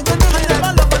 How you gonna do me that?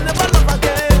 I never love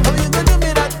again. How you gonna do me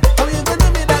that? How you gonna do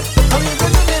me that? How you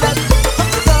gonna do me that?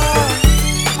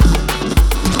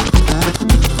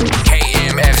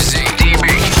 KMFZ DB.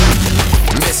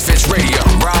 Misfits Radio,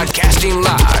 broadcasting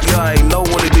live. You ain't know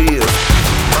what it is.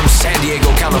 From San Diego,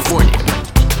 California.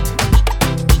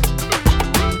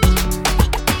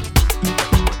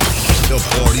 The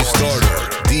party starter,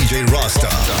 DJ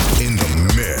Rasta, in the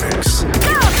mix.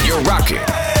 You're rocking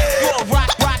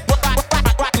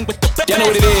Y'all know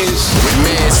what it is. with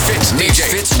Misfits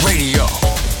DJ. Misfits Radio.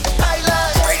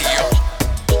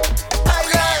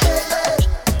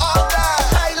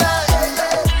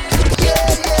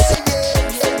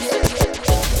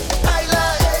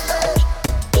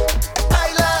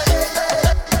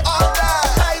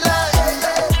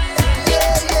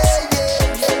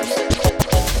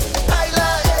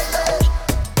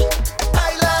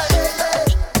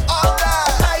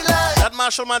 That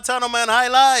Marshall Montano, man, high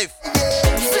life.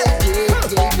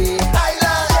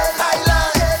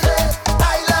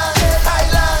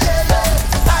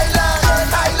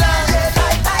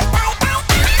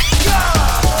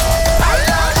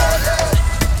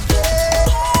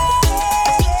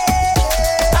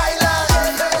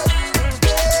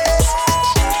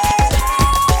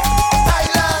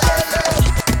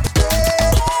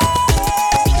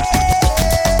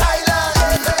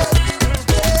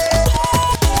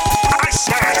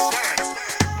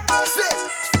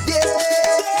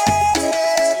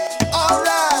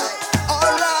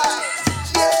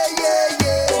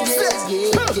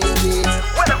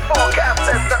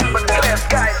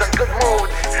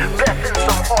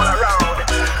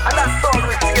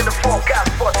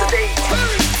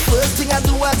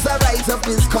 Up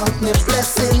is count me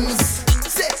blessings.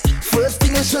 First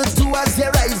thing I should do as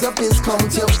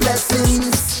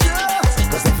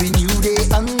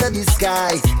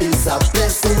sky is a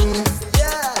blessing.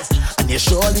 Yeah. And you're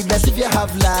surely blessed if you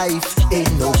have life,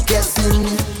 ain't no guessing.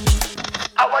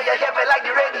 I want you hear me like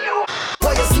the radio.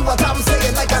 Want you see what I'm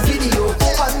saying like a video.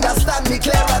 Understand me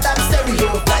clearer than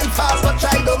stereo. Life fast but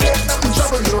try to make nothing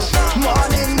trouble you.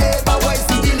 Morning neighbor, what's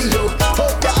the dealio?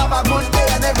 Hope you have a good day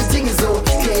and everything is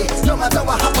okay. No matter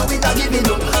what happens, we not giving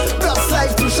up. Plus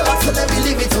life too short, so let me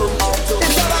live it up.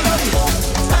 It's all I know.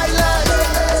 I love it.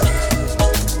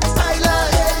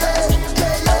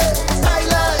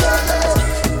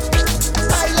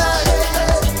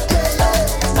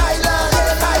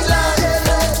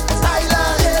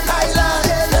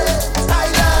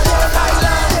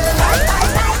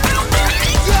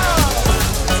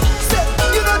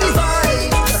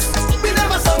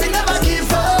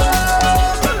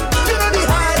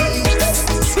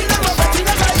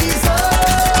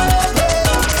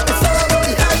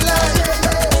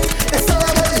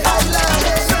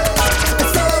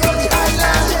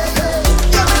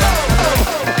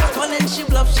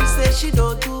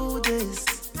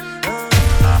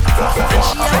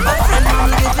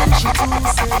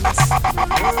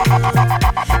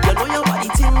 You know your body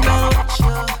ting about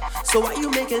you, so why you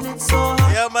making it so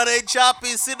hard? Yeah, man, ain't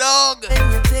choppy, sit down.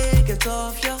 When you take it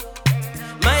off, yeah.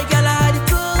 My girl, I had the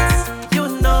tools,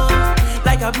 you know.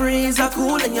 Like a breeze, I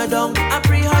cool in your dung. I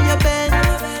pray how you bend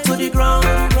to the ground.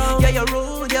 Yeah, you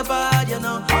roll your body, you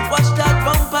know. Watch that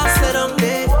bumper sit on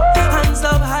there. Hands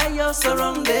up high, you're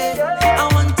surrounded. I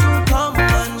want to come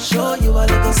and show you a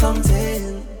little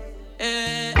something.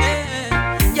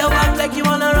 You act like you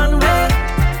wanna run away.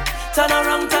 Turn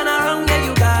around, yeah,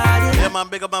 you got it. Yeah, man,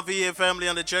 big up my VA family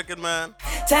on the check-in, man.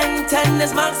 10,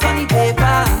 is marks on the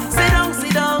paper. Sit down,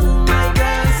 my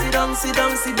girl. Sit down,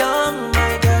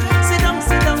 my girl. Sit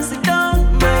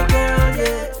down, my girl,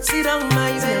 yeah. Sit down,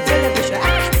 my baby.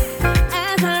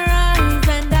 As I rise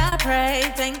and I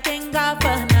pray, thanking God for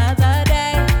another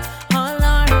day.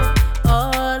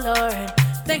 Oh Lord,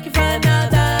 thank you for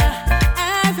another.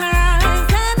 As I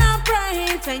rise and I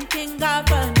pray, thanking God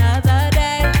for another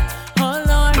day.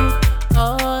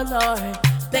 Oh Lord,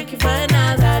 thank you for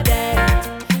another day.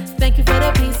 Thank you for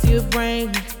the peace you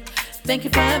bring. Thank you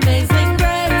for amazing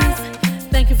grace.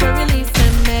 Thank you for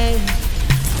releasing me.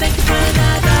 Thank you for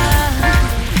another.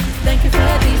 Thank you for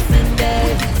a decent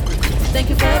day. Thank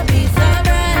you for a piece of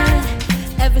bread.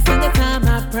 Every single time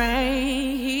I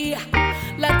pray,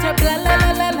 let your blah la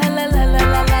la la la la la la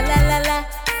la la la la la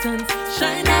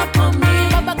shine up on me.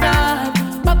 Baba God,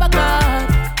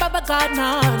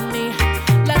 on me.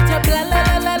 Let your blah la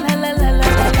la la la la la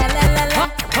la la la la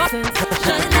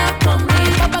shine up on me.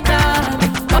 Baba God,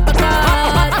 on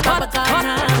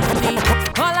me.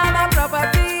 All of my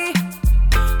property,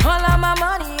 all of my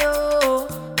money, oh,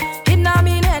 it not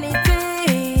mean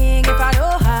anything if I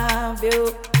don't have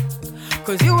you.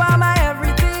 'Cause you are my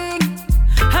everything,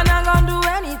 and I'm gonna do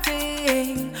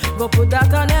anything. Go put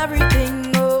that on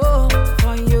everything, oh,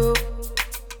 for you.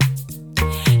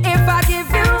 If I give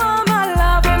you all my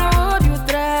love, and would you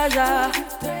treasure?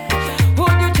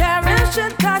 Would you cherish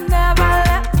it and never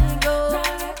let me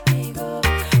go?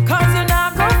 'Cause you're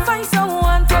not gonna find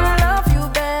someone to love you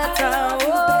better,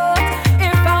 oh.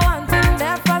 If I want to,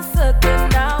 that for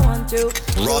certain, I want to.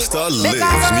 Rasta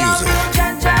lives music.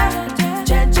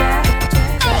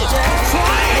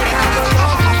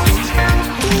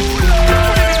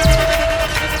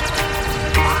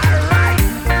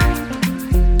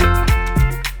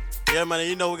 Yeah, man,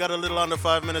 you know we got a little under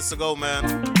 5 minutes to go, man.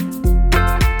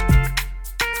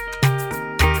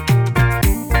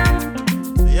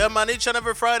 Yeah, man, each and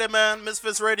every Friday, man,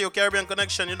 Misfits Radio, Caribbean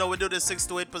Connection. You know we do this 6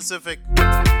 to 8 Pacific,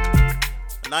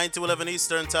 9 to 11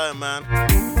 Eastern time, man.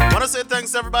 Want to say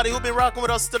thanks to everybody who been rocking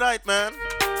with us tonight, man.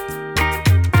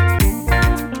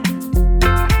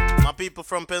 My people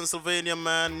from Pennsylvania,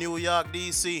 man, New York,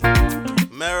 DC,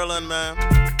 Maryland, man.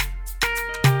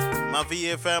 My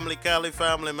VA family, Cali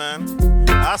family, man.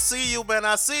 I see you, man.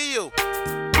 I see you.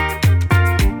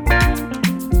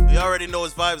 You already know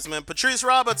his vibes, man. Patrice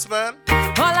Roberts, man.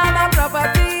 All of my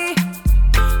property,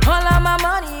 all of my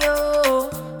money, oh,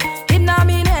 it not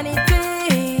mean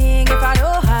anything if I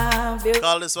don't have you.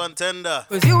 Call this one tender.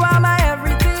 'Cause you are my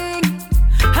everything,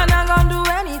 and I'm gonna do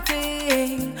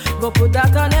anything. Go put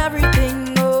that on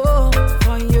everything, oh,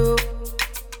 for you.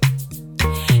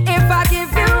 If I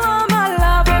give you all my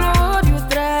love, and would you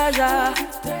treasure?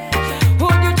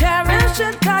 Would you cherish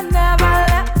it and never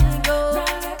let me go?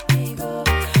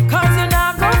 'Cause you're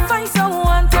not gonna find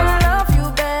someone to love you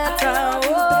better,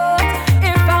 oh.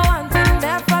 If I want to,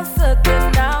 that for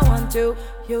certain, I want to.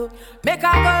 You make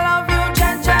I go love you,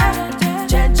 Jaja.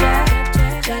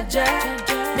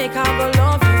 Make I go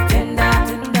love you,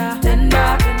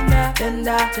 tender.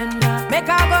 tender. Make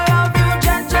I go love you,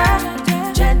 Jaja,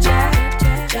 Jaja,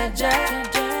 Jaja.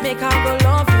 Make I go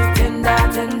love you, tender,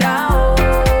 tender, oh,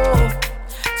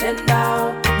 tender. Oh.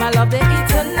 My love the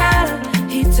eternal,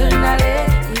 eternally,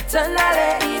 eternally,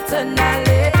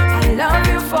 eternally. I love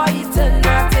you for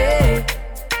eternity.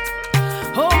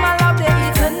 Oh, my love the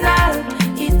eternal,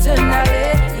 eternally,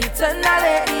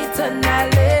 eternally,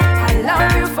 eternally. I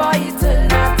love you for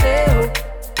eternity.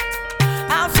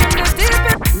 I've seen the deep.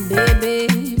 Baby,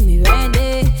 me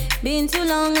ready. Been too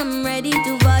long, I'm ready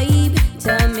to vibe.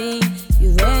 Tell me,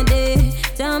 you ready?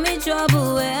 Tell me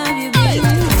trouble, where have you been?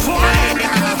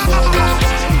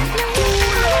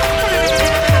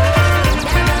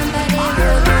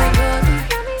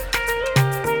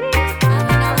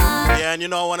 Yeah, and you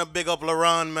know I wanna big up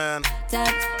Laron, man.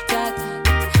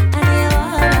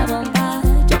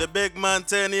 The big man,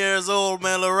 10 years old,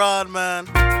 man, Laron, man.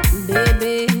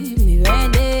 Baby, me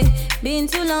ready. Been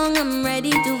too long, I'm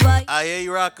ready to vibe. I hear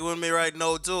you rocking with me right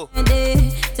now, too.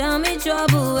 Tell me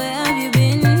trouble, where have you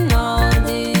been all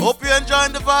day? Hope you're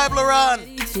enjoying the vibe, Laron.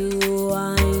 To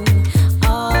wine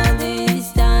all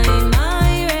this time,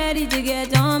 I'm ready to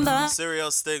get on by.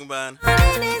 Serious thing, man.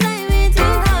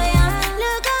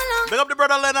 Big up the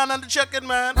brother Lennon and the check-in,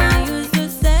 man. I used to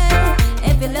say,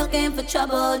 if you're looking for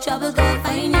trouble, trouble go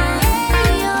find you.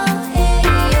 Hey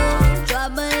yo,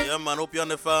 trouble. Yeah, man, hope you're on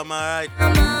the farm, alright.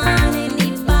 I'm on in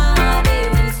the party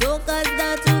when soca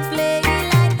start to play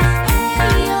like,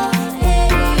 hey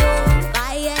yo,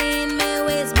 fire in my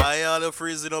waist. Fire all the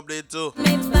freezing up there, too.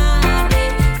 Me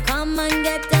body, come and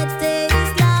get a taste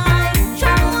like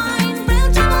trouble wine, real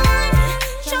trouble wine,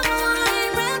 trouble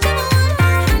wine, real trouble wine.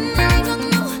 And I don't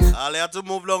know. All you have to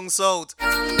move long south.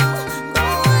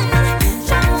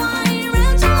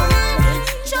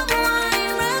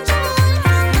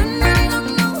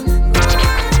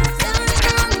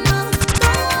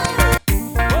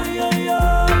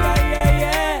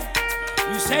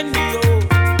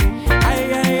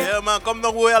 Yeah, man, come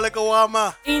down way like a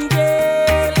warmer. In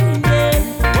jail,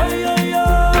 oh yo yo,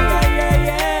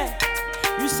 yeah.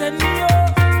 You send me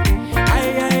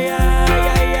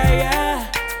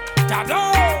Tago.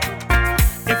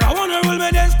 If I wanna rule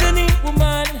my destiny,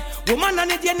 woman, I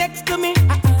need you next to me.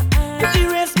 You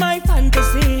erase my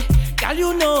fantasy, girl.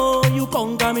 You know you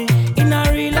conquer me in a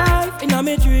real life, in a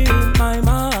me dream, my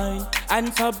mind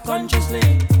and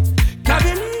subconsciously. Can't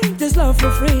believe this love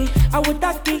for free. I would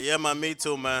that be. Yeah, man, me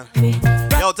too, man.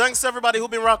 Yo, thanks to everybody who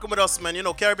been rocking with us, man. You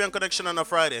know, Caribbean Connection on a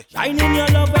Friday. Shining your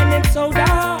love when it's so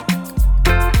dark.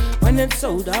 When it's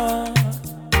so dark.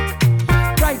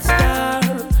 Bright star.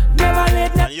 Never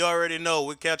let And you already know,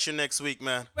 we'll catch you next week,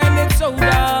 man. when it's so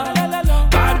dark.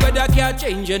 Bad weather can't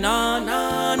change you, nah.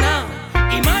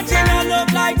 Imagine a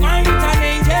love like mine with an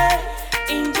angel.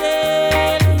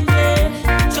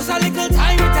 Just a little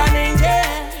time with an angel.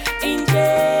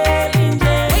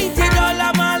 Waited all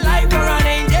of my life for an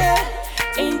angel.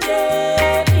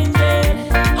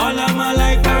 All of my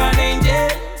life for an angel.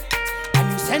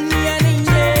 And you send me an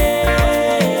angel.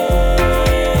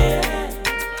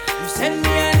 You send me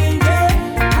an angel.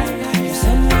 You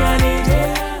send me an angel.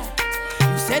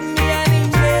 You send me an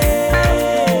angel.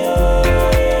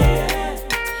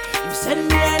 You send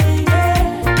me an angel.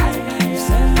 You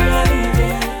send me an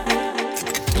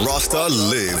angel. Rasta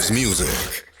lives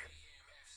music.